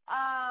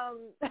 I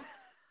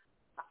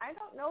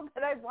don't know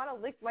that I'd want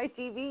to lick my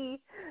TV.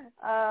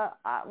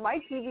 My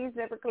TV's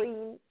never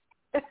clean.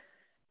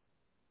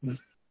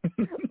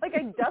 Like,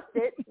 I dust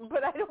it,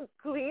 but I don't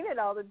clean it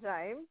all the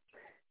time.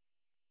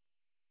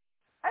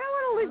 I don't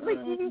want to lick my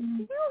TV. Can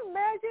you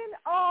imagine?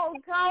 Oh,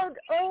 God.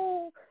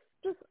 Oh,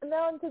 just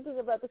now I'm thinking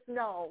about this.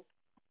 No,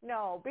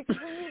 because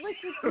when you lick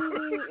your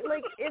TV,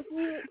 like, if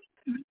you...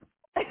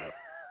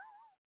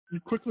 You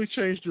quickly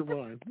changed your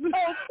mind. It's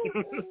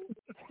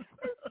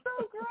so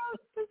gross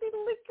because you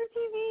lick your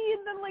TV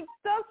and then, like,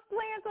 dust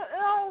lands on...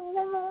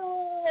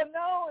 Oh,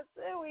 no, it's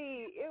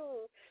ooey.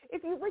 Ew.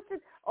 If you lick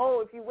it...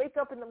 Oh, if you wake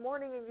up in the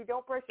morning and you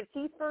don't brush your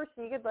teeth first,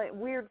 and you get, like,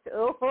 weird...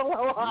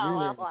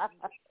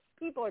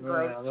 People are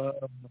gross.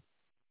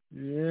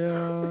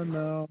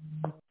 No.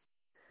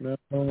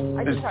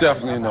 It's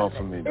definitely a no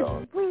for me,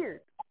 dog. It's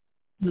weird.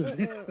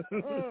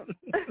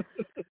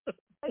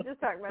 I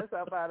just talked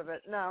myself out of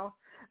it. No,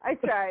 I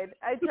tried.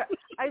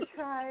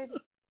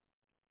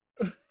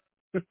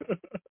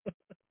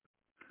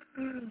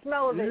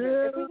 Smell-o-vision.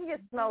 Yeah. If we can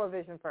get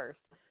smell-o-vision first.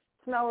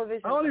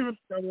 Smell-o-vision. I don't even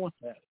think I want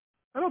that.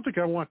 I don't think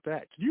I want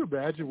that. Can you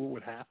imagine what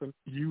would happen?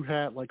 You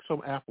had like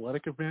some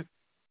athletic event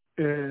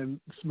and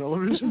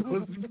smell-o-vision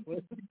wasn't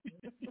playing.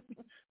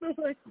 No,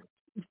 thank you.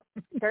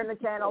 Turn the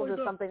channel to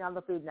something on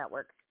the Food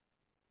Network.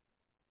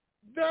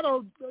 That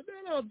I'll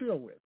deal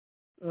with.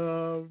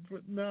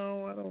 But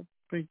no, I don't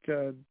think,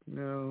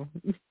 no.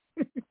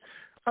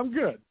 I'm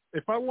good.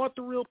 If I want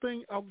the real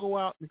thing, I'll go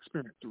out and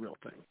experience the real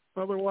thing.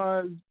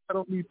 Otherwise, I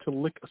don't need to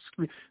lick a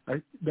screen.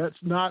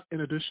 That's not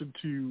in addition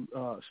to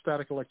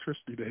Static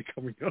Electricity Day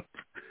coming up.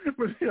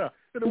 But yeah,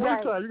 in the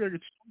wintertime, you're going to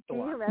get choked a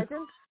lot. Can you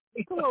imagine?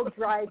 It's a little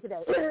dry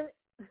today.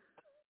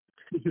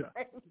 Yeah.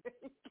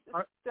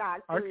 I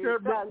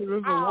can't make it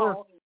into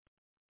work.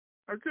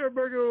 I can't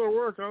make it into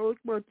work. I look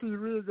at my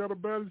TV and got a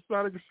bad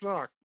static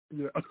shock.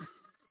 Yeah.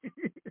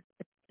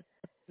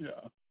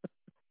 Yeah.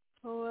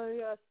 Oh, my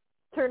gosh.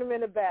 Turn them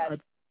into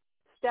bed.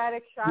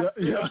 Static shock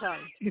through the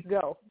tongue.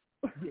 Go.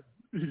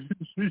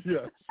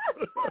 Yes.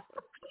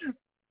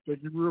 Thank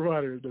you for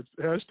reminding me. That's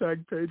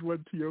hashtag page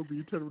 1 TOB,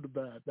 turn them to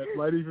bad. That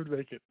might even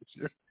make it this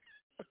year.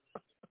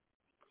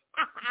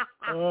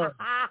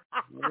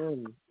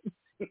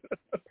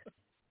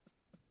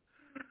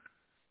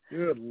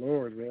 Good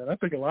Lord, man. I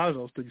think a lot of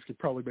those things could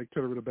probably make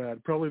tournament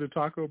bad. Probably the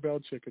Taco Bell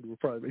chicken will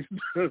probably make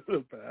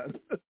tournament bad.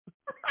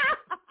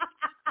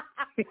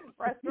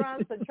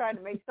 Restaurants that try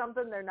to make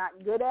something they're not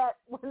good at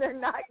when they're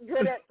not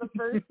good at the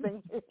first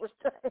thing they were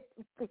trying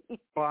to be.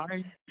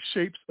 Buying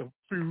shapes of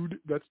food,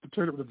 that's the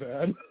tournament of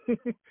bad.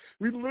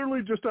 We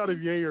literally just out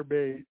of yay or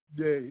nay,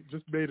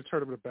 just made a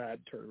tournament of bad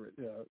tournament.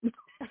 Yeah.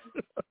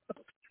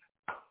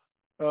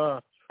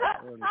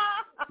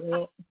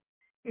 Well,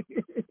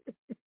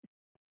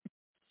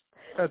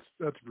 that's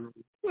brutal.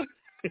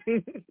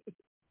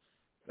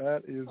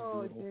 That is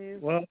brutal.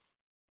 Geez. Well,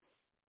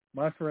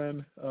 my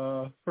friend,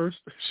 first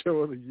show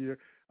of the year.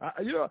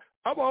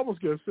 I'm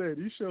almost going to say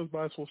these shows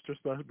might as well just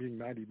start being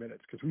 90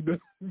 minutes because we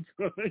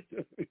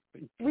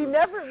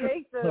never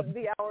make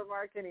the hour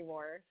mark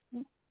anymore.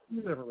 We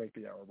never make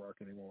the hour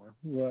mark anymore.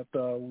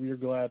 But we are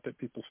glad that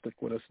people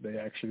stick with us and they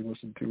actually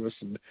listen to us.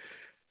 And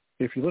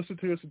if you listen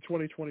to us in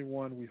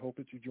 2021, we hope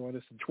that you join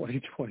us in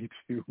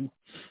 2022.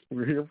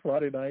 We're here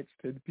Friday nights,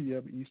 10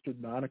 p.m. Eastern,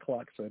 9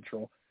 o'clock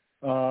Central.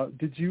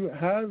 Did you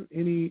have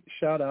any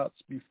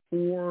shout-outs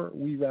before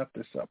we wrap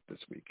this up this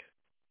week?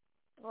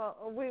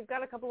 Well, we've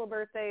got a couple of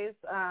birthdays.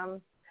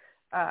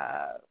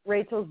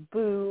 Rachel's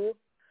Boo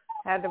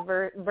had a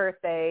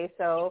birthday,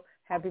 so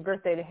happy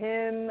birthday to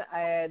him.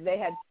 They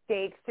had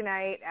steaks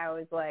tonight. I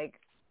was like,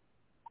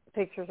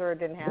 pictures or it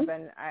didn't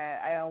happen.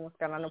 I almost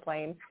got on a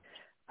plane.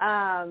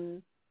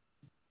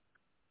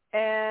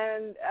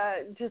 And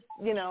just,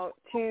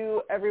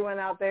 to everyone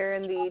out there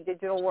in the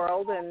digital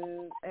world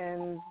and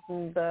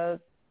the,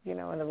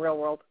 in the real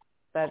world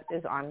that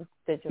is on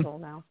digital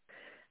now.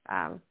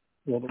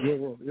 Well, the real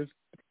world is.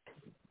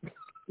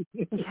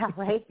 Yeah,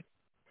 right.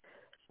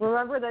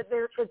 Remember that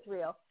it's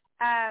real.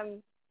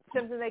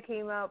 Something that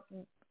came up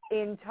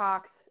in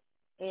talks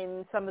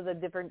in some of the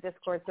different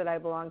discords that I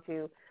belong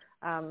to.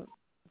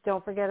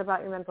 Don't forget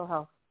about your mental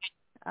health.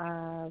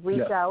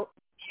 Reach out,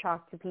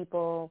 talk to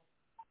people.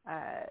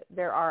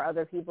 There are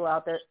other people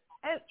out there,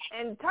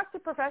 and talk to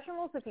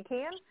professionals if you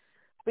can,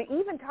 but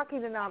even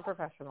talking to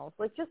non-professionals,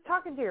 like just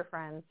talking to your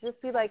friends, just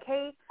be like,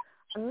 hey,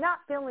 I'm not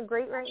feeling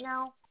great right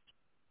now.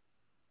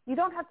 You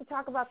don't have to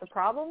talk about the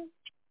problem,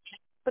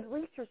 but at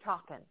least you're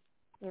talking,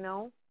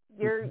 you're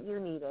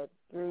needed.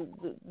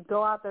 You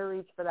go out there,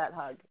 reach for that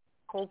hug,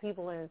 pull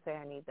people in and say,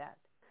 I need that.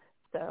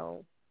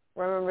 So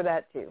remember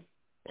that too.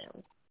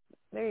 So,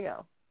 there you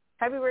go.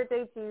 Happy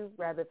birthday to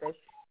Rabbitfish.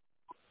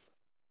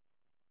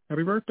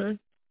 Happy birthday.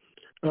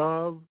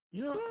 I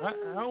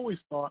always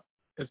thought,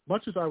 as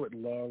much as I would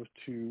love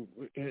to,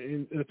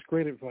 and it's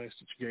great advice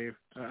that you gave,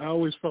 I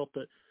always felt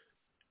that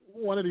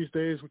one of these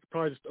days we could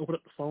probably just open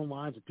up the phone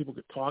lines and people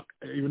could talk,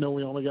 even though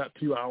we only got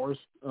 2 hours.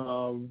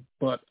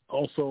 But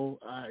also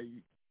I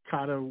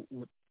kind of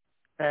would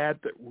add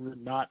that we're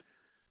not,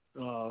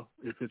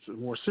 if it's a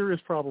more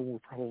serious problem, we're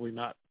probably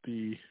not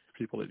the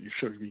people that you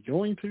should be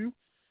going to.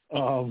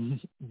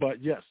 But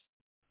yes,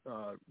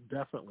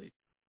 definitely.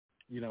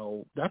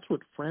 That's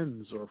what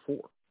friends are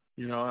for.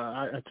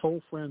 I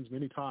told friends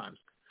many times,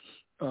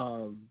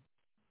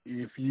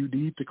 if you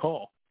need to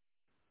call,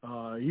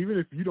 even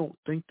if you don't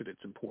think that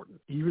it's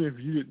important, even if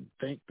you didn't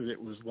think that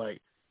it was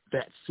like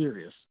that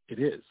serious, it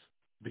is,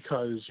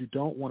 because you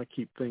don't want to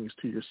keep things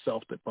to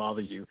yourself that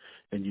bother you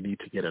and you need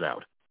to get it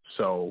out.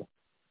 So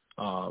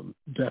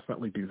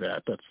definitely do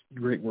that. That's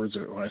great words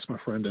of advice, my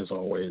friend, as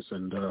always.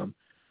 And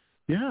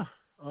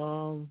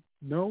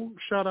no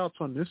shout outs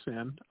on this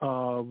end.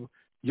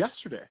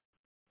 Yesterday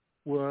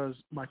was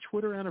my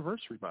Twitter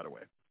anniversary, by the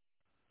way.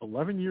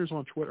 11 years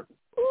on Twitter.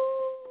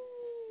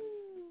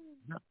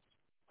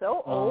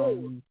 So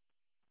old.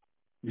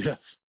 Yes.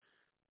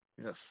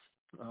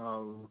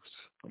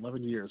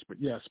 11 years.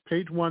 But yes,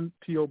 Page One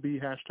TOB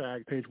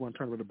hashtag Page One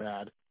Tournament of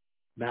Bad.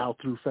 Now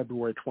through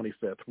February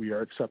 25th, we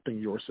are accepting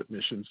your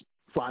submissions.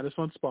 Find us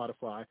on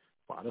Spotify,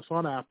 find us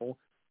on Apple,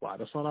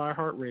 find us on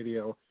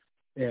iHeartRadio,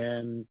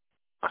 and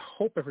I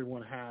hope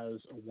everyone has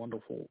a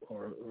wonderful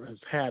or has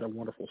had a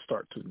wonderful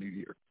start to the new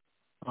year.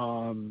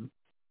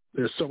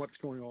 There's so much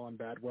going on,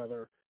 bad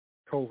weather,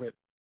 COVID,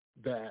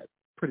 that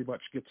pretty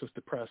much gets us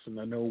depressed. And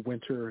I know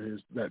winter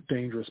is that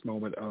dangerous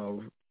moment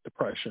of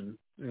depression.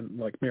 And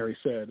like Mary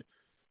said,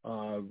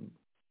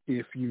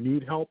 if you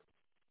need help,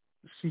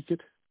 seek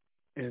it,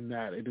 and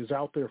that it is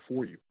out there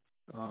for you.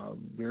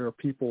 There are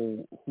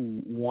people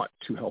who want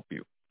to help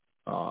you,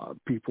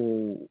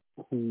 people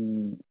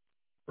who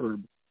are,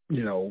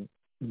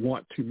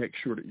 want to make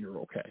sure that you're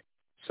okay.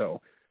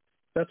 So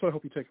that's what I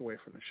hope you take away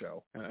from the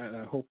show. And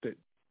I hope that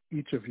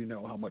each of you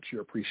know how much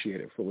you're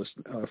appreciated for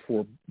listening,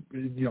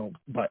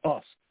 by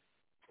us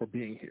for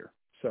being here.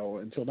 So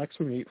until next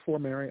week, for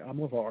Mary, I'm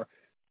Levar.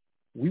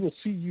 We will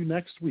see you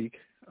next week.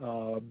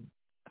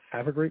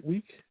 Have a great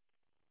week.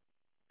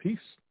 Peace.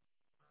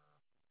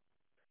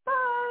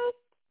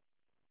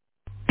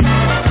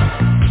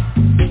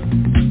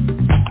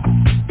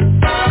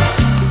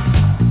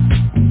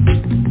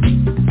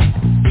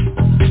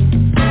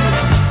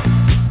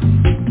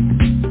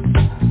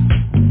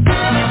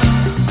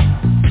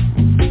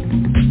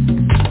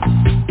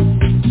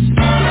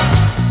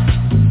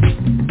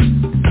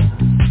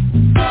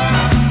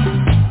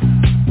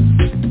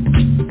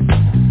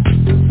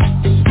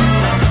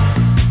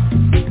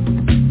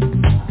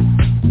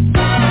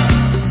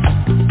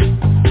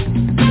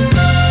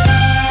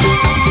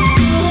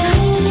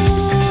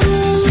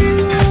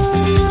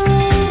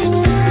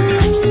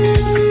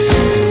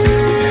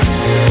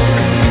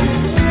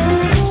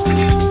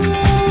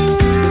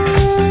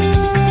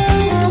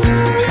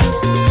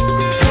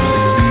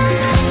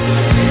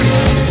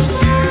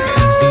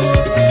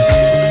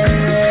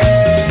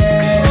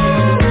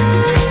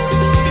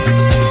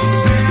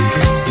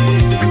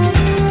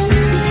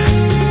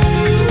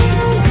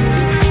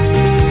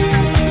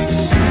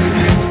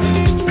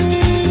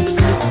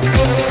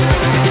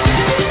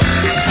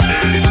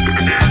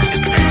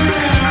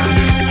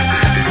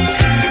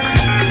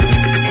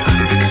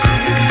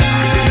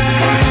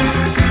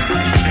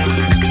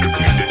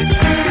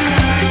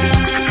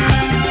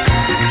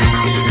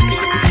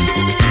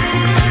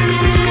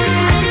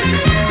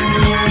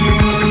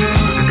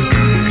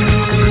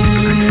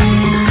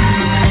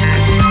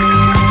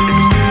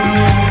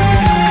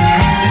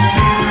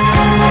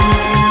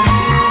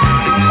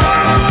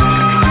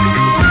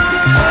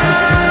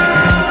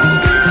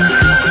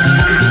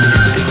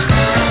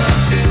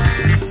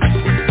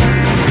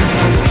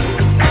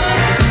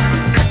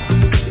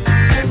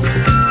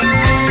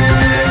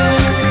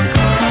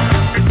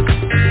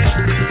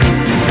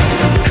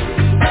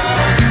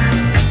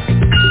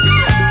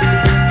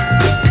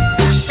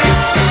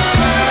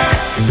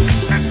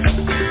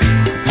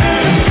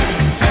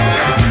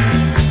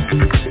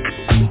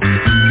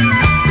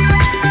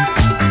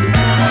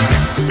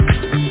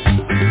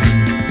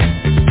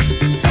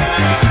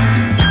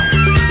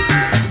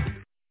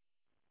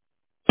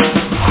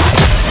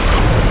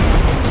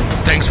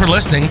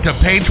 To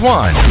Page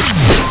One.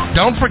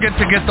 Don't forget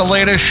to get the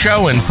latest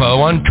show info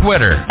on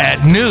Twitter at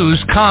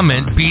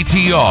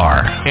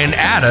NewsCommentBTR and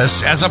add us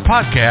as a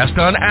podcast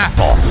on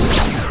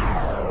Apple.